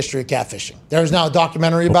catfishes in the history of catfishing. There's now a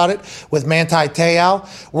documentary about it with Manti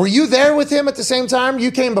Te'o. Were you there with him at the same time?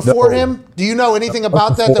 You came before him. Do you know anything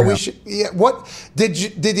about that? That we should. Yeah, what did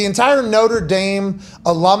the entire Notre Dame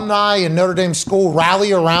alumni and Notre Dame school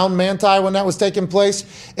rally around Manti when that was taking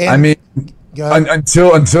place? And, I mean,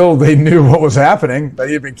 until they knew what was happening, that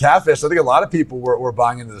he had been catfished, I think a lot of people were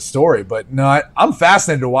buying into the story. But no, I'm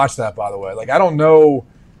fascinated to watch that. By the way, like I don't know.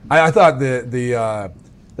 I thought the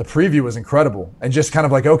preview was incredible and just kind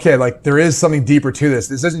of like, okay, like there is something deeper to this.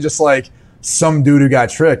 This isn't just like some dude who got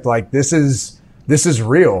tricked. Like this is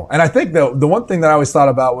real. And I think the one thing that I always thought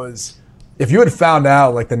about was if you had found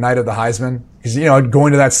out like the night of the Heisman, because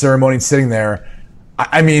going to that ceremony and sitting there,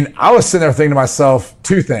 I mean, I was sitting there thinking to myself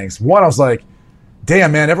 2 things. One, I was like,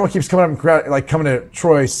 damn, man, everyone keeps coming to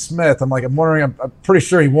Troy Smith. I'm wondering, I'm pretty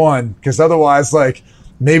sure he won because otherwise, like,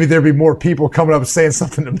 maybe there'd be more people coming up and saying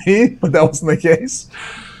something to me, but that wasn't the case.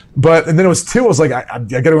 And then it was 2. I was like, I got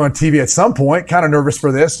to go on TV at some point. Kind of nervous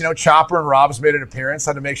for this. Chopper and Robs made an appearance.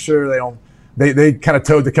 Had to make sure they kind of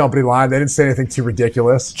towed the company line. They didn't say anything too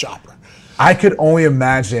ridiculous. Chopper. I could only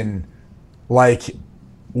imagine, like,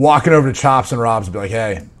 walking over to Chops and Robs and be like,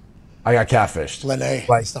 hey, I got catfished. Lene,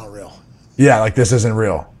 like, it's not real. Yeah, like, this isn't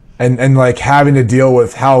real. And like, having to deal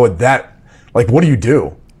with how would that, like, what do you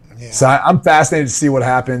do? Yeah. So I'm fascinated to see what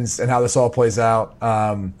happens and how this all plays out.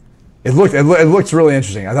 It looked really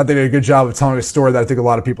interesting. I thought they did a good job of telling a story that I think a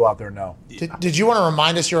lot of people out there know. Did you want to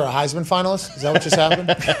remind us you're a Heisman finalist? Is that what just happened?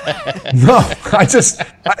 No,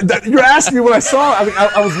 you're asking me what I saw.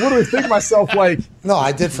 I was literally thinking to myself like, no,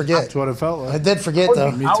 I did forget. That's what it felt like. I did forget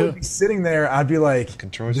though. Me I too. would be sitting there. I'd be like,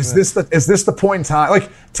 is this the point in time? Like,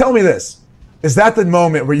 tell me this. Is that the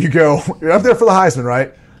moment where you go, you're up there for the Heisman,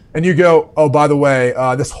 right? And you go, oh, by the way,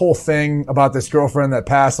 this whole thing about this girlfriend that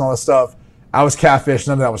passed and all this stuff, I was catfished.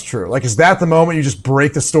 None of that was true. Like, is that the moment you just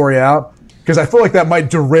break the story out? Because I feel like that might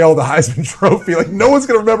derail the Heisman Trophy. Like, no one's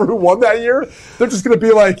going to remember who won that year. They're just going to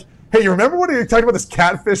be like, Hey, you remember when he talked about this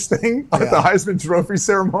catfish thing at the Heisman Trophy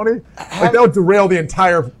ceremony? Like that would derail the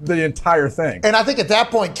entire thing. And I think at that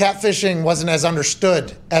point, catfishing wasn't as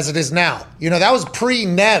understood as it is now. That was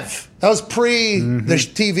pre-Nev. That was the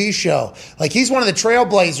TV show. Like, he's one of the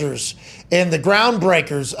trailblazers and the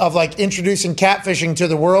groundbreakers of, like, introducing catfishing to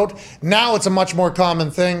the world. Now it's a much more common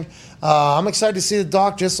thing. I'm excited to see the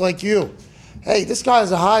doc just like you. Hey, this guy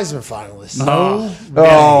is a Heisman finalist.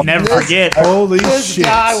 Never forget. Holy This shit.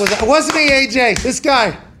 guy wasn't he, AJ? This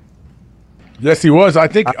guy. Yes, he was. I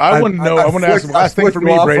think I wouldn't know. I want to ask the last thing for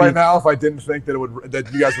me, Brady. Right now, if I didn't think that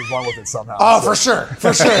that you guys would run with it somehow. Oh, for sure.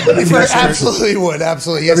 Absolutely would.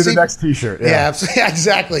 Absolutely. That'd be the next T-shirt. Yeah, absolutely.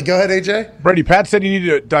 Exactly. Go ahead, AJ. Brady, Pat said you need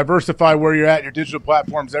to diversify where you're at, your digital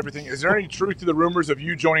platforms, everything. Is there any truth to the rumors of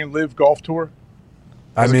you joining Live Golf Tour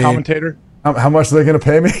as a commentator? How much are they going to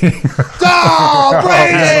pay me? Oh,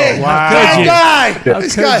 Brady! Wow.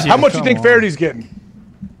 This guy. How much do you think Faraday's getting?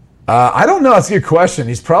 I don't know. That's a good question.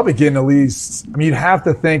 He's probably getting at least. I mean, you'd have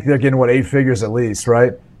to think they're getting 8 figures at least,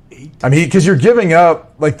 right? I mean, because you're giving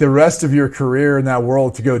up like the rest of your career in that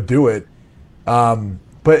world to go do it. But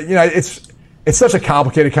it's such a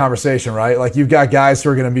complicated conversation, right? Like, you've got guys who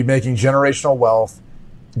are going to be making generational wealth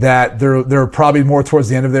that they're probably more towards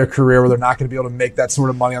the end of their career where they're not going to be able to make that sort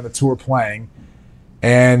of money on the tour playing.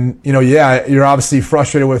 And you're obviously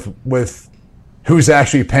frustrated with who's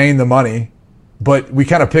actually paying the money. But we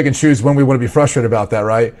kind of pick and choose when we want to be frustrated about that,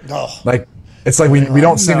 right? Oh. Like, it's like we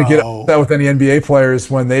don't seem to get that with any NBA players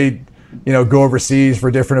when they, go overseas for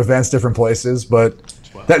different events, different places. But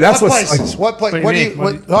that's what places. What place? What do you?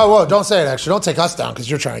 Whoa! Don't say it. Actually, don't take us down because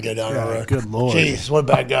you're trying to go down the road. Good lord! Jeez, what a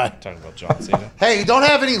bad guy. Talking about John Cena. Hey, don't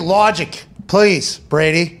have any logic, please,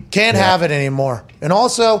 Brady. Can't have it anymore. And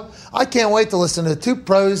also, I can't wait to listen to Two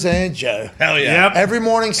Pros and Joe. Hell yeah! Yep. Every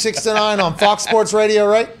morning, 6 to 9 on Fox Sports Radio,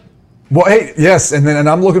 right? Well, hey, yes, and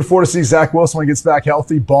I'm looking forward to see Zach Wilson when he gets back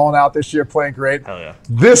healthy, balling out this year, playing great. Hell yeah!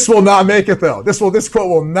 This will not make it though. This quote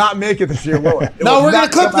will not make it this year, will it? No, we're gonna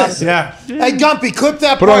clip this. Yeah. Hey, Gumpy, clip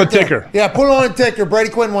that. Put it on part the there. ticker. Yeah, put it on the ticker. Brady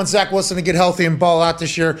Quinn wants Zach Wilson to get healthy and ball out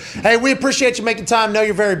this year. Hey, we appreciate you making time. Know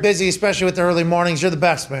you're very busy, especially with the early mornings. You're the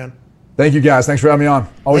best, man. Thank you, guys. Thanks for having me on.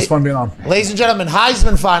 Always fun being on. Ladies and gentlemen,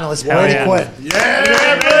 Heisman finalist Brady Quinn.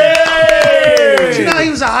 Did you know he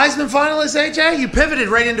was a Heisman finalist, AJ? You pivoted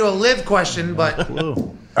right into a live question, but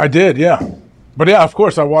I did, yeah. But yeah, of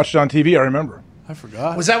course, I watched it on TV. I remember. I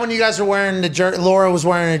forgot. was that when you guys were wearing the jersey? Laura was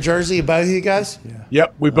wearing a jersey, both of you guys? Yeah.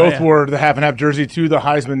 Yep, we both wore the half and half jersey to the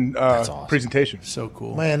Heisman presentation. So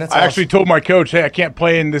cool. Man, that's I awesome. actually told my coach, "Hey, I can't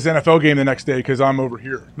play in this NFL game the next day because I'm over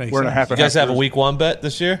here Makes wearing a sense. half You and half." guys have a jersey. week 1 bet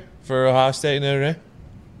this year for Ohio State and Notre Dame?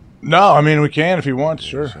 No, I mean we can if you want,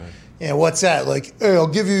 sure. Yeah, what's that? Like, hey, I'll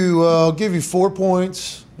give you 4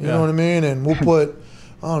 points. You know what I mean? And we'll put,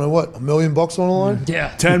 I don't know what, $1 million on the line?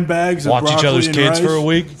 Yeah. 10 bags of Watch each broccoli other's and kids rice. for a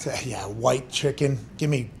week. Yeah, white chicken. Give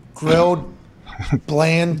me grilled,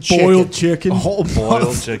 bland chicken. Boiled chicken.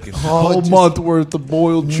 Boiled chicken. Whole month worth of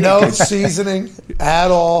boiled chicken. No seasoning at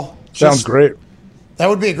all. Sounds great. That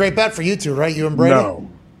would be a great bet for you two, right? You and Brady? No.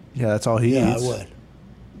 Yeah, that's all he Yeah, eats. I would.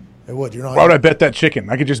 It would. You're not. Why would I bet that chicken?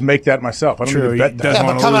 I could just make that myself. I don't True, need to bet he that. doesn't Yeah, but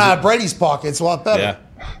wanna coming lose out it. of Brady's pocket, it's a lot better. Yeah.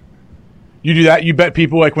 You do that. You bet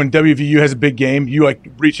people like when WVU has a big game. You like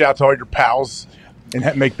reach out to all your pals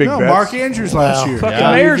and make big No, bets. Mark Andrews last year. Fucking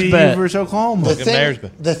Mayor's WVU bet. versus Oklahoma.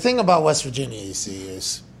 The thing about West Virginia, you see,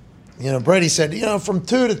 is, Brady said, from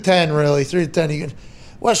 2 to 10, really, 3 to 10,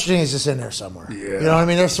 West Virginia's just in there somewhere. Yeah. You know what I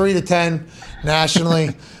mean? They're 3 to 10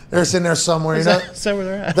 nationally. They're just in there somewhere. Is that where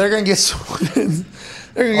they're at? They're going to get some.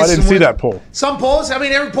 I didn't see that poll. Some polls. I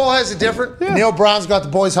mean, every poll has a different. Yeah. Neil Brown's got the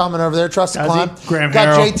boys humming over there. Trust the climb. Graham got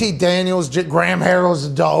Harrell. JT Daniels. Graham Harrell's a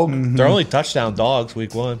dog. Mm-hmm. They're only touchdown dogs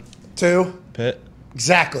week 1. 2. Pitt.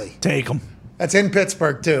 Exactly. Take them. That's in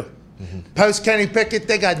Pittsburgh, too. Post Kenny Pickett,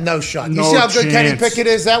 they got no shot. You No see how good Kenny chance. Pickett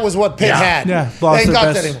is? That was what Pitt had. Yeah, They lost ain't their got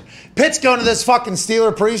best. that anymore. Pitt's going to this fucking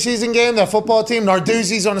Steeler preseason game, that football team.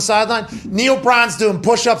 Narduzzi's on the sideline. Neil Brown's doing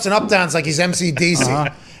push-ups and up-downs like he's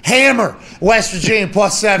MCDC. Hammer West Virginia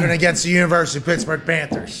 +7 against the University of Pittsburgh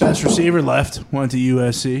Panthers. Best receiver left. Went to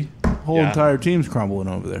USC. Whole Yeah. entire team's crumbling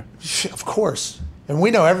over there. Of course. And we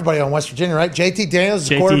know everybody on West Virginia, right? JT Daniels is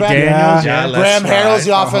the JT quarterback. Daniels, Yeah, Graham that's Harrell's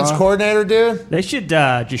the right. offense coordinator, dude. They should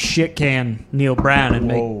just shit can Neil Brown and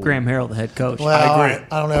make Graham Harrell the head coach. Well,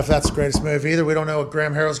 I don't know if that's the greatest move either. We don't know what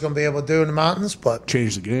Graham Harrell's going to be able to do in the mountains, but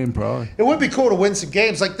Change the game, probably. it would be cool to win some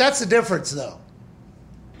games. Like, that's the difference, though.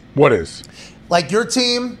 What is? Like, your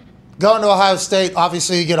team going to Ohio State,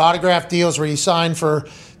 obviously you get autograph deals where you sign for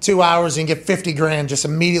 2 hours and get $50,000 just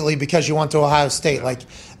immediately because you went to Ohio State. Like,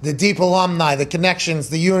 the deep alumni, the connections,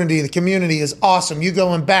 the unity, the community is awesome. You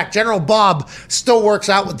going back. General Bob still works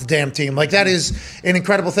out with the damn team. Like, that is an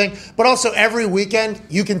incredible thing. But also, every weekend,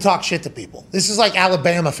 you can talk shit to people. This is like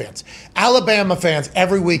Alabama fans. Alabama fans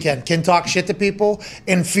every weekend can talk shit to people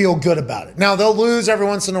and feel good about it. Now, they'll lose every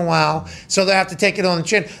once in a while, so they have to take it on the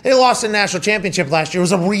chin. They lost the national championship last year. It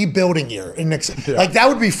was a rebuilding year. Like, that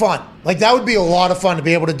would be fun. Like, that would be a lot of fun to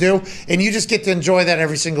be able to do. And you just get to enjoy that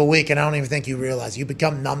every single week. And I don't even think you realize. You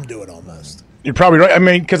become numb to it almost. You're probably right. I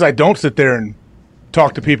mean, because I don't sit there and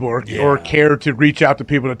talk to people or care to reach out to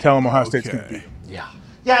people to tell them Ohio State's going to be.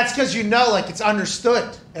 Yeah, it's because like it's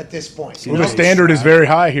understood at this point. Well, the standard is very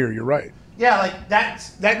high here. You're right. Yeah, like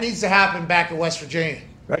that needs to happen back in West Virginia.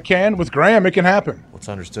 That can. With Graham, it can happen. What's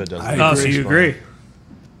understood doesn't. Oh, so you agree?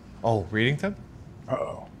 Oh, reading them?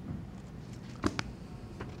 Uh-oh.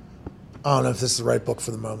 I don't know if this is the right book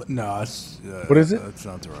for the moment. No, it's what is it? It's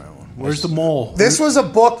not the right one. Where's the mole? This was a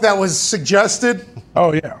book that was suggested.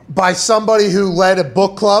 Oh yeah, by somebody who led a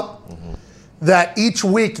book club. That each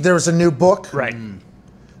week there was a new book. Right.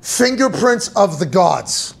 Fingerprints of the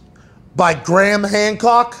Gods by Graham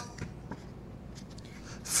Hancock.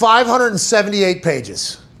 578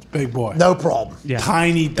 pages. Big boy. No problem. Yeah.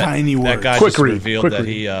 Tiny words. That guy Quick just read, revealed quick that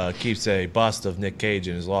read. he keeps a bust of Nick Cage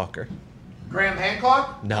in his locker. Graham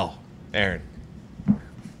Hancock? No, Aaron.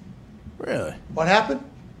 Really? What happened?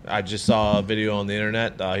 I just saw a video on the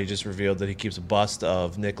internet. He just revealed that he keeps a bust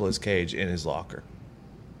of Nicolas Cage in his locker.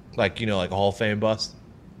 Like, like a Hall of Fame bust.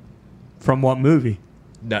 From what movie?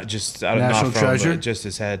 Not just National Treasure? Just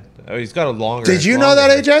his head. Oh, he's got a longer. Did you know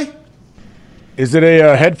that, AJ? Is it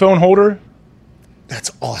a headphone holder?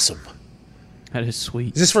 That's awesome. That is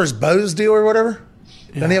sweet. Is this for his Bose deal or whatever?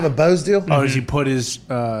 Doesn't he have a Bose deal? Oh, does he put his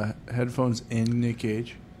headphones in Nick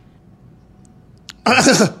Cage?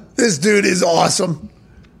 This dude is awesome.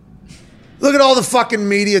 Look at all the fucking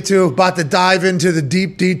media, too, about to dive into the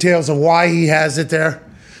deep details of why he has it there.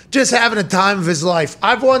 Just having a time of his life.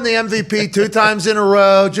 I've won the MVP 2 times in a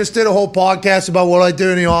row. Just did a whole podcast about what I do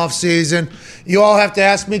in the offseason. You all have to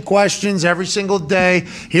ask me questions every single day.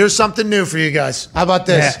 Here's something new for you guys. How about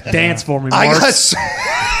this? Yeah, dance for me, Mark. I got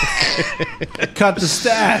Cut the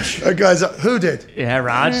stash. guys, who did? Yeah,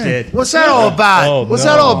 Raj did. What's that all about? What's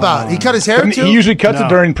that all about? He cut his hair too? He usually cuts it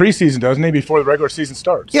during preseason, doesn't he? Before the regular season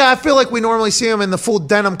starts. Yeah, I feel like we normally see him in the full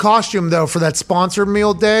denim costume, though, for that sponsored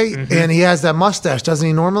meal day. And he has that mustache, doesn't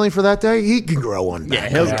he, normally for that day? He can grow one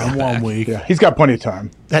back. Yeah, he'll In 1 week. Yeah, he's got plenty of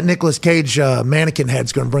time. That Nicolas Cage mannequin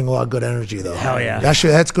head's going to bring a lot of good energy, though. Hell yeah.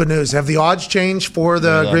 That's good news. Have the odds changed for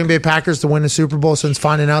the Green Bay Packers to win the Super Bowl since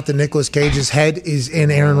finding out that Nicolas Cage's head is in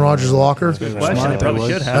Aaron Rodgers' locker? Question. They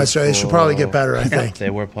probably should have. That's right. It should probably get better, I think. They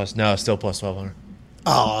were still plus 1,200.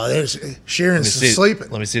 Oh, there's Sheeran's sleeping.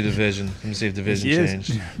 Let me see the division. Let me see if the division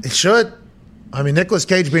changed. It should. I mean, Nicolas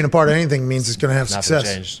Cage being a part of anything means it's going to have Nothing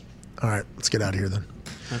success. changed. All right, let's get out of here then.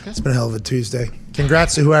 Okay. It's been a hell of a Tuesday.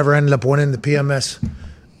 Congrats to whoever ended up winning the PMS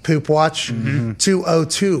Poop Watch.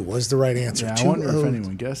 202 was the right answer. Yeah, I wonder if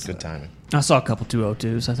anyone guessed Good that. timing. I saw a couple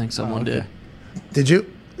 202s. I think someone did. Did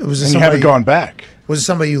you? Was it And you somebody haven't gone back. Was it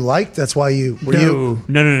somebody you liked? That's why you were you.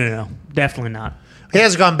 No. Definitely not. He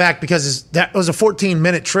hasn't gone back because that was a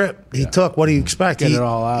 14-minute trip he took. What do you expect? Get it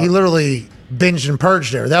all out. He literally binged and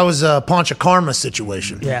purged there. That was a Pancha Karma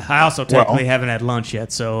situation. Yeah, I also technically haven't had lunch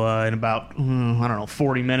yet, so in about,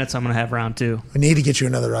 40 minutes, I'm going to have round 2. We need to get you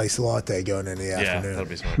another iced latte going in the Yeah, afternoon. that'll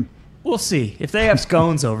be smart. We'll see. If they have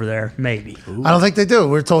scones over there, maybe. I don't think they do.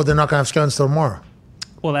 We're told they're not going to have scones till tomorrow.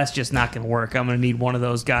 Well, that's just not going to work. I'm going to need one of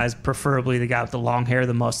those guys, preferably the guy with the long hair,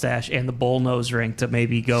 the mustache, and the bull nose ring to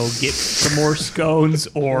maybe go get some more scones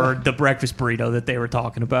or the breakfast burrito that they were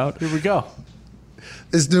talking about. Here we go.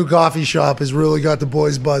 This new coffee shop has really got the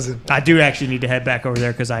boys buzzing. I do actually need to head back over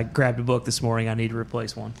there because I grabbed a book this morning. I need to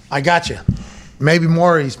replace one. I got you. Maybe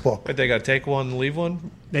Maury's book. But they got to take one and leave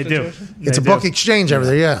one? They situation? do. It's a They book do. exchange over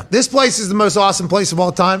there, yeah. This place is the most awesome place of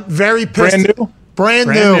all time. Very pissed. Brand new? Brand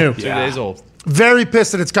Brand new. new. 2 days old. Very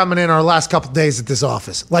pissed that it's coming in our last couple days at this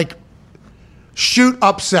office. Like, shoot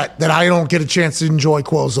upset that I don't get a chance to enjoy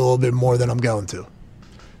Quills a little bit more than I'm going to.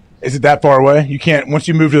 Is it that far away? You can't. Once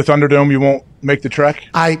you move to the Thunderdome, you won't make the trek.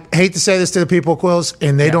 I hate to say this to the people at Quills,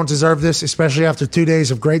 and they don't deserve this, especially after 2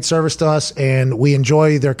 days of great service to us, and we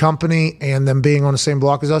enjoy their company and them being on the same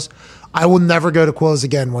block as us. I will never go to Quill's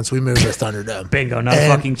again once we move to Thunderdome. Bingo, no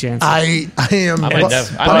fucking chance. I am. I'm never-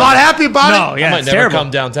 not happy about it. No, yeah, I might it's never terrible.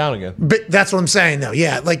 come downtown again. But that's what I'm saying, though.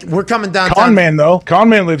 Yeah, like we're coming downtown. Conman, though.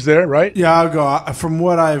 Conman lives there, right? Yeah, I'll go. From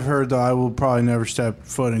what I've heard, though, I will probably never step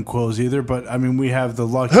foot in Quill's either. But I mean, we have the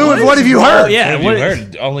luck. What have you heard? Oh, yeah, What have you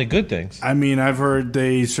heard? Only good things. I mean, I've heard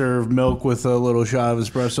they serve milk with a little shot of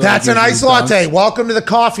espresso. That's a That gives nice you a dunk. latte. Welcome to the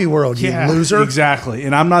coffee world, you loser. Exactly.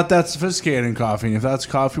 And I'm not that sophisticated in coffee. And if that's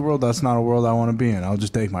coffee world, that's not a world I want to be in. I'll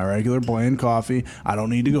just take my regular bland coffee. I don't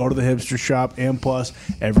need to go to the hipster shop. And plus,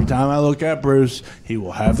 every time I look at Bruce, he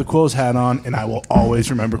will have the Quill's hat on, and I will always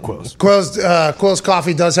remember Quill's. Quill's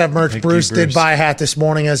Coffee does have merch. Thank you, Bruce did Bruce. buy a hat this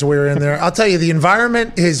morning as we were in there. I'll tell you, the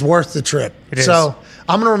environment is worth the trip. is. So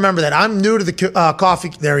I'm going to remember that. I'm new to the coffee.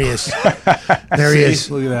 There he is. There he is.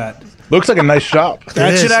 Look at that. Looks like a nice shop.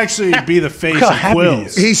 That It should is. actually be the face Look how of happy he Quill's.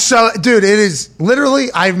 is. He's so, dude, it is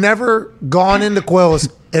literally, I've never gone into Quill's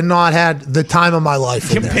and not had the time of my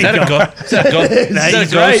life in there. Is that a ghost? Is that a ghost? Is that a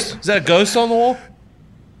He's ghost? right. Is that a ghost on the wall?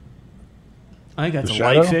 I think that's The a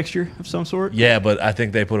shadow? light fixture of some sort. Yeah, but I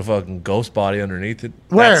think they put a fucking ghost body underneath it.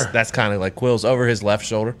 Where? That's kind of like Quill's over his left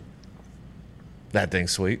shoulder. That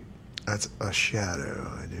thing's sweet. That's a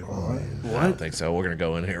shadow. I do. I don't think so. We're gonna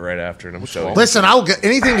go in here right after, and I'm showing you. Listen, I'll get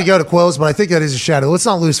anything to go to Quill's, but I think that is a shadow. Let's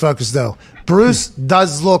not lose focus, though. Bruce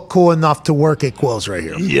does look cool enough to work at Quill's right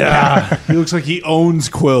here. Yeah. He looks like he owns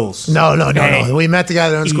Quill's. No. Hey, We met the guy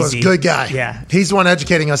that owns Quill's. easy. Good guy. Yeah. He's the one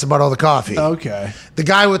educating us about all the coffee. Okay. The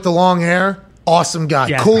guy with the long hair, awesome guy.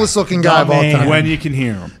 Yeah. Coolest looking guy of all Man. time. When you can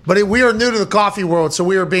hear him. But we are new to the coffee world, so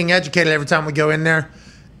we are being educated every time we go in there.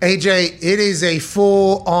 AJ, it is a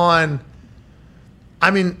full on,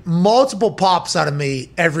 multiple pops out of me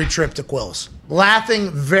every trip to Quill's. Laughing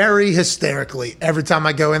very hysterically every time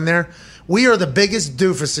I go in there. We are the biggest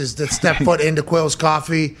doofuses that step foot into Quill's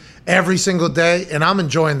Coffee every single day, and I'm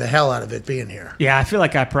enjoying the hell out of it being here. Yeah, I feel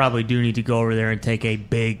like I probably do need to go over there and take a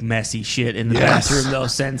big, messy shit in the Yes. bathroom, though,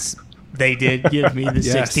 since they did give me the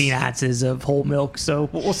Yes. 16 ounces of whole milk. So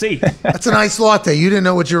we'll see. That's a nice latte. You didn't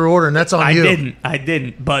know what you were ordering. That's on you. I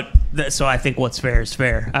didn't. But so I think what's fair is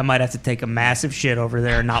fair. I might have to take a massive shit over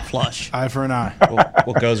there and not flush. Eye for an eye.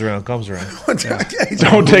 What goes around comes around.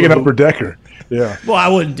 Don't take an upper decker. Yeah. Well, I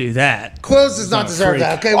wouldn't do that. Quill's does not deserve free.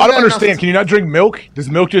 that. Okay, I don't understand. Can you not drink milk? Does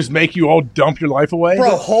milk just make you all dump your life away?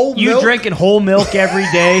 Bro, whole You milk? drinking whole milk every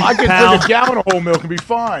day, I could pal? drink a gallon of whole milk and be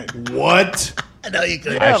fine. What? I know you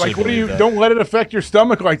could. Yeah, actually like what do believe you? that. Don't let it affect your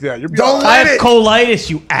stomach like that. You're Don't I let have it. colitis,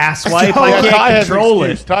 you asswipe. I Yeah, Ty can't has an control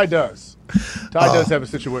excuse. it. Ty does. Ty does have a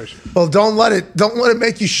situation. Well, don't let it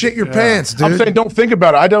make you shit your pants, dude. I'm saying don't think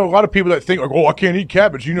about it. I know a lot of people that think like, oh, I can't eat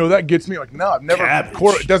cabbage. You know that gets me. Like, no, I've never.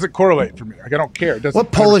 Cabbage. It doesn't correlate for me. Like, I don't care. It doesn't.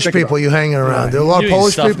 What Polish people you hanging around? There are a lot of You eat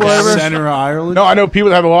Polish stuffed people cabbage. ever? Center of Ireland? No, I know people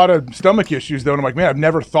that have a lot of stomach issues though, and I'm like, man, I've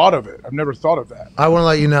never thought of it. I've never thought of that. I want to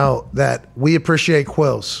let you know that we appreciate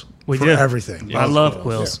Quills We for do. everything. I love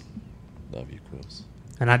Quills. Love you, Quills.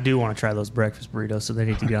 And I do want to try those breakfast burritos, so they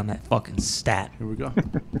need to get on that fucking stat. Here we go.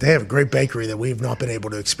 They have a great bakery that we've not been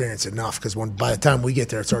able to experience enough because by the time we get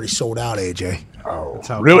there, it's already sold out, AJ. How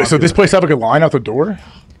Really? So popular. this place have like a line out the door?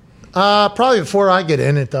 Probably before I get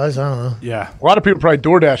in, it does. I don't know. Yeah. A lot of people probably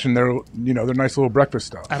DoorDashing their nice little breakfast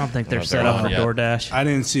stuff. I don't think they're Not set there up for yet. DoorDash. I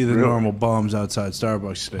didn't see the Really? normal bums outside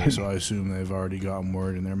Starbucks today, so I assume they've already gotten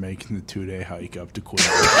word and they're making the 2-day hike up to Quinn.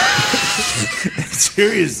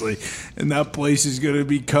 Seriously. And that place is going to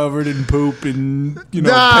be covered in poop and, pennies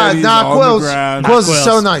on Quills. the ground. Quills is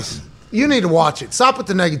so Quills. nice. You need to watch it. Stop with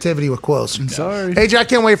the negativity with Quills. I'm sorry. AJ, I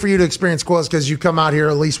can't wait for you to experience Quills because you come out here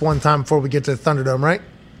at least one time before we get to the Thunderdome, right?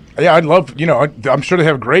 Yeah, I'd love. I'm sure they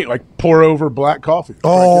have great like pour over black coffee.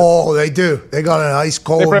 Oh, they do. They got an ice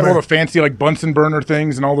cold. They bring all man. the fancy like Bunsen burner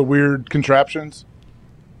things and all the weird contraptions.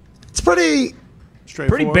 It's pretty.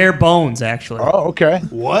 Pretty bare bones, actually. Oh, okay.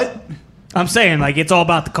 What? I'm saying, like, it's all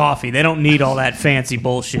about the coffee. They don't need all that fancy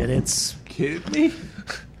bullshit. It's Kidding me?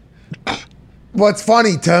 What's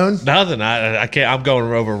funny, Tone? Nothing. I can't. I'm going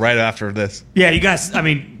over right after this. yeah, you guys. I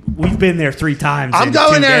mean, we've been there 3 times. I'm in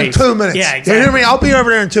going 2 there in days. 2 minutes. Yeah, You exactly. hear me? I'll be over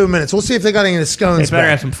there in 2 minutes. We'll see if they got any of the They scones better back.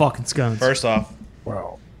 have some fucking scones. First off,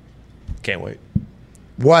 Wow. can't wait.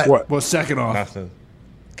 What? Well, second off, Nothing.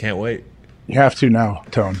 Can't wait. You have to now,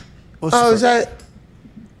 Tone. Oh, is that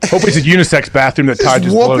Hopefully, it's a unisex bathroom that Ty is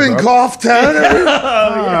just blows whooping up. cough Tone?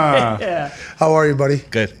 Yeah. How are you, buddy?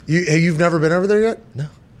 Good. You've never been over there yet? No.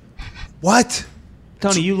 What?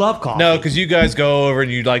 Tony, you love coffee. No, because you guys go over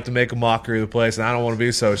and you'd like to make a mockery of the place, and I don't want to be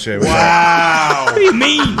associated with that. wow. What do you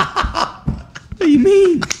mean? What do you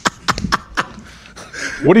mean?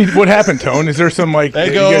 What happened, Tone? Is there some like They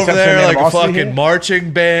you go guys over have some there like a animosity fucking here?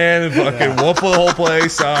 marching band and fucking whoop the whole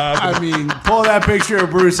place up. I mean, pull that picture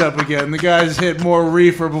of Bruce up again. The guy's hit more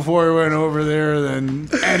reefer before he went over there than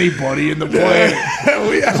anybody in the planet.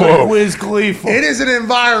 Whoa. Wiz Khalifa. It is an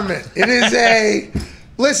environment. It is a.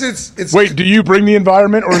 Listen, it's. Wait, do you bring the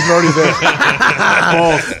environment, or is it already there?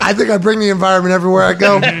 Both. I think I bring the environment everywhere I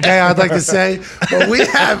go. Okay, I'd like to say, but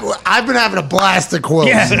I've been having a blast at Quills.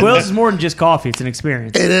 Yeah, Quills is more than just coffee. It's an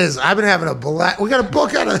experience. It is. I've been having a blast. We got a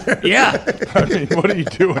book out of there. Yeah. I mean, what are you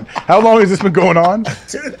doing? How long has this been going on?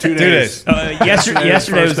 2 days. Yesterday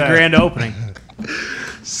was the grand opening.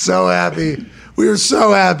 So happy. We were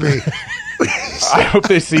so happy. I hope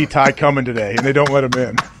they see Ty coming today and they don't let him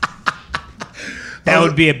in. That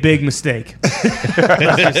would be a big mistake.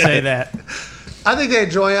 Let's just say that. I think they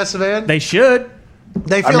enjoy us, man. They should.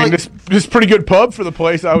 They I feel mean, like this is pretty good pub for the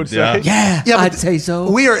place, I would say. Yeah. Yeah, I'd but say so.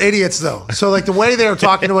 we are idiots, though. So, like, the way they were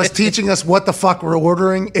talking to us, teaching us what the fuck we're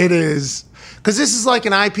ordering, it is... Because this is like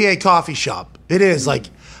an IPA coffee shop. It is, like,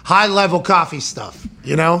 high-level coffee stuff,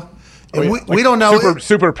 you know? And we don't know...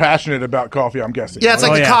 Super passionate about coffee, I'm guessing. Yeah, it's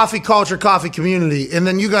like Oh, the yeah. coffee culture, coffee community. And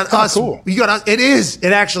then you got us. cool. You got us. It is.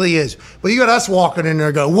 It actually is. But you got us walking in there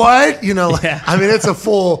and go, what? You know, like, Yeah. I mean, it's a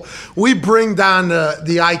full... We bring down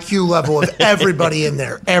the IQ level of everybody in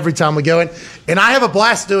there every time we go in. And I have a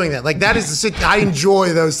blast doing that. Like, that is I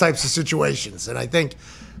enjoy those types of situations. And I think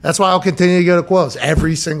that's why I'll continue to go to Quills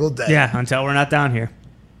every single day. Yeah, until we're not down here.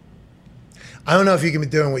 I don't know if you can be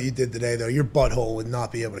doing what you did today, though. Your butthole would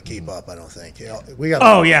not be able to keep up, I don't think. You know, we got.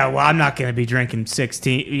 Oh, yeah. Well, I'm not going to be drinking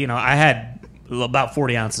 16. You know, I had about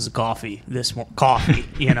 40 ounces of coffee coffee,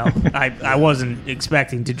 you know. I wasn't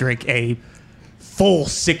expecting to drink a full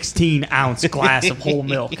 16-ounce glass of whole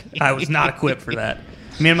milk. I was not equipped for that.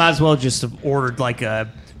 I mean, I might as well just have ordered like a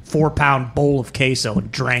 4-pound bowl of queso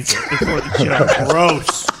and drank it before the show.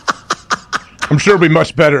 Gross. I'm sure it'll be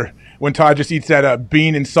much better when Ty just eats that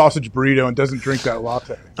bean and sausage burrito and doesn't drink that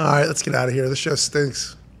latte. All right, let's get out of here. The show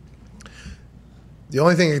stinks. The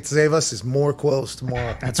only thing that can save us is more Quills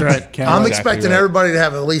tomorrow. That's right. I'm expecting everybody to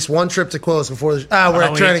have at least one trip to Quills before the we're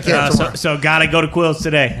at training camp tomorrow. So got to go to Quills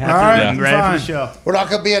today. All right, Ready for fine. the show. We're not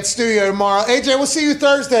going to be at studio tomorrow. AJ, we'll see you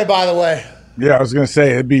Thursday, by the way. Yeah, I was going to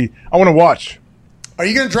say, I want to watch. Are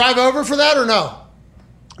you going to drive over for that or no?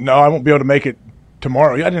 No, I won't be able to make it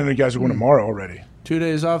tomorrow. Yeah, I didn't know you guys were going tomorrow already. 2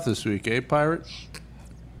 days off this week, eh, Pirate?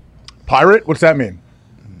 Pirate? What's that mean?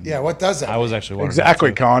 Yeah, what does that I was actually wondering.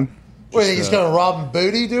 Exactly, Con. What, you think he's going to rob him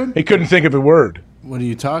booty, dude? He couldn't think of a word. What are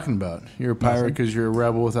you talking about? You're a pirate because you're a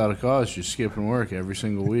rebel without a cause. You're skipping work every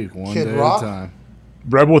single week, one Kid day Rock? at a time.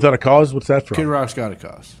 Rebel without a cause? What's that from? Kid Rock's got a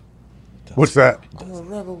cause. What's that? I'm a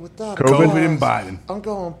rebel without COVID? COVID and Biden. I'm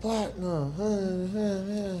going platinum.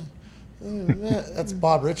 That's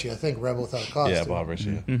Bob Ritchie, I think, Rebel Without a Cause. Yeah, too. Bob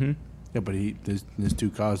Ritchie. Mm-hmm. Yeah, but his two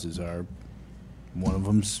causes are, one of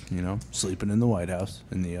them's, sleeping in the White House,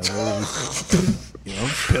 and the other is,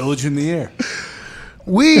 pillaging the air.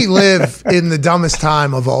 We live in the dumbest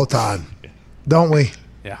time of all time, don't we?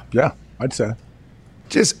 Yeah, I'd say.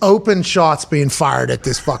 Just open shots being fired at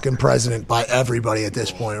this fucking president by everybody at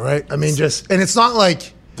this point, right? I mean, and it's not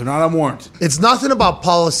like... They're not unwarranted. It's nothing about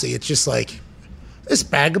policy. It's just like, this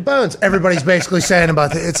bag of bones. Everybody's basically saying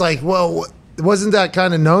about it. It's like, well, wasn't that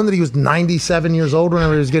kind of known that he was 97 years old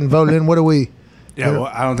whenever he was getting voted in? What do we... Yeah, well,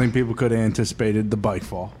 I don't think people could have anticipated the bike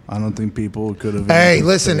fall. I don't think people could have. Hey,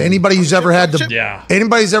 listen, anybody who's ever had Yeah.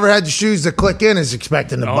 anybody's ever had the shoes to click in is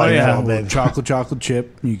expecting the bike fall, baby. Chocolate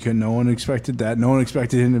chip. No one expected that. No one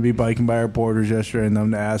expected him to be biking by reporters yesterday and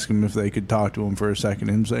them to ask him if they could talk to him for a second.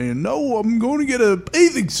 Him saying, "No, I'm going to get a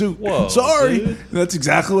bathing suit." Whoa, sorry. dude. That's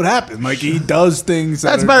exactly what happened. Like, he does things.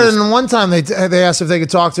 That's better than one time they asked if they could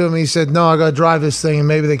talk to him. He said, "No, I got to drive this thing, and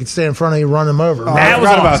maybe they could stay in front of you, run him over." I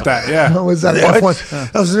forgot about that. Yeah, What was that? F1?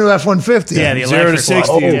 That was the new F-150. Yeah, the 0 to electric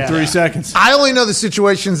 60 one. in 3 seconds. I only know the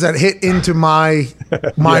situations that hit into my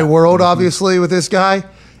world, obviously, with this guy,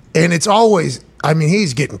 and it's always. I mean,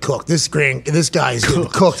 he's getting cooked. This guy is getting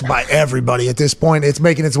cooked by everybody at this point. It's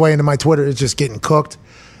making its way into my Twitter. It's just getting cooked.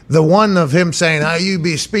 The one of him saying, you'd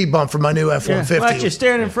be a speed bump for my new F-150. Why don't you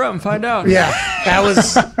stand in front and find out? Yeah, that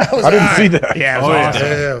was I didn't see that. Yeah, it was awesome.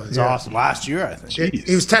 Yeah, It was awesome. Last year, I think.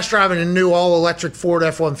 He was test driving a new all-electric Ford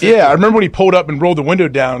F-150. Yeah, I remember when he pulled up and rolled the window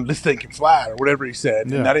down, this thing can fly, or whatever he said,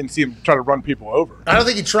 and I didn't see him try to run people over. I don't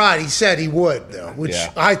think he tried. He said he would, though, which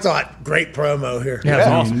I thought, great promo here. Yeah, it was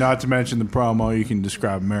awesome. Not to mention the promo, you can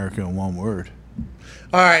describe America in one word.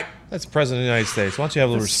 All right. That's the President of the United States. Why don't you have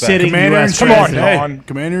a little respect? Sitting US Come on, president. Don.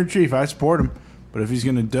 Commander-in-Chief, I support him. But if he's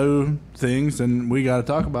going to do things, then we got to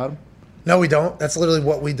talk about him. No, we don't. That's literally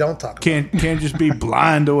what we don't talk about. Can't just be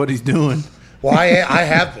blind to what he's doing. Well, I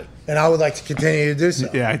have been, and I would like to continue to do so.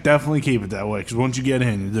 Yeah, definitely keep it that way because once you get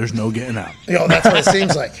in, there's no getting out. That's what it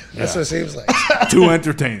seems like. That's what it seems like. Too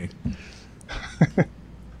entertaining.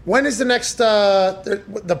 When is the next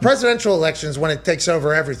the presidential elections when it takes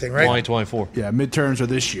over everything, right? 2024. Yeah, midterms are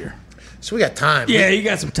this year. So we got time. Yeah, you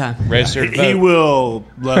got some time. Register to He vote. will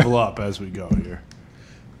level up as we go here.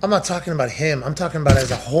 I'm not talking about him. I'm talking about as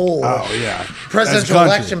a whole. Oh, yeah. Presidential As a country.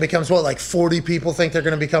 election becomes what, like 40 people think they're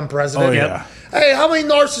going to become president? Oh, yeah. Hey, how many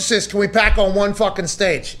narcissists can we pack on one fucking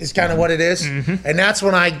stage is kind of what it is. And that's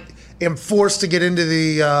when I am forced to get into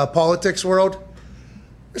the politics world.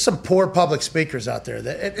 There's some poor public speakers out there.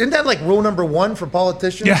 Isn't that like rule number one for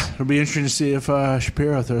politicians? Yeah, it'll be interesting to see if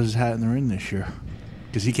Shapiro throws his hat in the ring this year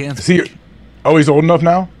because he can't. He's old enough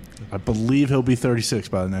now? I believe he'll be 36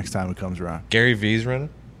 by the next time it comes around. Gary V's running?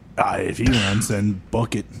 If he runs, then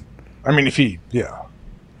book it. I mean, if he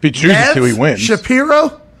chooses to, he wins.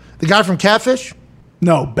 Shapiro? The guy from Catfish?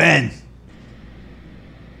 No, Ben.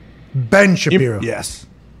 Ben Shapiro. Yes.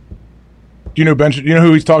 Do you know Ben? Do you know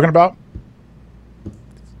who he's talking about?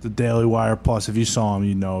 The Daily Wire Plus. If you saw him,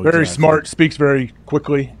 you know. Very exactly. smart, speaks very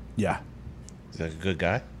quickly. Yeah. Is that a good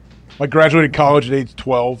guy? Like graduated college at age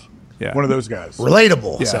 12. Yeah. One of those guys.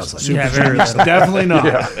 Relatable, Yeah. sounds like. Super relatable. Definitely not.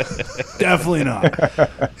 Definitely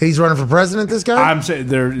not. He's running for president, this guy? I'm saying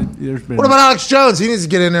there's been. What about Alex Jones? He needs to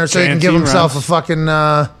get in there so he can give himself a fucking.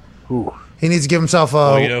 He needs to give himself a.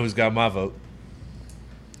 Well, you know who's got my vote?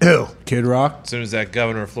 Who? Kid Rock. As soon as that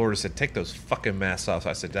governor of Florida said, take those fucking masks off,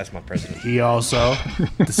 I said, that's my president. He also,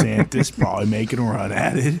 DeSantis, probably making a run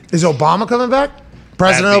at it. Is Obama coming back?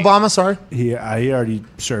 President Obama, sorry. He already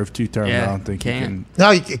served 2 terms. Yeah, I don't think he can.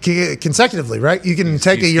 No, consecutively, right? You can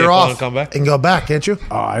take a skip year one off and come back? and go back, can't you?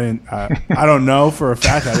 Oh, I didn't. I don't know for a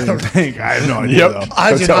fact. I didn't think. I have no idea. Though. I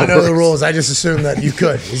That's do how not it know the works. rules. I just assumed that you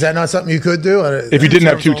could. Is that not something you could do? If you didn't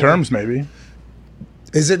have 2 terms, maybe.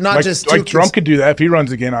 Is it not Like, just like Trump could do that if he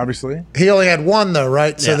runs again, obviously. He only had 1 though,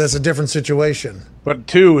 right? So Yeah. that's a different situation. But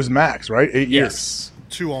 2 is max, right? 8 years. Yes.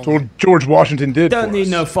 2 only. So George Washington did. Doesn't for need us.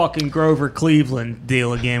 no fucking Grover Cleveland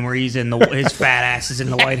deal again, where he's in his fat ass is in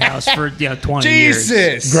the White House for 20 years.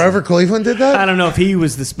 Jesus! Grover Cleveland did that? I don't know if he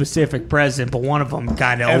was the specific president, but one of them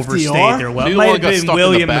kind of FDR? overstayed their well. He It the might one have got been stuck in the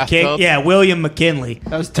William bathtub? Yeah, William McKinley.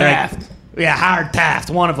 That was Taft. Yeah, Howard Taft,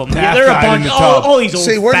 one of them. Taft Yeah, they're a died in bunch. the tub. All these old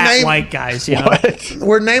See, we're fat named- white guys. You know?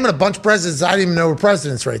 We're naming a bunch of presidents I didn't even know were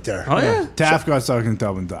presidents right there. Oh yeah. Taft got stuck in the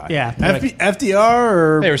tub and died. Yeah. FDR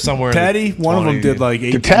or They were somewhere in Teddy. the One of them 20s. did like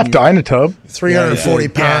 18 Did Taft die in a tub? 340 Yeah,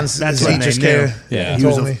 pounds. that's as what he they just knew. came. Yeah. He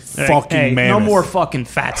was told a me. fucking Hey, no mammoth. more fucking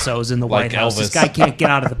fatsos in the Like White House. This Elvis. guy can't get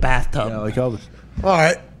out of the bathtub. Yeah, like Elvis. All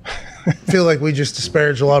right. Feel like we just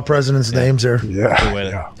disparaged a lot of presidents' names there. Yeah.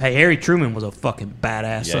 winning. yeah. Hey, Harry Truman was a fucking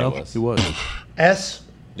badass. Yeah, though. he was. He was. S.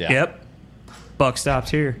 Yeah. Yep. Buck stops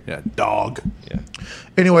here. Yeah, dog. Yeah.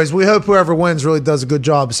 Anyways, we hope whoever wins really does a good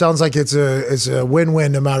job. It sounds like it's a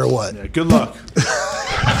win-win no matter what. Yeah, good luck.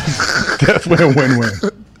 Definitely a win-win.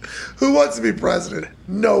 Who wants to be president?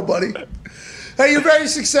 Nobody. Hey, you're very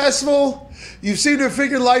successful. You seem to have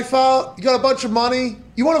figured life out. You got a bunch of money.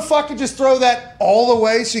 You want to fucking just throw that all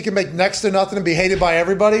away so you can make next to nothing and be hated by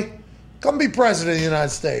everybody? Come be president of the United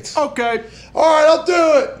States. Okay. All right, I'll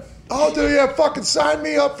do it. I'll do it. Fucking sign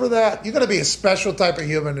me up for that. You're going to be a special type of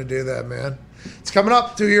human to do that, man. It's coming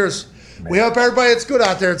up 2 years. We hope everybody that's good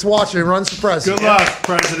out there that's watching and runs for president. Good luck,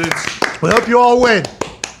 presidents. We hope you all win.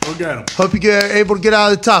 Go get them. Hope you get able to get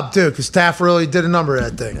out of the tub, too, because Taft really did a number of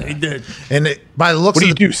that thing. He did. And by the looks What do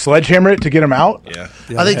of you do? Sledgehammer it to get him out? Yeah.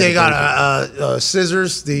 I think they got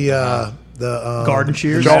scissors, the Garden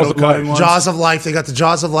shears. Jaws of life. Jaws of Life. They got the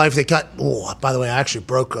Jaws of Life. They cut. Oh, by the way, I actually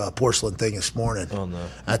broke a porcelain thing this morning. Oh, no.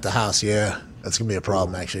 At the house, yeah. That's gonna be a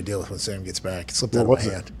problem actually to deal with when Sam gets back. It slipped out of what's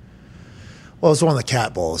my hand. Well, it's one of the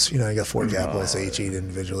cat balls. You know, you got 4 cat balls. They each eat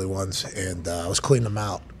individually once, and I was cleaning them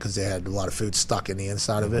out because they had a lot of food stuck in the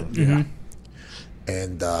inside of it. Yeah.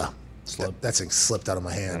 And that thing slipped out of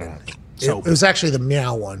my hand. And it was actually the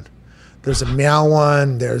meow one. There's a meow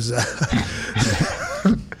one. There's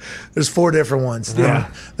there's 4 different ones.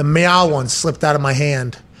 The meow one slipped out of my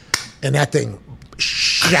hand, and that thing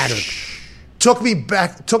shattered. Took me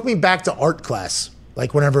back to art class.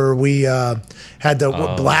 Like whenever we had to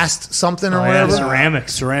blast something or whatever.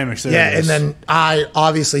 Ceramics. There Yeah, it is. and then I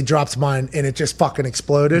obviously dropped mine, and it just fucking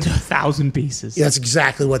exploded. 1,000 pieces. Yeah, that's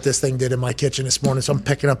exactly what this thing did in my kitchen this morning. So I'm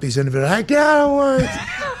picking up these individuals. Hey, get out of the way.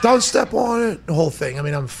 Don't step on it. The whole thing. I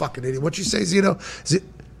mean, I'm a fucking idiot. What'd you say, Zito?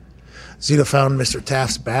 Zito found Mr.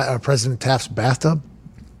 Taft's President Taft's bathtub.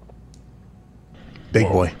 Big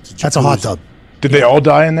boy. That's a hot tub. Did they all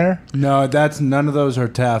die in there? No, none of those are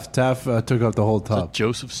Taft. Taft took up the whole tub.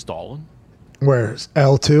 Joseph Stalin? Where's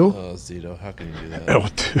L2? Oh, Zito, how can you do that?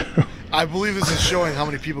 L2. I believe this is showing how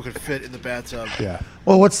many people could fit in the bathtub. Yeah.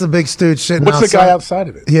 Well, what's the big stooge sitting What's outside? the guy outside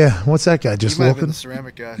of it? Yeah, what's that guy? Just He might have been looking? the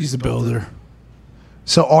ceramic guy. He's a builder.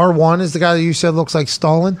 So R1 is the guy that you said looks like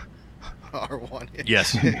Stalin? R1.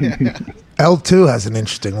 Yes. L2 has an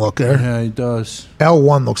interesting look there. Yeah, he does.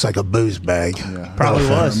 L1 looks like a booze bag. Probably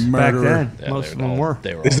was back Murderer. then. Most of them were.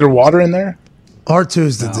 They were Is there water in there? R2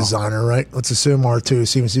 is the designer, right? Let's assume R2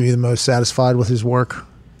 seems to be the most satisfied with his work.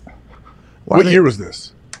 What year was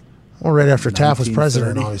this? Well, right after Taft was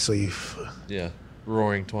president, 1930. obviously. Yeah,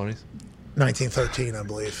 roaring 20s. 1913, I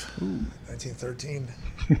believe. 1913,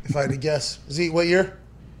 if I had to guess. Z, what year?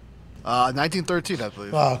 1913, I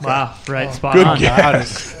believe. Oh, okay. Wow, right, spot Good on.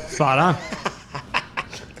 guess. Spot on.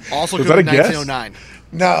 Also Was could that be a guess? 1909.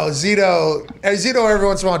 No, Zito every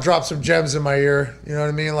once in a while drops some gems in my ear. You know what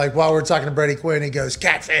I mean? Like while we're talking to Brady Quinn, he goes,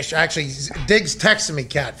 catfish. Actually, Diggs texted me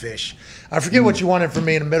catfish. I forget what you wanted from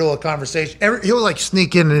me in the middle of a conversation. He'll like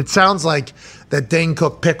sneak in, and it sounds like that Dane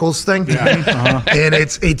Cook pickles thing. Yeah. And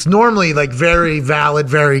it's normally like very valid,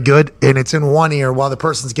 very good, and it's in one ear while the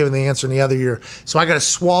person's giving the answer in the other ear. So I got to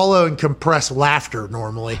swallow and compress laughter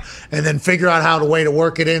normally, and then figure out how to way to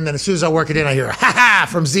work it in. Then as soon as I work it in, I hear ha ha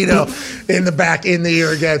from Zito in the back in the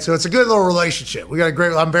ear again. So it's a good little relationship. We got a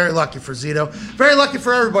great. I'm very lucky for Zito. Very lucky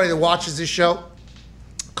for everybody that watches this show,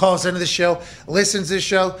 calls into the show, listens to this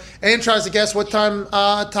show, and tries to guess what time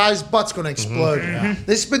Ty's butt's going to explode.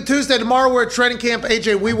 This has been Tuesday. Tomorrow we're at training camp.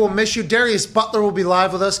 AJ, we will miss you. Darius Butler will be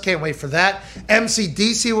live with us. Can't wait for that.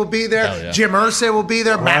 MCDC will be there. Hell yeah. Jim Irsay will be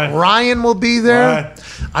there. Matt Ryan will be there.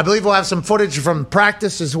 I believe we'll have some footage from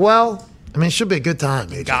practice as well. I mean, it should be a good time,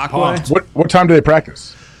 AJ. What time do they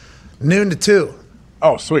practice? Noon to 2.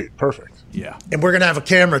 Oh, sweet. Perfect. Yeah. And we're going to have a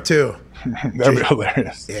camera, too. That'd be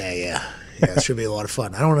hilarious. Yeah. Yeah, it should be a lot of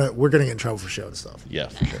fun. I don't know. We're going to get in trouble for showing stuff. Yeah,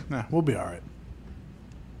 for sure. Nah, we'll be all right.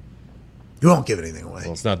 You won't give anything away.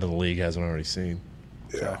 Well, it's not that the league hasn't already seen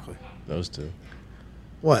Exactly. those two.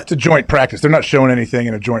 What? It's a joint practice. They're not showing anything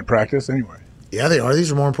in a joint practice anyway. Yeah, they are.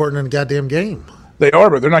 These are more important than the goddamn game. They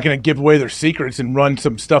are, but they're not going to give away their secrets and run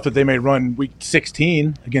some stuff that they may run week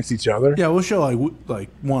 16 against each other. Yeah, we'll show like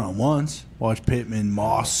one-on-ones. Watch Pittman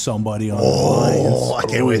moss somebody on the Oh, Lions. I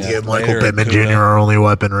can't wait to get Michael Later, Pittman Kuda. Jr. our only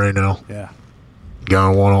weapon right now. Yeah.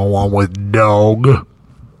 Going one-on-one with Dog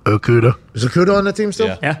Okuda. Is Okuda on the team still?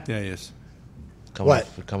 Yeah. Yeah. Yeah, he is.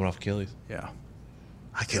 Coming off Achilles. Yeah.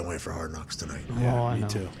 I can't wait for Hard Knocks tonight. Yeah, I me know.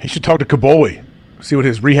 too. He should talk to Kaboli, see what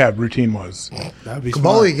his rehab routine was. That'd be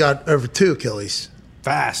Kabali smart. got over 2 Achilles.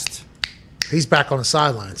 Fast. He's back on the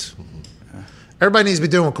sidelines. Everybody needs to be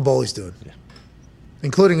doing what Kabali's doing,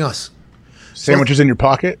 including us. Sandwiches in your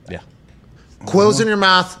pocket? Yeah. Quills in your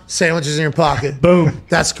mouth, sandwiches in your pocket. Boom.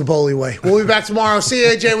 That's Kaboli way. We'll be back tomorrow. See you,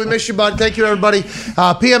 AJ. We miss you, bud. Thank you, everybody.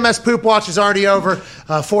 PMS Poop Watch is already over.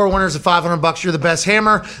 4 winners of $500. You're the best.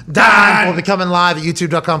 Hammer Dime will be coming live at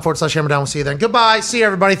youtube.com/Hammer Dime. We'll see you then. Goodbye. See you,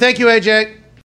 everybody. Thank you, AJ.